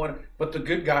 we don't want it, but the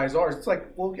good guy's ours. It's like,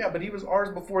 well, yeah, but he was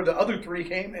ours before the other three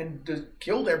came and just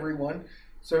killed everyone.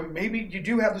 So maybe you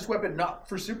do have this weapon not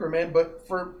for Superman, but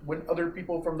for when other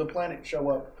people from the planet show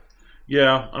up.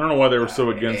 Yeah, I don't know why they were so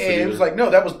against it. It was like, no,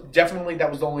 that was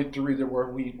the only three there were.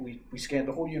 We scanned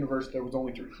the whole universe. There was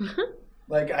only 3.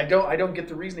 Like, I don't get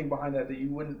the reasoning behind that you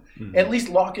wouldn't at least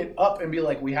lock it up and be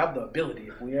like, we have the ability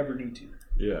if we ever need to.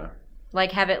 Yeah.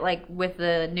 Like have it like with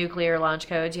the nuclear launch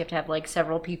codes, you have to have like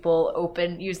several people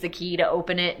use the key to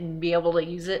open it and be able to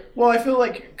use it. Well, I feel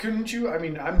like, couldn't you?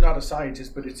 I'm not a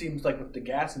scientist, but it seems like with the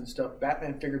gas and stuff,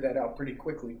 Batman figured that out pretty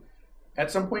quickly. At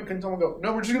some point, couldn't someone go,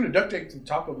 no, we're just going to duct tape to the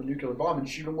top of a nuclear bomb and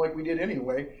shoot them like we did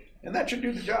anyway, and that should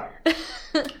do the job.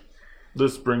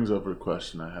 This brings up a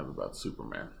question I have about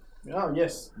Superman. Oh,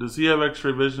 yes. Does he have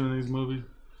X-ray vision in these movies?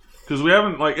 Because we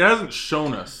haven't, it hasn't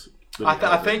shown us.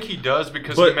 I think he does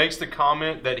because he makes the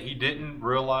comment that he didn't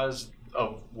realize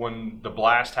of when the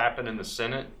blast happened in the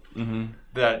Senate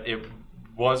that it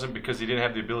wasn't because he didn't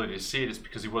have the ability to see it, it's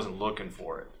because he wasn't looking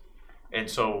for it. And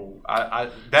so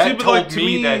that told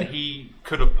me that he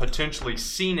could have potentially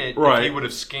seen it if he would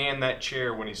have scanned that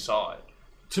chair when he saw it.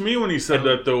 To me, when he said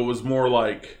that, though, it was more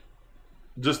like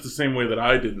just the same way that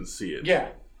I didn't see it. Yeah.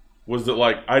 Was that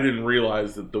I didn't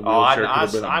realize that the wheelchair could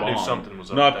have been a bomb. I knew something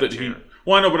was up Not that that chair.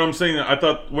 Well, I know, but I'm saying that I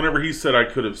thought whenever he said I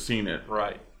could have seen it,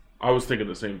 right? I was thinking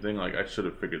the same thing. Like I should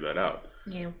have figured that out.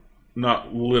 Yeah.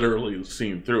 Not literally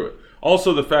seen through it.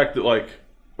 Also, the fact that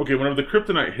whenever the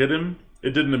kryptonite hit him,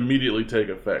 it didn't immediately take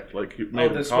effect. Like he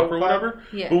made him cough or whatever.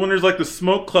 Yeah. But when there's the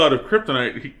smoke cloud of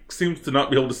kryptonite, he seems to not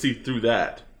be able to see through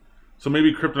that. So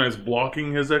maybe kryptonite's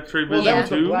blocking his X-ray vision too. Well, that was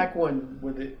the black one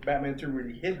with Batman 2 where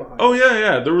he hid behind. Oh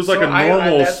yeah. There was a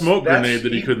normal smoke grenade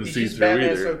that he couldn't see through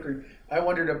either. I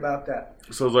wondered about that.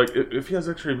 So it's if he has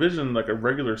X-ray vision, a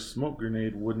regular smoke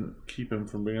grenade wouldn't keep him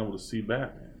from being able to see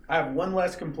Batman. I have one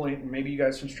last complaint, and maybe you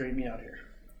guys can straighten me out here.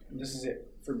 And this is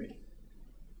it for me.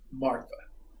 Martha.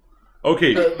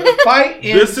 Okay. The fight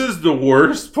ends. This is the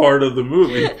worst part of the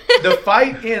movie. The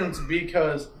fight ends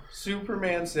because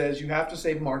Superman says you have to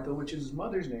save Martha, which is his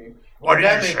mother's name. Why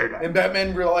did you say that? And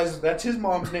Batman realizes that's his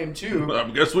mom's name too. I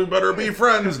guess we better be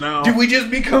friends now. Do we just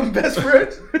become best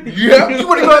friends? Yeah. You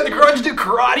want to go out in the garage and do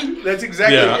karate? That's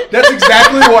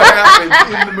exactly what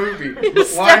happens in the movie.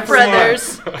 Step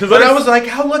Brothers. But I was like,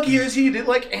 how lucky is he that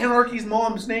like Anarchy's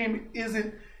mom's name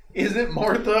isn't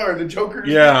Martha or the Joker's?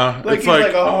 Yeah. Like he's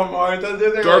like, oh Martha.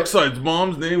 Darkseid's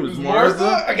mom's name is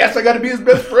Martha. I guess I got to be his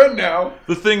best friend now.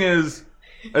 The thing is,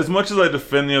 as much as I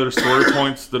defend the other story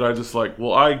points that I just like,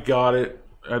 well, I got it.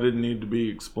 I didn't need to be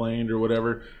explained or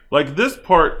whatever. Like this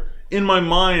part, in my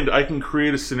mind, I can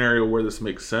create a scenario where this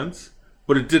makes sense,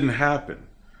 but it didn't happen.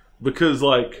 Because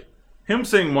like, him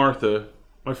saying Martha,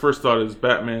 my first thought is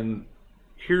Batman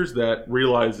hears that,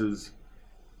 realizes,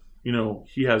 you know,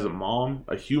 he has a mom,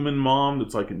 a human mom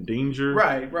that's like in danger.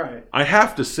 Right. I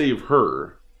have to save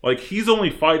her. Like, he's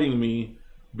only fighting me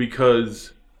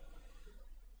because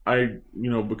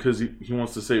because he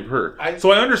wants to save her.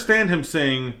 So I understand him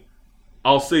saying,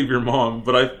 I'll save your mom,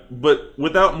 but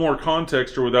without more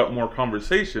context or without more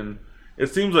conversation, it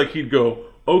seems like he'd go,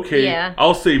 okay, yeah.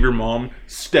 I'll save your mom,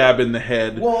 stab in the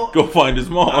head, go find his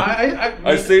mom.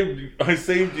 I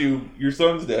saved you, your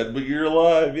son's dead, but you're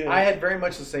alive. Yeah. I had very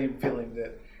much the same feeling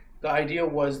that the idea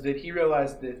was that he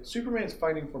realized that Superman's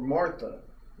fighting for Martha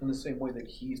in the same way that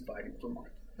he's fighting for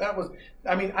Martha. That was,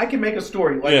 I mean, I can make a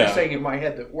story, like you're saying, in my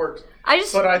head that works.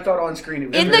 But I thought on screen it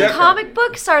was... In the comic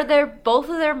books, are there both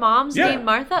of their moms named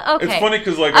Martha? Okay. It's funny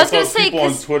because, like, I saw people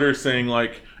on Twitter saying,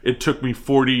 like, it took me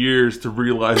 40 years to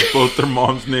realize both their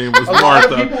mom's name was Martha.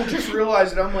 A lot of people just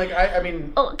realized it. I'm like, I mean...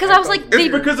 Because I was like...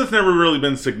 It's because it's never really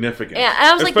been significant. Yeah, and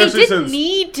I was like, they didn't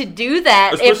need to do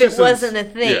that if it wasn't a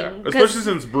thing. Yeah, especially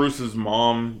since Bruce's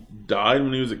mom died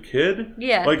when he was a kid.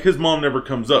 Yeah. Like, his mom never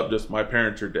comes up, just, my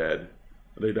parents are dead.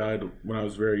 They died when I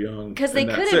was very young. Because they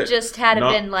could have just had it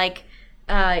been like,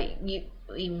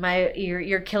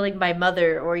 you're killing my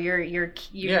mother, or you're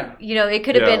you know, it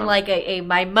could have been like a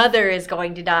my mother is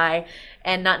going to die,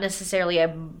 and not necessarily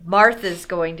a Martha's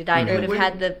going to die. And it would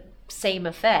have had the same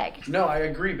effect. No, I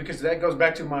agree, because that goes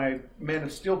back to my Man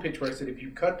of Steel pitch where I said if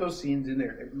you cut those scenes in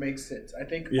there, it makes sense. I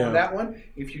think on that one,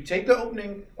 if you take the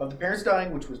opening of the parents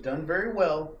dying, which was done very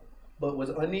well, but was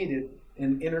unneeded,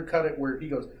 and intercut it where he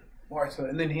goes, Martha,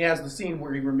 and then he has the scene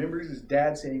where he remembers his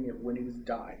dad saying it when he was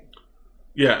dying.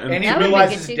 Yeah, and he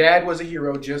realizes his dad was a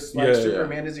hero, just like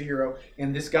Superman is a hero,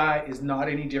 and this guy is not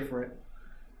any different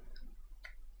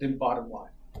than bottom line.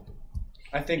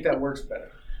 I think that works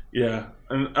better. Yeah,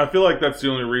 and I feel like that's the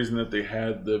only reason that they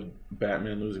had the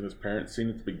Batman losing his parents scene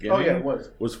at the beginning. Oh yeah,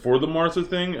 it was for the Martha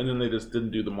thing, and then they just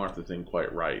didn't do the Martha thing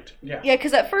quite right. Yeah,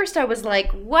 because at first I was like,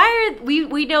 "Why are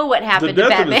we know what happened to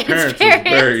Batman's parents?" The death of his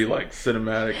parents was very like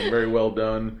cinematic and very well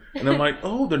done, and I'm like,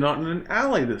 "Oh, they're not in an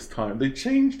alley this time. They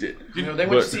changed it." You know, they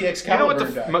went to see Excalibur.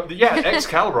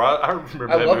 Excalibur. I remember.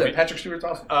 I love that. Patrick Stewart's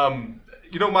awesome.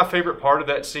 You know, my favorite part of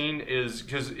that scene is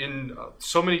because in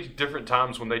so many different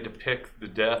times when they depict the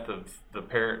death of the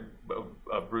parent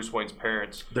of Bruce Wayne's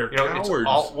parents, they're cowards.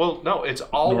 It's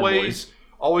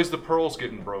always the pearls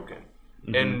getting broken,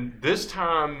 and this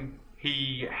time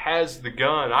he has the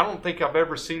gun. I don't think I've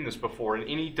ever seen this before in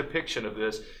any depiction of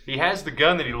this. He has the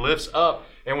gun that he lifts up,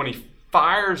 and when he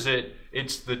fires it,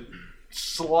 it's the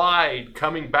slide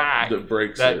coming back that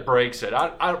breaks it.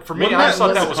 For me, I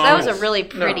thought that was a really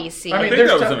pretty scene. I mean,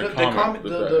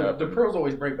 the pearls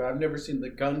always break, but I've never seen the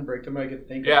gun break. I could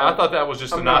think. Yeah, I thought that was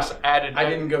just a nice added. I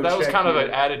didn't go. That was kind of an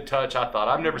added touch. I thought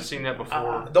I've never seen that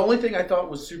before. The only thing I thought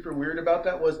was super weird about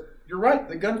that was, you're right,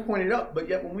 the gun pointed up, but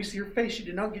yet when we see her face, she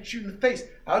did not get shot in the face.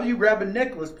 How do you grab a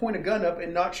necklace, point a gun up,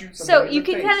 and not shoot somebody in the face?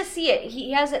 So you can kind of see it.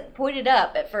 He has it pointed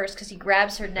up at first because he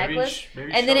grabs her necklace,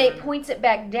 and then it points it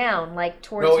back down, like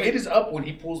towards her. No, it is up when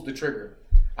he pulls the trigger.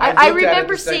 I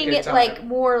remember seeing it like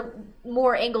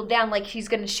more angled down, like he's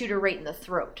going to shoot her right in the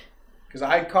throat. Because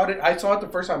I caught it, I saw it the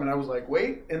first time, and I was like,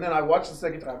 wait, and then I watched the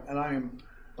second time, and I am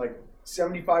like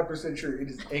 75% sure it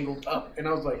is angled up, and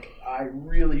I was like, I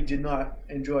really did not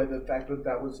enjoy the fact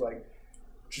that was like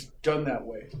just done that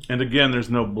way. And again, there's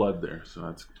no blood there, so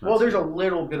that's well, there's a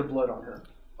little bit of blood on her,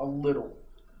 a little.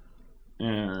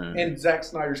 And Zack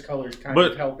Snyder's colors kind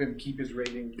of help him keep his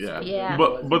ratings. Yeah.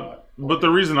 But the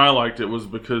reason I liked it was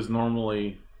because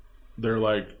normally they're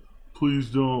like, please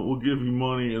don't, we'll give you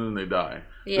money, and then they die.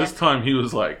 Yeah. This time he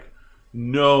was like,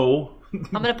 no.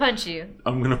 I'm gonna punch you.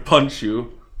 I'm gonna punch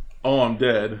you. Oh, I'm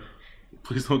dead.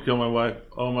 Please don't kill my wife.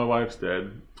 Oh, my wife's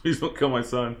dead. Please don't kill my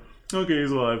son. Okay,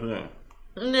 he's alive now.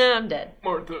 No, I'm dead.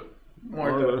 Martha.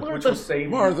 Which will save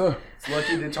Martha. It's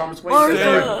lucky that Thomas Wayne said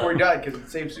that before he died, because it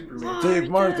saved Superman. Save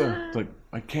Martha. It's like,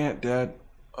 I can't, Dad.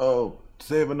 Oh,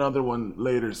 save another one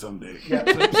later someday. Yeah,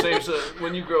 saves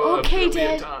when you grow up. Okay,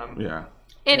 Dad. Dad. Yeah.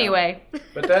 Anyway. Yeah.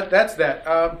 But that's that.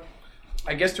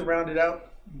 I guess to round it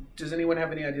out, does anyone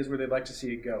have any ideas where they'd like to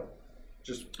see it go?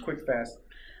 Just quick, fast.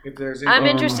 If there's I'm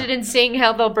interested in seeing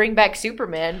how they'll bring back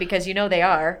Superman, because they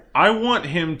are. I want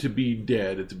him to be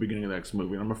dead at the beginning of the next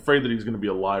movie, and I'm afraid that he's going to be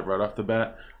alive right off the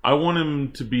bat. I want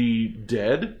him to be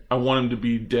dead. I want him to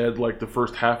be dead like the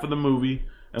first half of the movie,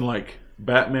 and like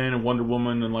Batman and Wonder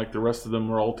Woman and like the rest of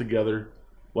them are all together.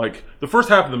 Like the first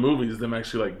half of the movie is them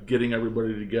actually like getting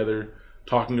everybody together,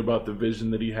 talking about the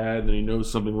vision that he had, and he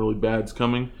knows something really bad's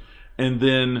coming. And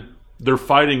then they're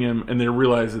fighting him, and they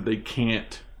realize that they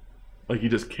can't. Like, he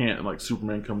just can't, and like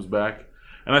Superman comes back.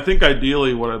 And I think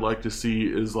ideally what I'd like to see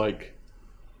is like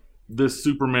this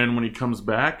Superman, when he comes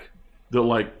back, that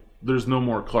like there's no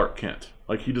more Clark Kent.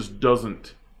 Like he just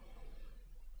doesn't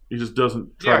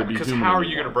try to be because human how are anymore.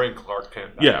 you going to bring Clark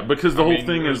Kent back? Yeah, because the whole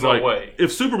thing is no like, way.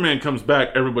 if Superman comes back,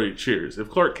 everybody cheers. If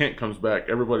Clark Kent comes back,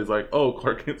 everybody's like, oh,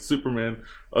 Clark Kent's Superman.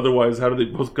 Otherwise, how do they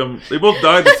both come? They both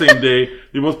died the same day.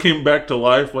 They both came back to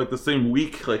life like the same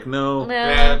week. Like, no.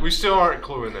 Yeah, we still aren't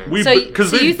cluing there.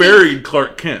 Because they buried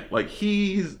Clark Kent. Like,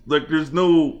 he's, like, there's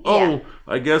no,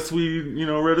 I guess we,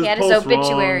 read his pulse his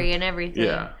obituary wrong. and everything.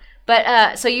 Yeah.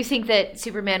 But, so you think that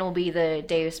Superman will be the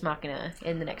Deus Machina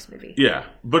in the next movie? Yeah,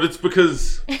 but it's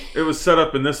because it was set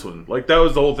up in this one. Like, that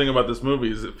was the whole thing about this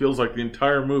movie, is it feels like the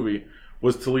entire movie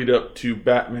was to lead up to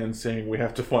Batman saying, we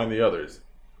have to find the others.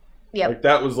 Yep. Like,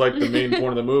 that was, like, the main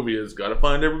point of the movie, is gotta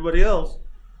find everybody else.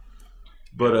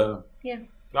 But, yeah.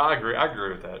 No, I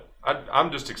agree with that.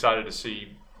 I'm just excited to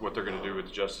see what they're going to do with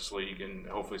the Justice League, and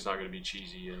hopefully it's not going to be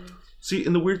cheesy. And see,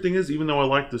 and the weird thing is, even though I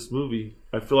like this movie,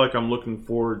 I feel like I'm looking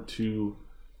forward to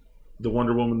the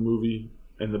Wonder Woman movie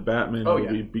and the Batman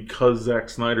movie because Zack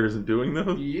Snyder isn't doing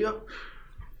those. Yep.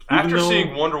 After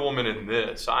seeing Wonder Woman in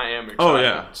this, I am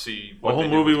excited to see what the whole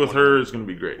movie with her is going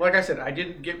to be great. Like I said, I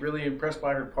didn't get really impressed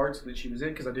by her parts that she was in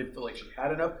because I didn't feel like she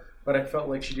had enough. But I felt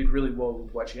like she did really well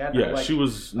with what she had. Yeah, she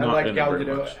was not I like in Gal it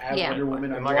very Gadot much. as Wonder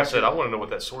Woman. And like I said, I want to know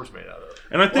what that sword's made out of.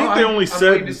 And I think they only said...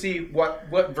 I'm waiting to see what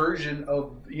version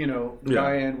of,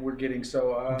 Diane we're getting.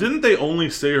 So didn't they only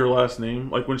say her last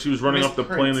name? Like when she was running off the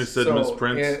plane, they said Miss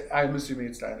Prince. Yeah, I'm assuming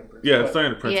it's Diana Prince. Yeah, it's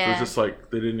Diana Prince. But it's just like,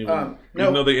 they didn't even...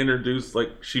 even though they introduced,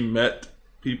 like, she met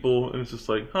people, and it's just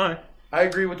like, hi. I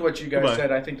agree with what you guys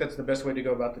said. I think that's the best way to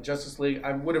go about the Justice League.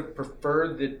 I would have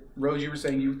preferred that, Rose, you were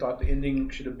saying you thought the ending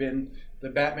should have been the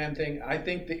Batman thing. I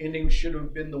think the ending should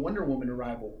have been the Wonder Woman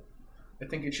arrival. I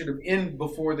think it should have ended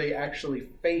before they actually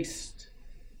faced.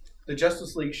 The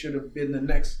Justice League should have been the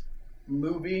next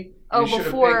movie. Oh,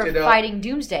 before fighting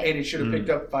Doomsday. And it should have picked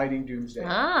up fighting Doomsday.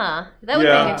 Ah, that would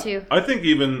make it too. I think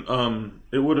even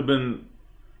it would have been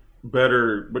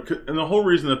better, and the whole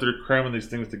reason that they're cramming these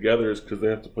things together is because they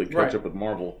have to play catch up with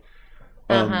Marvel.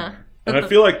 And I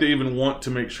feel like they even want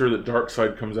to make sure that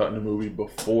Darkseid comes out in the movie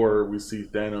before we see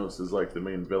Thanos as like the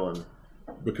main villain,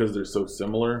 because they're so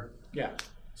similar. Yeah.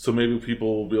 So maybe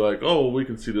people will be like, oh, well, we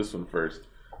can see this one first.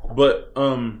 But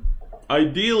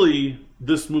ideally,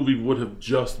 this movie would have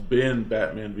just been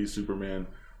Batman v Superman.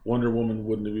 Wonder Woman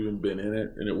wouldn't have even been in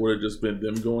it, and it would have just been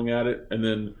them going at it, and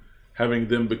then having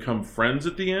them become friends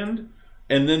at the end,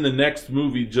 and then the next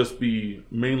movie just be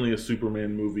mainly a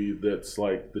Superman movie that's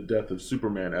like the death of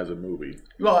Superman as a movie.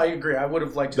 Well, I agree. I would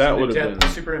have liked to see the death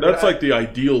of Superman. That's like the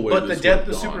ideal way. But the death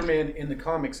of Superman in the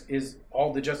comics is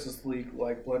all the Justice League,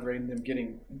 like Blood Rain, them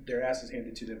getting their asses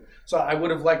handed to them. So I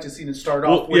would have liked to see them start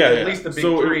off with at least the big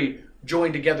three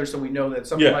joined together, so we know that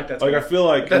something like that's like I feel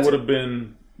like it would have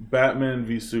been Batman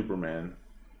v Superman.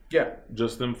 Yeah.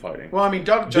 Just them fighting. Well, I mean,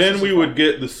 then we would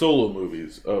get the solo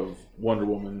movies of Wonder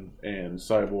Woman and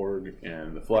Cyborg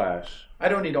and The Flash. I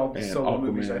don't need all the solo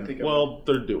movies, I think. Well,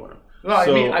 they're doing them. No, I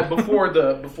mean, before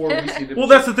we see them. Well,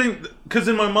 that's the thing. Because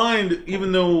in my mind,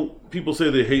 even though people say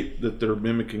they hate that they're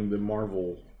mimicking the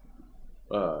Marvel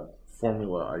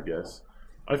formula, I guess,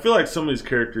 I feel like some of these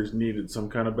characters needed some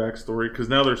kind of backstory. Because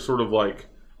now they're sort of like,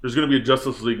 there's going to be a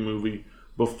Justice League movie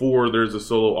before there's a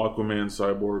solo Aquaman,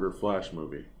 Cyborg, or Flash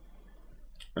movie.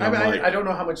 I don't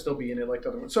know how much they'll be in it like the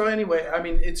other one. So anyway, I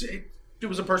mean, it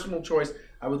was a personal choice.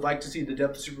 I would like to see the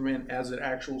death of Superman as an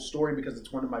actual story because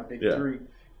it's one of my big three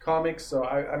comics. So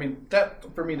I mean, that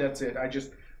for me, that's it.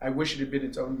 I wish it had been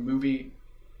its own movie.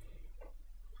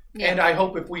 Yeah. And I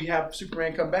hope if we have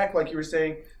Superman come back, like you were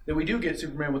saying, that we do get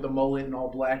Superman with a mullet and all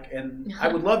black. And I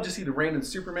would love to see the reign of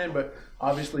Superman, but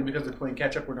obviously because they're playing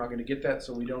catch up, we're not going to get that.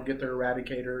 So we don't get their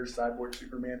Eradicator, Cyborg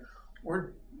Superman,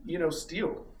 or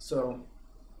Steel. So.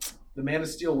 The Man of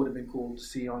Steel would have been cool to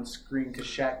see on screen because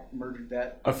Shaq murdered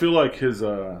that. I feel like his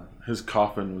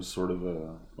coffin was sort of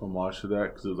a homage to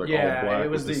that because it was like all black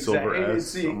with the silver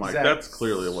S. I'm like, that's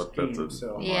clearly what that's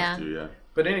a homage to, yeah.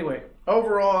 But anyway,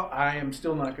 overall, I am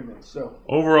still not convinced. So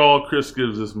overall, Chris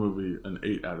gives this movie an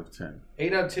 8 out of 10.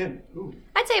 8 out of 10. Ooh.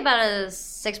 I'd say about a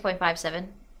 6.57.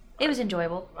 It was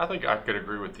enjoyable. I think I could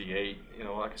agree with the 8. You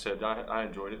know, like I said, I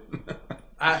enjoyed it.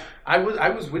 I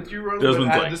was with you, Rose. Desmond's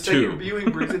but like the second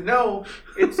viewing brings it. No,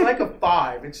 it's like a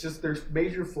 5. It's just there's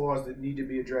major flaws that need to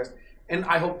be addressed, and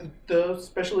I hope that the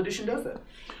special edition does that.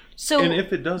 So, and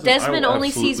if it doesn't, Desmond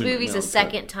only sees movies a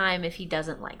second time if he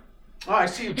doesn't like them. Oh, I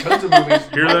see tons of movies.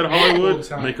 Hear that, Hollywood?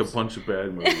 Make a bunch of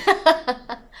bad movies.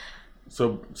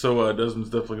 So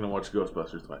Desmond's definitely gonna watch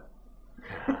Ghostbusters tonight.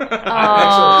 I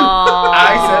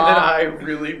said that I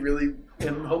really, really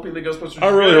am hoping the Ghostbusters. I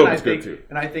really hope it's good too,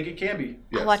 and I think it can be.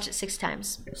 Yes. I'll watch it 6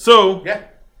 times. So yeah,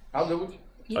 I'll go with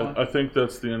you. I think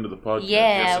that's the end of the podcast.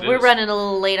 Yeah, yes, we're running a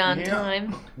little late on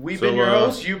time. We've been your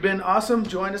hosts. You've been awesome.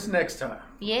 Join us next time.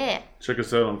 Yeah. Check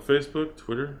us out on Facebook,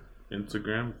 Twitter,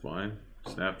 Instagram, Vine,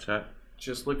 Snapchat.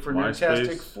 Just look for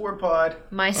Nerdtastic 4Pod.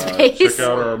 MySpace. Check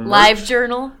out our merch. Live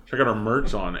Journal. Check out our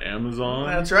merch on Amazon.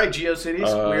 That's right,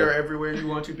 GeoCities. We are everywhere you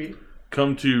want to be.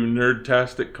 Come to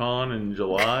Nerdtastic Con in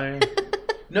July.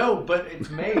 No, but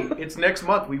it's May. It's next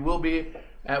month. We will be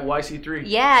at YC3.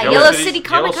 Yeah, Yellow City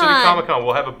Comic Con. Yellow City Comic Con.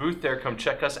 We'll have a booth there. Come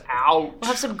check us out. We'll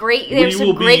have some great. There's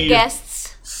some great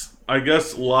guests. I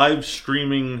guess live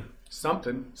streaming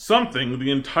something the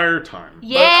entire time.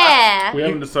 Yeah. We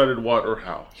haven't decided what or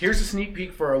how. Here's a sneak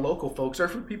peek for our local folks, or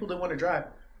for people that want to drive.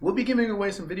 We'll be giving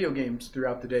away some video games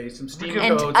throughout the day, some Steam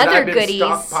codes, and other goodies.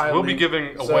 We'll be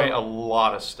giving away a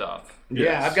lot of stuff.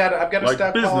 Yeah, I've got a like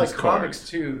stockpile of comics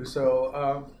too.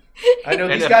 So I know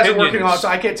these guys are working on it, so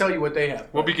I can't tell you what they have.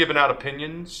 We'll be giving out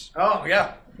opinions. Oh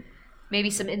yeah, maybe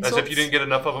some insults. As if you didn't get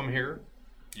enough of them here.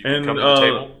 You can come to the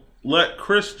table. Let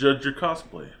Chris judge your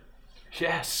cosplay.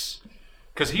 Yes.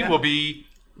 Because he will be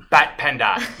Bat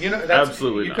Panda. You know,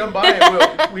 absolutely. You come by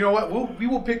and you know what? We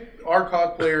will pick our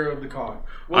cosplayer of the con.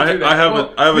 I have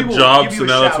a job, so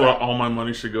now that's what all my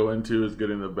money should go into is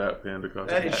getting the Bat Panda costume.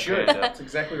 That it should. That's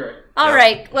exactly right. All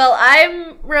right. Well,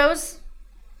 I'm Rose.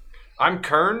 I'm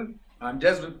Curn. I'm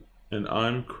Desmond. And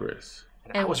I'm Chris.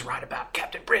 And I was right about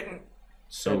Captain Britain.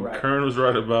 Curn was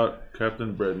right about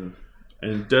Captain Britain.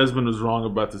 And Desmond was wrong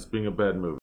about this being a bad movie.